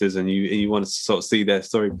characters, and you want to sort of see their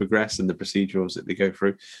story progress and the procedurals that they go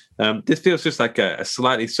through. This feels just like a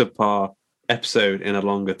slightly subpar episode in a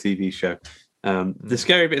longer TV show. The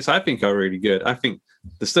scary bits I think are really good. I think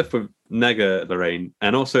the stuff with Nega Lorraine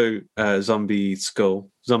and also Zombie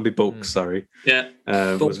Bulk, sorry. Yeah,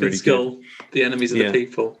 was really Skull, good. The enemies of the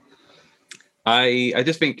people. I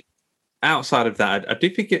just think outside of that, I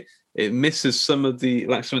do think it misses some of the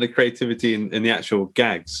creativity in the actual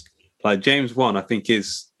gags. Like James Wan, I think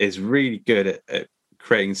is really good at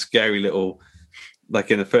creating scary little.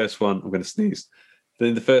 Like in the first one, I'm going to sneeze.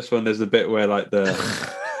 In the first one, there's a bit where like the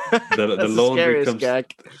laundry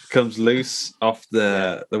comes loose off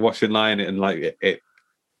the washing line, and like it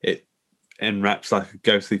enwraps like a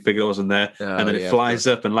ghostly figure that wasn't there, and then it flies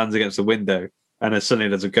up and lands against the window. And then suddenly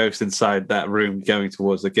there's a ghost inside that room going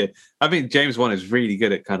towards the kid. I think James Wan is really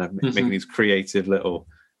good at kind of making these creative little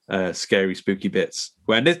scary, spooky bits.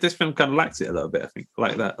 When this film kind of lacks it a little bit, I think,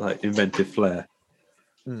 like that, like inventive flair.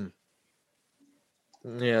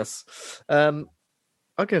 Yes.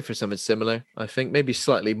 I'll go for something similar. I think maybe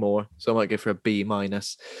slightly more. So I might go for a B-.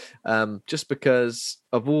 Just because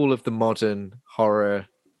of all of the modern horror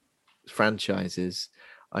franchises,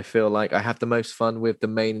 I feel like I have the most fun with the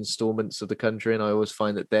main installments of The Conjuring. I always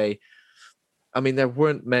find that there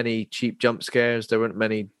weren't many cheap jump scares. There weren't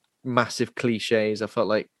many massive cliches. I felt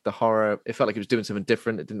like the horror, it felt like it was doing something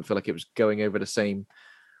different. It didn't feel like it was going over the same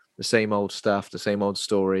old stuff, the same old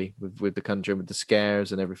story with The Conjuring, with the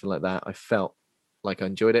scares and everything like that. I felt like I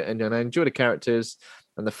enjoyed it, and I enjoyed the characters.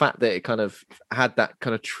 And the fact that it kind of had that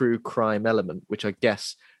kind of true crime element, which I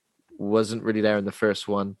guess wasn't really there in the first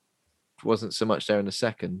one, wasn't so much there in the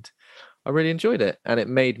second, I really enjoyed it. And it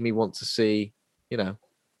made me want to see,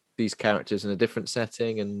 these characters in a different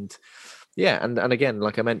setting. And yeah, and again,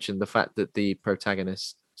 like I mentioned, the fact that the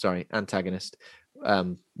antagonist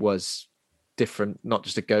was different, not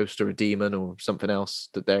just a ghost or a demon or something else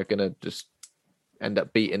that they're going to just end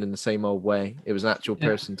up beating in the same old way. It was an actual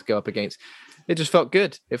person to go up against. It just felt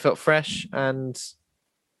good. It felt fresh, and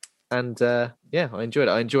I enjoyed it.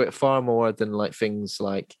 I enjoy it far more than like things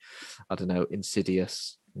like, I don't know,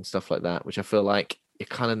 Insidious and stuff like that, which I feel like you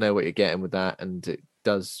kind of know what you're getting with that, and it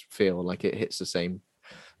does feel like it hits the same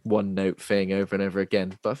one note thing over and over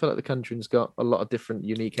again. But I feel like The Conjuring's got a lot of different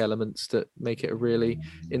unique elements that make it a really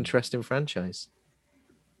interesting franchise.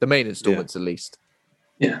 The main installments, at least.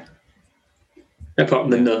 Yeah. Apart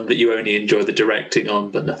from the Nun that you only enjoy the directing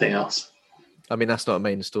on, but nothing else. I mean, that's not a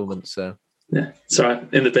main installment, so. Yeah, it's all right,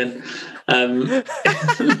 in the bin.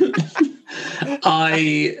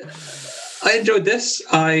 I enjoyed this.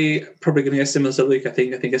 I probably going to go similar to Luke. I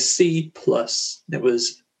think a C+. It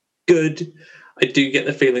was good. I do get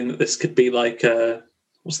the feeling that this could be like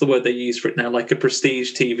what's the word they use for it now? Like a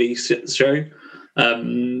prestige TV show.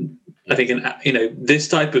 I think this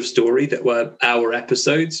type of story that were hour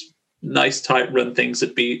episodes, nice tight run things,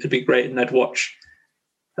 would be great, and I'd watch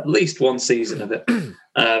at least one season of it.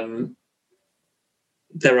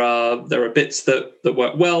 There are bits that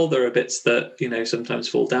work well. There are bits that sometimes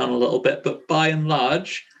fall down a little bit, but by and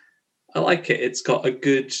large, I like it. It's got a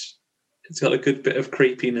good bit of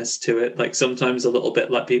creepiness to it. Like sometimes a little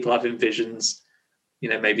bit like people having visions.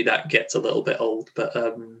 Maybe that gets a little bit old, but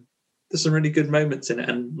there's some really good moments in it.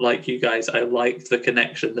 And like you guys, I liked the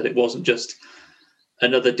connection that it wasn't just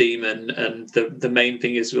another demon, and the main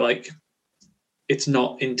thing is like it's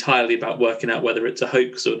not entirely about working out whether it's a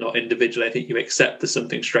hoax or not individually. I think you accept there's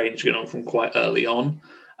something strange going on from quite early on,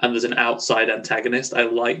 and there's an outside antagonist. I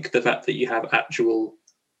like the fact that you have actual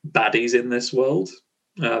baddies in this world.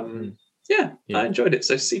 I enjoyed it.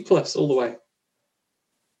 So C+ all the way.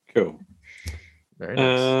 Cool. Very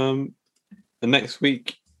nice. And next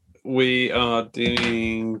week we are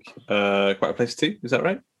doing Quiet Place 2. Is that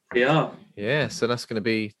right? We are. Yeah, so that's going to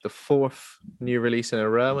be the 4th new release in a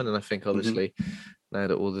row. And then I think, obviously, now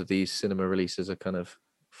that all of these cinema releases are kind of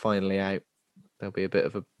finally out, there'll be a bit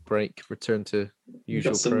of a break, return to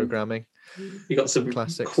usual programming. You got some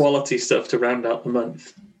classics, quality stuff to round out the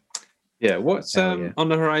month. Yeah, what's on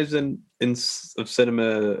the horizon of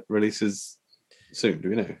cinema releases soon? Do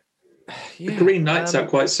we know? The Green Knight's out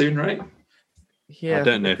quite soon, right? Yeah, I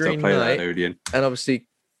don't know if they'll play that Odeon. And obviously,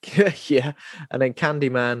 yeah, and then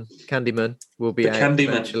Candyman will be out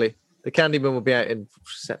eventually. The Candyman will be out in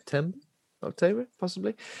September, October,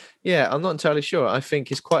 possibly. Yeah, I'm not entirely sure. I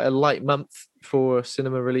think it's quite a light month for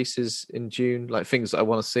cinema releases in June, like things that I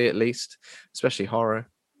want to see at least, especially horror.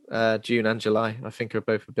 June and July, I think, are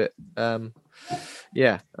both a bit, and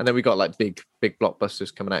then we got like big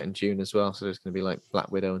blockbusters coming out in June as well. So there's going to be like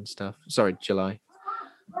Black Widow and stuff. Sorry, July.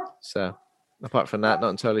 So apart from that, not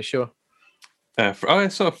entirely sure. I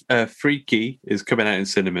saw Freaky is coming out in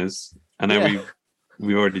cinemas. I know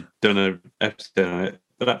we've already done an episode on it,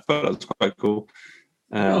 but I thought that was quite cool.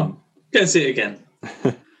 Go and see it again.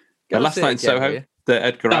 Last Night in Soho, the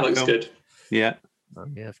Edgar Wright film. That looks good. Yeah. Oh,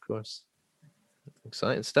 yeah, of course.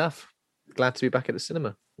 Exciting stuff. Glad to be back at the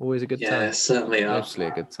cinema. Always a good time. Yeah, certainly are.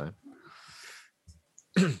 Absolutely a good time.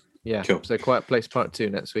 Yeah. Cool. So Quiet Place Part 2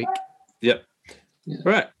 next week. Yep. Yeah.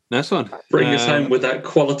 Right. Nice one. Bring us home with that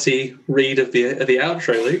quality read of the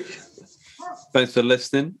outro, Luke. Thanks for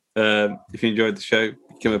listening. If you enjoyed the show,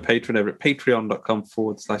 become a patron over at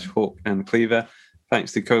patreon.com/Hawk and Cleaver.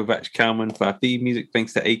 Thanks to Kovac Kalman for our theme music.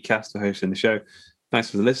 Thanks to Acast for hosting the show.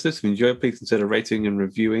 Thanks for the listeners. If you enjoyed, please consider rating and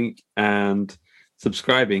reviewing and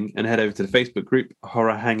subscribing, and head over to the Facebook group,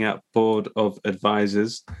 Horror Hangout Board of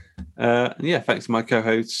Advisors. Thanks to my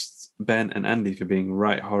co-hosts, Ben and Andy, for being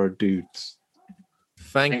right horror dudes.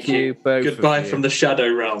 Thank you both. Goodbye from the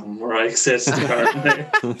Shadow Realm, where I exist currently.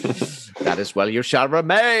 That is well you shall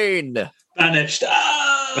remain. Banished.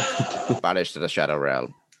 Banished to the Shadow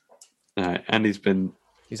Realm. All right, Andy's been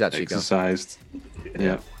exercised. Gone.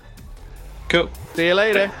 Yeah. Cool. See you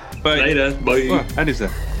later. Bye. Later. Bye. Oh, Andy's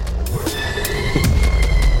there.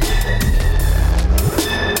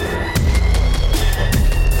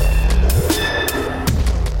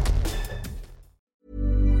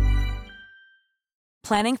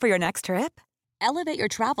 Planning for your next trip? Elevate your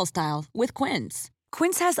travel style with Quince.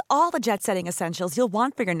 Quince has all the jet-setting essentials you'll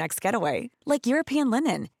want for your next getaway, like European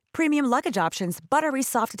linen, premium luggage options, buttery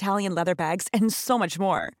soft Italian leather bags, and so much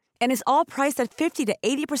more. And is all priced at 50 to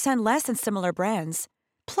 80% less than similar brands.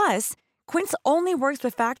 Plus, Quince only works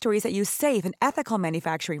with factories that use safe and ethical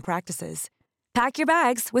manufacturing practices. Pack your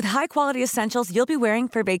bags with high-quality essentials you'll be wearing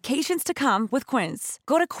for vacations to come with Quince.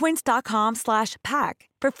 Go to quince.com/pack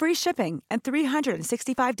for free shipping and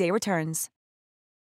 365-day returns.